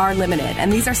 supplies are limited,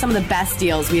 and these are some of the best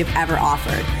deals we have ever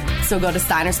offered. So go to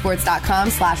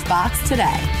steinersports.com/Fox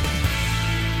today.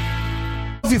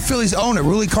 Philadelphia Phillies owner,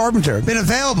 Ruly Carpenter, been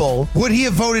available, would he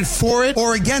have voted for it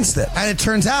or against it? And it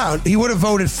turns out he would have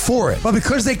voted for it. But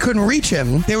because they couldn't reach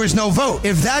him, there was no vote.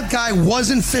 If that guy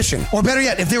wasn't fishing, or better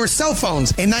yet, if there were cell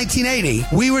phones in 1980,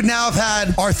 we would now have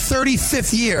had our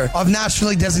 35th year of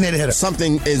nationally designated hitter.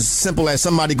 Something as simple as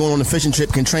somebody going on a fishing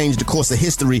trip can change the course of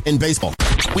history in baseball.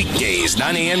 Weekdays,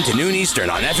 9 a.m. to noon Eastern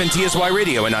on FNTSY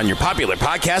Radio and on your popular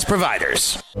podcast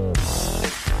providers.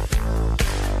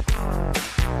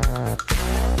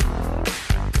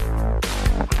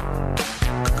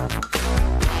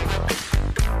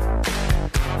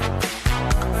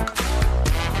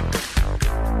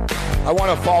 I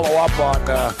want to follow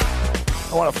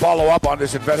up on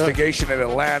this investigation in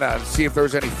Atlanta and see if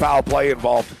there's any foul play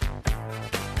involved.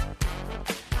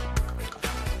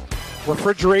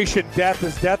 Refrigeration death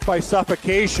is death by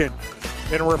suffocation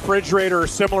in a refrigerator or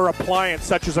similar appliance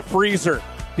such as a freezer,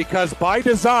 because by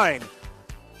design,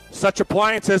 such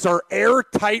appliances are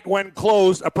airtight when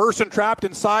closed. A person trapped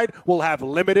inside will have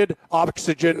limited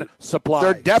oxygen supply.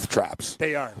 They're death traps.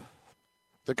 They are.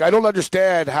 Like, I don't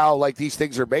understand how these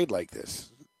things are made like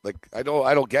this. I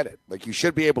don't get it. You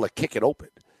should be able to kick it open.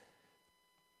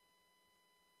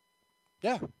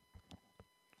 Yeah.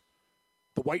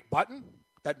 The white button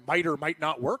that might or might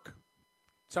not work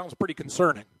sounds pretty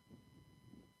concerning.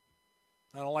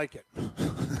 I don't like it.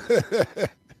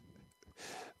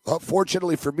 Well,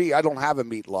 fortunately for me, I don't have a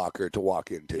meat locker to walk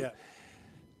into. Yeah.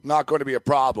 Not going to be a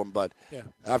problem, but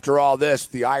after all this,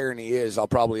 the irony is I'll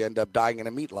probably end up dying in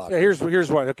a meat locker. Yeah, here's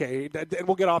one. Okay, and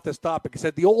we'll get off this topic. I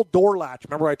said the old door latch.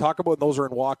 Remember I talk about those are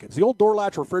in walk-ins. The old door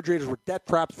latch refrigerators were death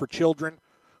traps for children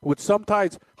who would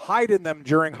sometimes hide in them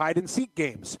during hide-and-seek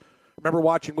games. Remember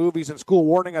watching movies in school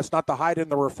warning us not to hide in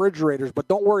the refrigerators. But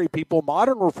don't worry, people.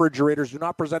 Modern refrigerators do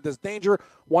not present this danger.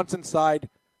 Once inside,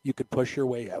 you could push your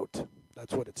way out.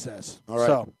 That's what it says. All right.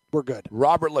 So we're good.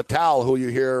 Robert Littell, who you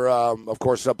hear, of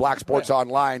course, Black Sports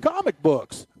Online. Comic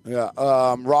books. Yeah.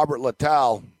 Robert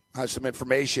Littell has some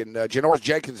information. Janoris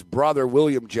Jenkins' brother,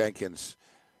 William Jenkins.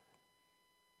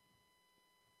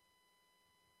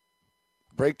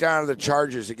 Breakdown of the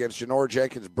charges against Janoris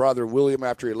Jenkins' brother, William,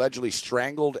 after he allegedly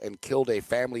strangled and killed a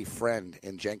family friend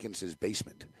in Jenkins'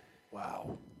 basement.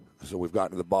 Wow. So we've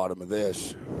gotten to the bottom of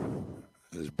this.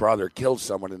 His brother killed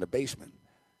someone in the basement.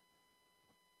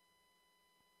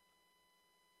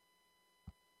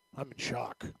 I'm in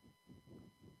shock.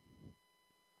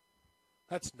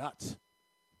 That's nuts.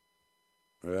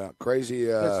 Yeah,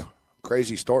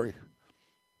 crazy story.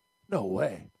 No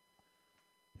way.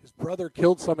 His brother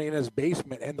killed somebody in his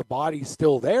basement, and the body's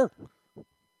still there.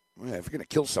 Yeah, if you're going to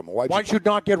kill someone, why you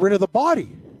not get rid of the body?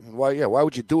 Why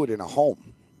would you do it in a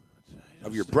home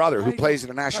of your brother who plays in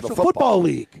the National Football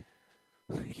League?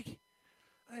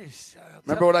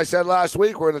 Remember what I said last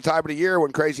week? We're in the time of the year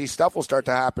when crazy stuff will start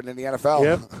to happen in the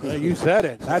NFL. Yep, you said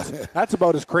it. That's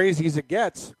about as crazy as it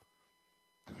gets.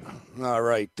 All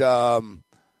right. The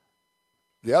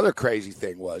other crazy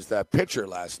thing was that pitcher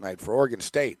last night for Oregon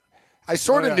State. I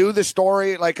sort of knew the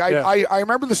story. I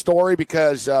remember the story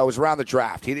because it was around the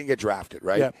draft. He didn't get drafted,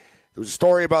 right? Yeah. There was a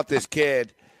story about this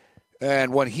kid,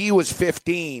 and when he was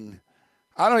 15,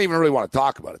 I don't even really want to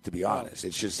talk about it, to be honest.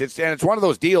 It's one of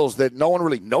those deals that no one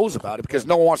really knows about it because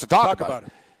no one wants to talk about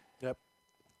it. Yep.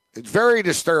 It's very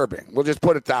disturbing. We'll just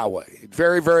put it that way. It's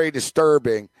very, very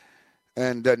disturbing.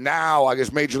 And now, I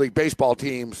guess Major League Baseball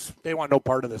teams, they want no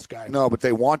part of this guy. No, but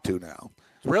they want to now.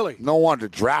 Really? No one to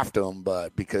draft him,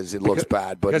 but because it looks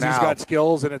bad. But because now, he's got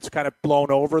skills and it's kind of blown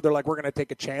over, they're like, we're going to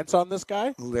take a chance on this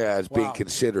guy? Yeah, it's being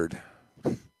considered.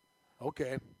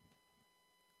 Okay.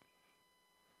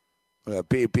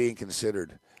 Being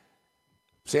considered.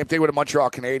 Same thing with the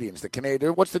Montreal Canadiens.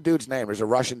 What's the dude's name? There's a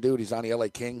Russian dude. He's on the LA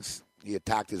Kings. He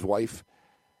attacked his wife.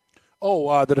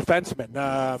 Oh, the defenseman.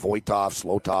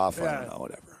 Voitov, Slotov, I don't know,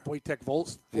 whatever. Wojtek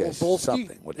Volsky? Yes,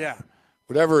 something. Whatever. Yeah.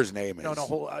 Whatever his name is.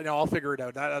 No, I'll figure it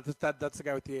out. That's the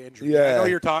guy with the injury. Yeah.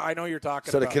 I know you're talking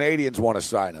So about. the Canadiens want to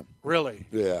sign him. Really?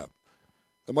 Yeah.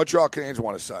 The Montreal Canadiens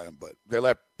want to sign him, but they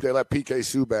let PK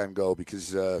Subban go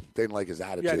because they didn't like his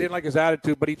attitude. Yeah, they didn't like his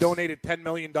attitude, but he donated $10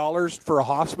 million for a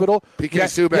hospital. PK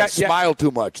Subban smiled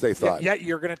too much, they thought. Yet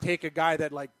you're going to take a guy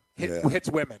that hits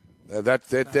women.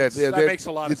 That makes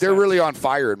a lot of sense. They're really on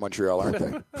fire in Montreal, aren't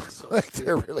they?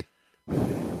 They're really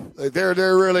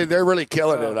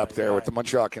killing it up there with the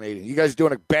Montreal Canadiens. You guys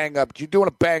doing a bang up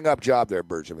job there,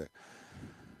 Bergevin.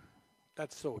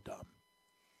 That's so dumb.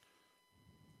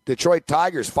 Detroit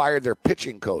Tigers fired their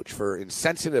pitching coach for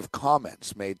insensitive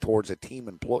comments made towards a team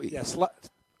employee. Yeah,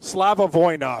 Slava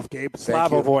Voinov, Gabe.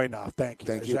 Slava Voinov. Thank you.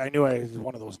 Thank you. I knew it was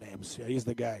one of those names. Yeah, he's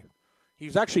the guy.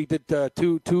 He's actually did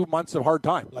 2 months of hard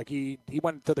time. Like he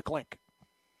went to the clink.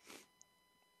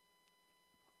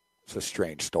 It's a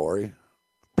strange story.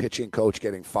 Pitching coach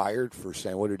getting fired for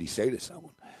saying, what did he say to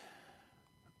someone?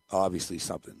 Obviously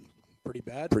something pretty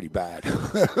bad.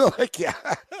 Yeah.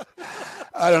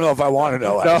 I don't know if I want to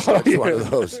know. Actually. It's one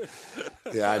of those.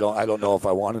 Yeah, I don't know if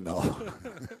I want to know.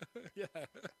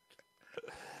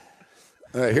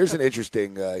 Here's an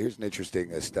interesting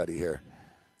study here.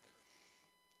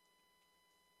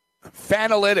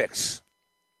 Fanalytics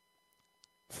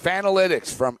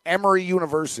from Emory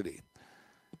University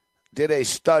did a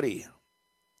study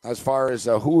as far as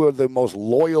who are the most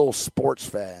loyal sports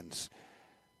fans.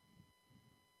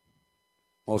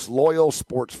 Most loyal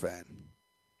sports fan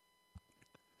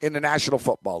in the National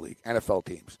Football League, NFL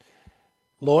teams.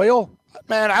 Loyal?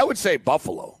 Man, I would say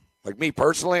Buffalo. Like me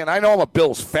personally, and I know I'm a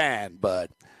Bills fan, but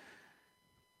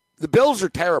the Bills are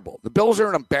terrible. The Bills are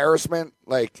an embarrassment.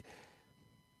 Like,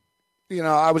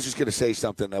 I was just going to say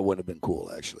something that wouldn't have been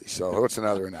cool, actually. So what's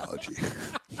another analogy?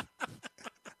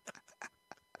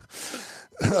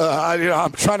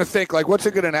 I'm trying to think, like, what's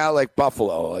a good analogy like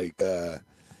Buffalo? Like,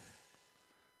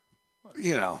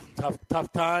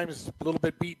 tough times, a little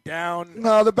bit beat down.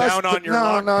 No, the best. Down on your no,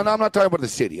 luck. no, I'm not talking about the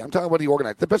city. I'm talking about the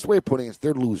organized. The best way of putting it is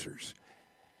they're losers.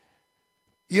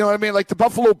 You know what I mean? Like the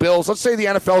Buffalo Bills. Let's say the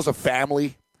NFL is a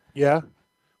family. Yeah.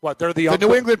 What, they're the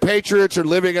New England Patriots are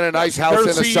living in a nice house in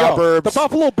the CEO. suburbs. The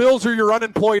Buffalo Bills are your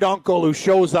unemployed uncle who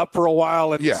shows up for a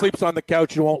while and sleeps on the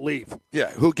couch and won't leave.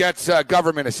 Yeah, who gets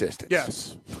government assistance.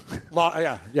 Yes.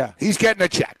 Yeah. He's getting a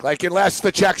check. Like, unless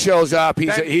the check shows up,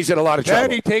 he's in a lot of trouble. Then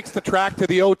he takes the track to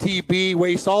the OTB,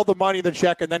 wastes all the money in the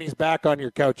check, and then he's back on your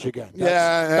couch again.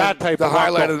 That type of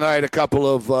highlight of the night, a couple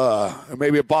of,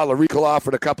 maybe a bottle of Ricola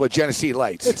and a couple of Genesee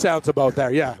Lights. It sounds about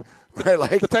there, yeah. Right,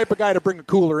 like the type of guy to bring a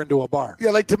cooler into a bar.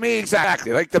 Yeah, like to me,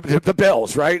 exactly. Like the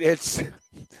Bills, right? It's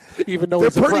even though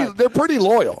they're pretty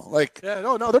loyal. Like they're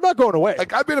not going away.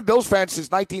 Like I've been a Bills fan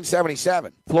since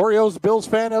 1977. Florio's a Bills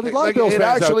fan. A lot of Bills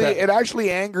fans out there. It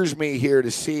actually angers me here to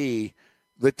see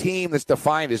the team that's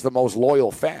defined as the most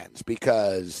loyal fans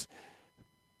because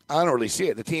I don't really see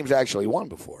it. The team's actually won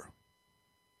before.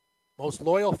 Most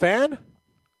loyal fan?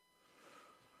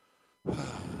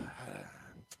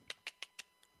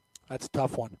 That's a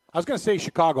tough one. I was going to say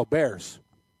Chicago Bears.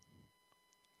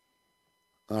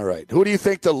 All right. Who do you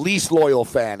think the least loyal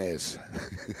fan is?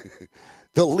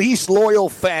 The least loyal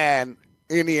fan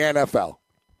in the NFL.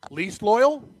 Least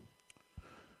loyal?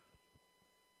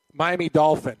 Miami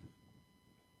Dolphin.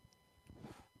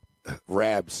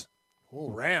 Rams. Oh,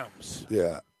 Rams.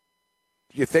 Yeah.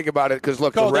 You think about it, because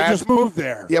look, Oh, the they Rams just moved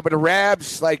there. Yeah, but the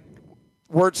Rams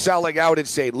weren't selling out in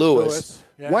St. Louis.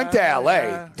 Yeah, Went to L.A.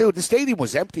 yeah. Dude, the stadium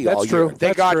was empty That's all year. true. They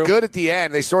That's got true. good at the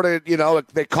end. They sort of,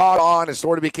 they caught on and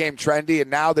sort of became trendy, and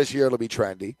now this year it'll be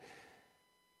trendy.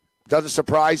 Doesn't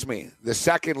surprise me. The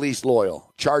second least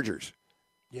loyal, Chargers.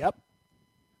 Yep.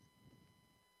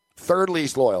 Third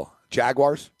least loyal,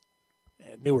 Jaguars.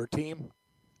 Newer team.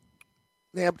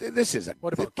 Yeah, this isn't.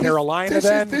 What about Carolina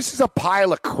then? This is a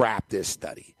pile of crap, this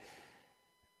study.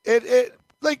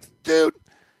 Dude,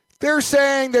 they're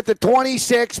saying that the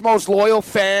 26 most loyal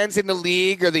fans in the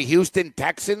league are the Houston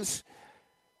Texans.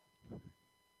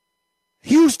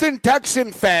 Houston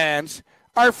Texan fans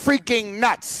are freaking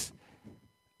nuts.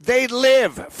 They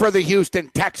live for the Houston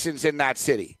Texans in that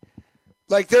city.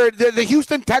 The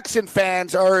Houston Texan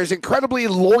fans are as incredibly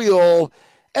loyal.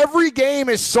 Every game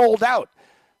is sold out.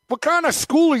 What kind of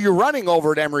school are you running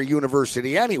over at Emory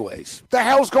University anyways? What the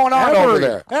hell's going on over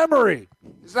there? Emory.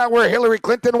 Isn't that where Hillary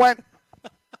Clinton went?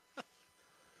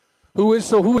 Who are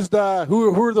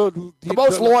the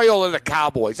most loyal are the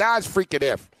Cowboys? It's freaking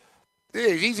if.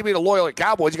 It's easy to be the loyal at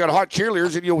Cowboys. You got hot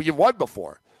cheerleaders and you've won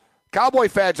before. Cowboy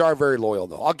fans are very loyal,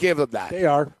 though. I'll give them that. They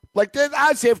are.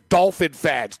 As if Dolphin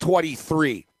fans,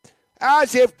 23.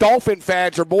 As if Dolphin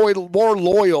fans are more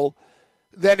loyal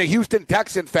than the Houston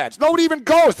Texan fans. Nobody even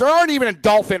goes. There aren't even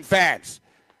Dolphin fans.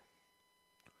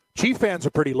 Chief fans are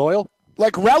pretty loyal.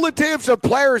 Relatives of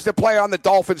players that play on the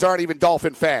Dolphins aren't even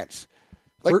Dolphin fans.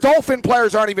 Dolphin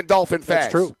players aren't even Dolphin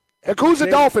fans. That's true. Who's a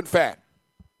Dolphin fan?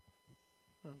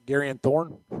 Gary and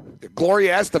Thorne.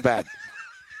 Gloria Esteban.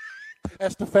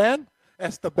 Esteban.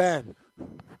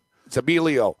 It's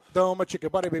Emilio. Doma chica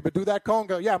buddy baby. Do that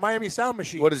conga. Yeah, Miami Sound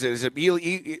Machine. What is it? Is it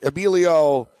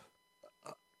Emilio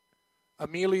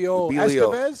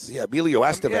Estevez? Yeah, Emilio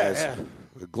Estevez. Yeah.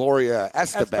 Gloria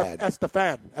Esteban.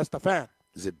 Estefan.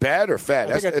 Is it bad or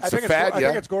fad? I think it's a fad, I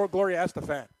think it's Gloria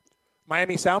Estefan.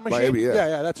 Miami Sound Machine? Miami, yeah.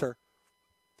 Yeah, that's her.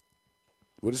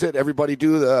 What is it? Everybody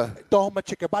do the... Doma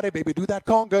chica body, baby, do that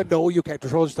conga. No, you can't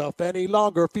control yourself any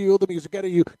longer. Feel the music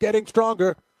getting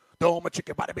stronger. Doma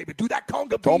chica body, baby, do that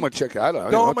conga. Doma chica, I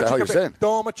don't know what the hell you're saying.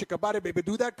 Doma chica body, baby,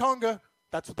 do that conga.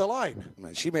 That's the line.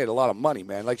 Man, she made a lot of money,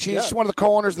 man. She's one of the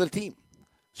co-owners of the team.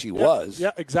 She was.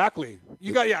 Yeah, exactly.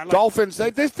 You got Dolphins.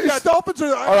 Dolphins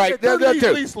are all right. They're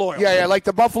least loyal. Yeah. Like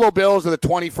the Buffalo Bills are the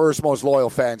 21st most loyal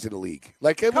fans in the league.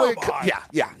 Come on.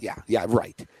 Yeah.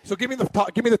 Right. So give me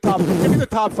the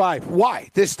top 5. Why?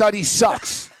 This study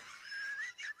sucks.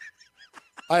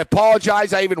 I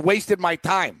apologize. I even wasted my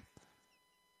time.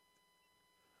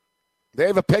 They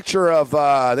have a picture of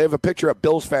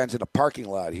Bills fans in a parking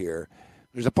lot here.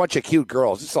 There's a bunch of cute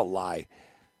girls. It's a lie.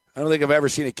 I don't think I've ever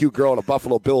seen a cute girl in a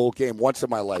Buffalo Bill game once in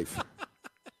my life.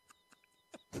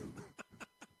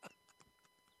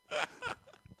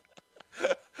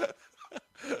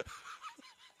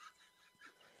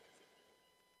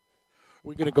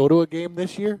 We going to go to a game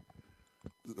this year?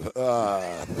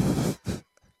 I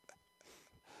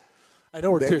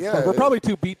know we're probably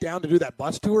too beat down to do that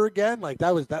bus tour again.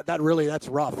 That's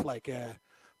rough.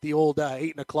 The old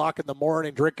 8:00 in the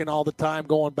morning, drinking all the time,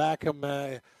 going back.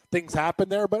 Things happen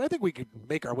there, but I think we could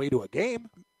make our way to a game.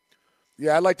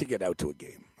 Yeah, I'd like to get out to a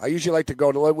game. I usually like to go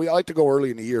I like to go early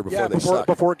in the year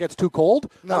before it gets too cold.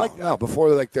 No,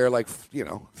 before they're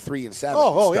 3 and 7.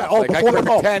 Oh, yeah. I can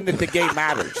pretend that the game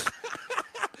matters.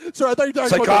 So I thought you were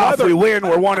it's talking about if we win,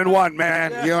 we're 1-1,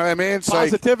 man. Yeah. You know what I mean? It's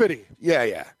positivity.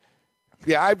 Yeah.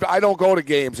 I don't go to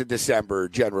games in December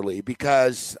generally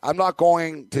because I'm not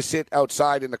going to sit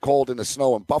outside in the cold and the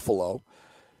snow in Buffalo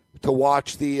to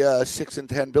watch the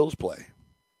 6-10 Bills play.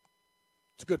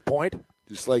 It's a good point.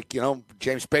 Just like,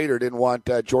 James Spader didn't want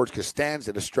George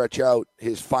Costanza to stretch out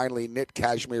his finely knit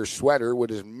cashmere sweater with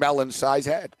his melon-sized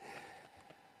head.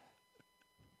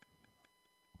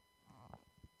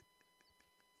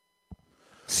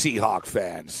 Seahawk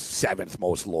fans, 7th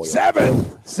most loyal.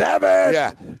 7?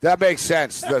 Yeah, that makes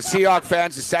sense. The Seahawk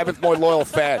fans, the 7th most loyal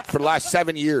fan for the last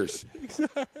 7 years.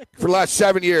 For the last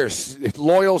 7 years.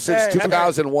 Loyal since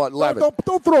 2011.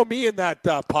 Don't throw me in that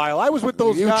pile. I was with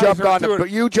those guys.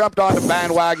 You jumped on the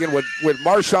bandwagon with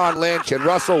Marshawn Lynch and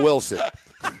Russell Wilson.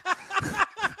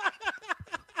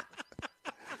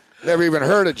 Never even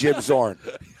heard of Jim Zorn.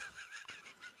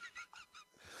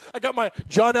 I got my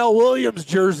John L. Williams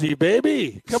jersey,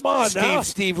 baby. Come on now.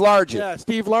 Steve Largent. Yeah,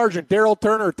 Steve Largent, Daryl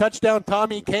Turner, touchdown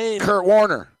Tommy Kane. Kurt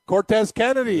Warner. Cortez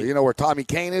Kennedy. You know where Tommy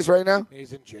Kane is right now?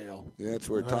 He's in jail. Yeah, that's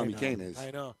where Tommy Kane is.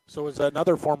 I know. So is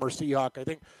another former Seahawk. I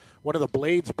think one of the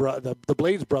Blades the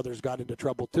Blades brothers got into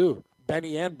trouble too.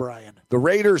 Benny and Brian. The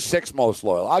Raiders 6th most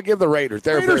loyal. I'll give the Raiders.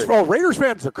 Raiders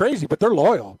fans are crazy, but they're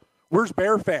loyal. Where's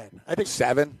Bear fan? I think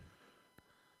 7.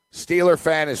 Steeler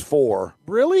fan is 4.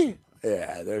 Really?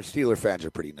 Yeah, their Steeler fans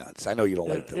are pretty nuts. I know you don't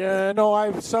like them. Yeah,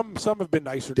 no, some have been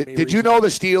nicer to me. Did you know the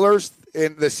Steelers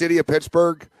in the city of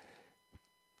Pittsburgh?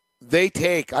 They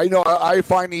take. I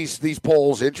find these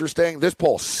polls interesting. This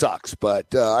poll sucks,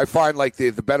 but I find like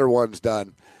the better ones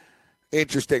done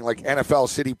interesting, like NFL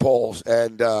city polls.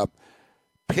 And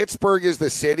Pittsburgh is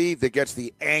the city that gets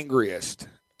the angriest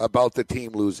about the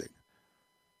team losing.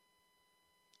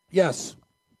 Yes.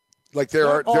 Like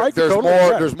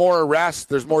there's more arrests,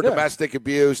 there's more domestic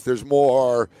abuse, there's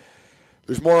more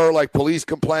like police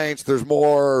complaints, there's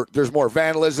more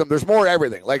vandalism, there's more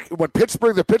everything. Like when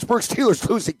the Pittsburgh Steelers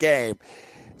lose a game,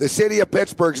 the city of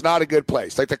Pittsburgh's not a good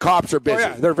place. Like the cops are busy. Oh,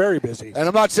 yeah, they're very busy. And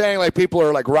I'm not saying like people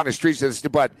are like running streets,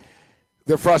 but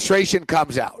the frustration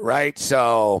comes out, right?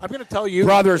 So I'm going to tell you,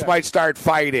 brothers might start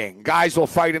fighting. Guys will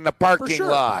fight in the parking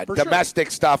lot.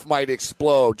 Domestic stuff might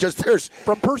explode.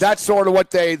 That's sort of what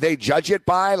they judge it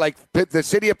by. Like the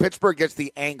city of Pittsburgh gets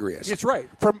the angriest. It's right.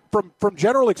 From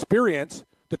general experience,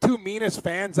 the two meanest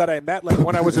fans that I met, like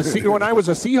when I was a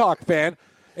Seahawk fan,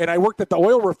 and I worked at the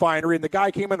oil refinery, and the guy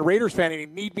came in, the Raiders fan, and he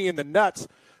kneed me in the nuts.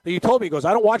 He told me, he goes,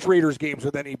 I don't watch Raiders games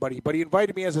with anybody, but he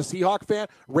invited me as a Seahawk fan.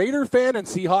 Raider fan and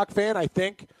Seahawk fan, I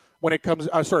think, when it comes,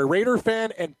 Raider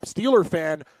fan and Steeler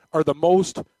fan are the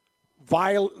most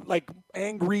violent, like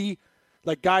angry,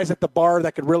 like guys at the bar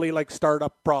that could really like start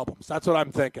up problems. That's what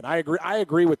I'm thinking. I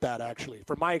agree with that, actually,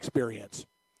 from my experience.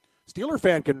 Steeler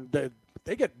fan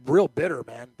they get real bitter,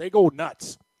 man. They go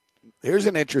nuts. Here's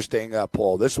an interesting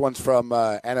poll. This one's from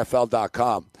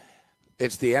NFL.com.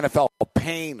 It's the NFL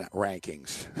pain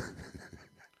rankings.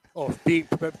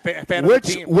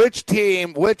 Which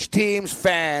team's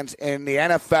fans in the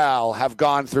NFL have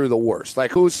gone through the worst? Like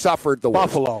who's suffered the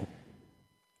worst? Buffalo.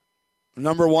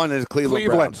 Number 1 is Cleveland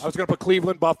Browns. I was going to put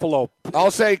Cleveland, Buffalo. I'll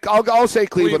say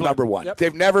Cleveland number 1. Yep.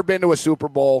 They've never been to a Super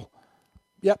Bowl.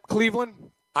 Yep, Cleveland.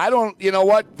 You know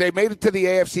what? They made it to the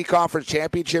AFC Conference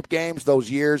Championship games those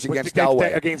years against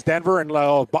Elway. Against Denver and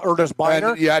Ernest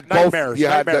Biner. And you had nightmares.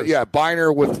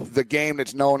 Biner with the game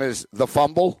that's known as the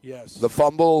fumble. Yes. The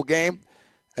fumble game.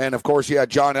 And, of course, you had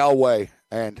John Elway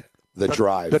and the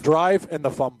drive. The drive and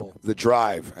the fumble. The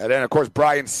drive. And then, of course,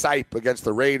 Brian Sipe against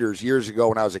the Raiders years ago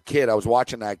when I was a kid. I was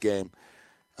watching that game.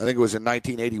 I think it was in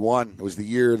 1981. It was the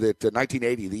year that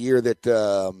 1980, the year that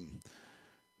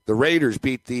the Raiders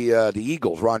beat the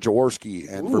Eagles, Ron Jaworski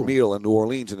and Vermeil in New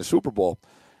Orleans in the Super Bowl.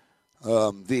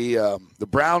 The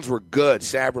Browns were good.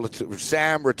 Sam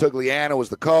Rutigliano was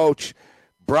the coach.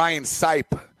 Brian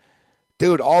Sipe.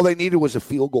 Dude, all they needed was a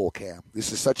field goal, Cam.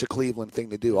 This is such a Cleveland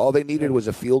thing to do. All they needed was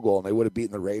a field goal, and they would have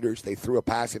beaten the Raiders. They threw a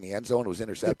pass in the end zone. It was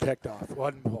intercepted. Picked off.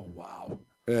 Oh, wow.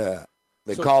 Yeah.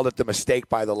 They called it the mistake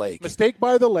by the lake. Mistake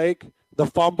by the lake, the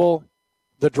fumble,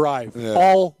 the drive. Yeah.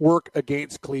 All work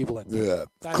against Cleveland. Yeah.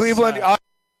 That's Cleveland.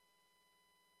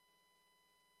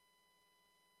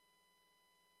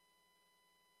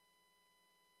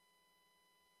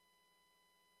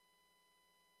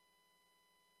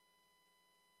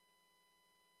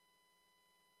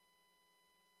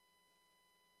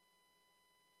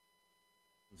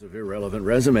 Of irrelevant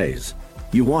resumes.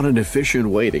 You want an efficient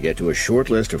way to get to a short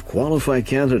list of qualified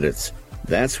candidates.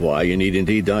 That's why you need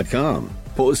Indeed.com.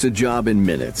 Post a job in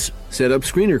minutes. Set up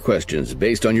screener questions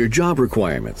based on your job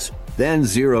requirements. Then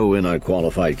zero in on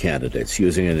qualified candidates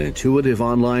using an intuitive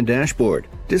online dashboard.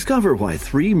 Discover why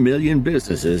 3 million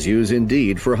businesses use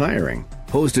Indeed for hiring.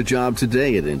 Post a job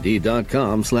today at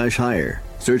Indeed.com/hire.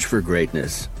 Search for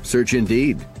greatness. Search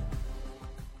Indeed.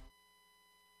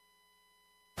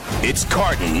 It's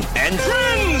Carton and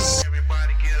Friends.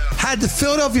 Had the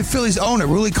Philadelphia Phillies owner,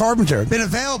 Rudy Carpenter, been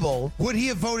available, would he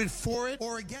have voted for it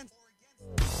or against it?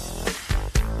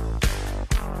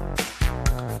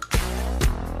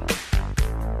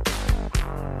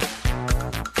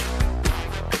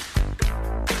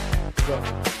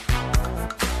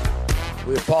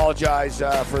 We apologize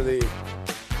for the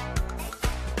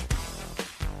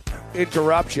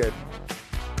interruption.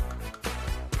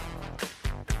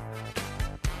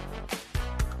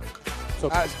 So,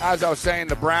 as I was saying,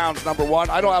 the Browns, number 1.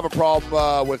 I don't have a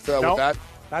problem with that.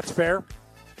 That's fair.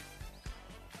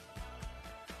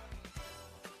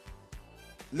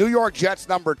 New York Jets,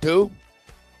 number 2.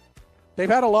 They've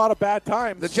had a lot of bad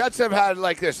times. The Jets have had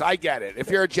like this. I get it.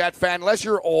 If you're a Jet fan, unless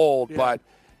you're old, but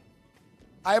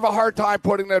I have a hard time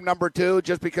putting them number 2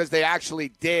 just because they actually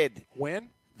did win.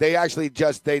 They actually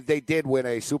they did win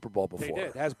a Super Bowl before. They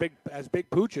did. As big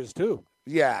pooches too.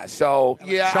 Yeah, so, I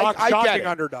get shocking it.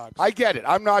 underdogs. I get it.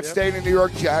 I'm not staying in New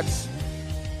York Jets.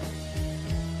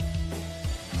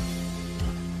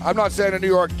 I'm not saying the New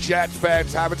York Jets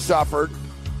fans haven't suffered.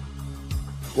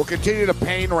 We'll continue the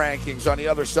pain rankings on the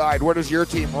other side. Where does your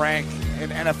team rank in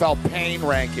NFL pain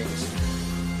rankings?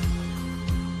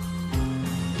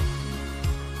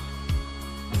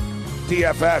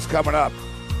 DFS coming up.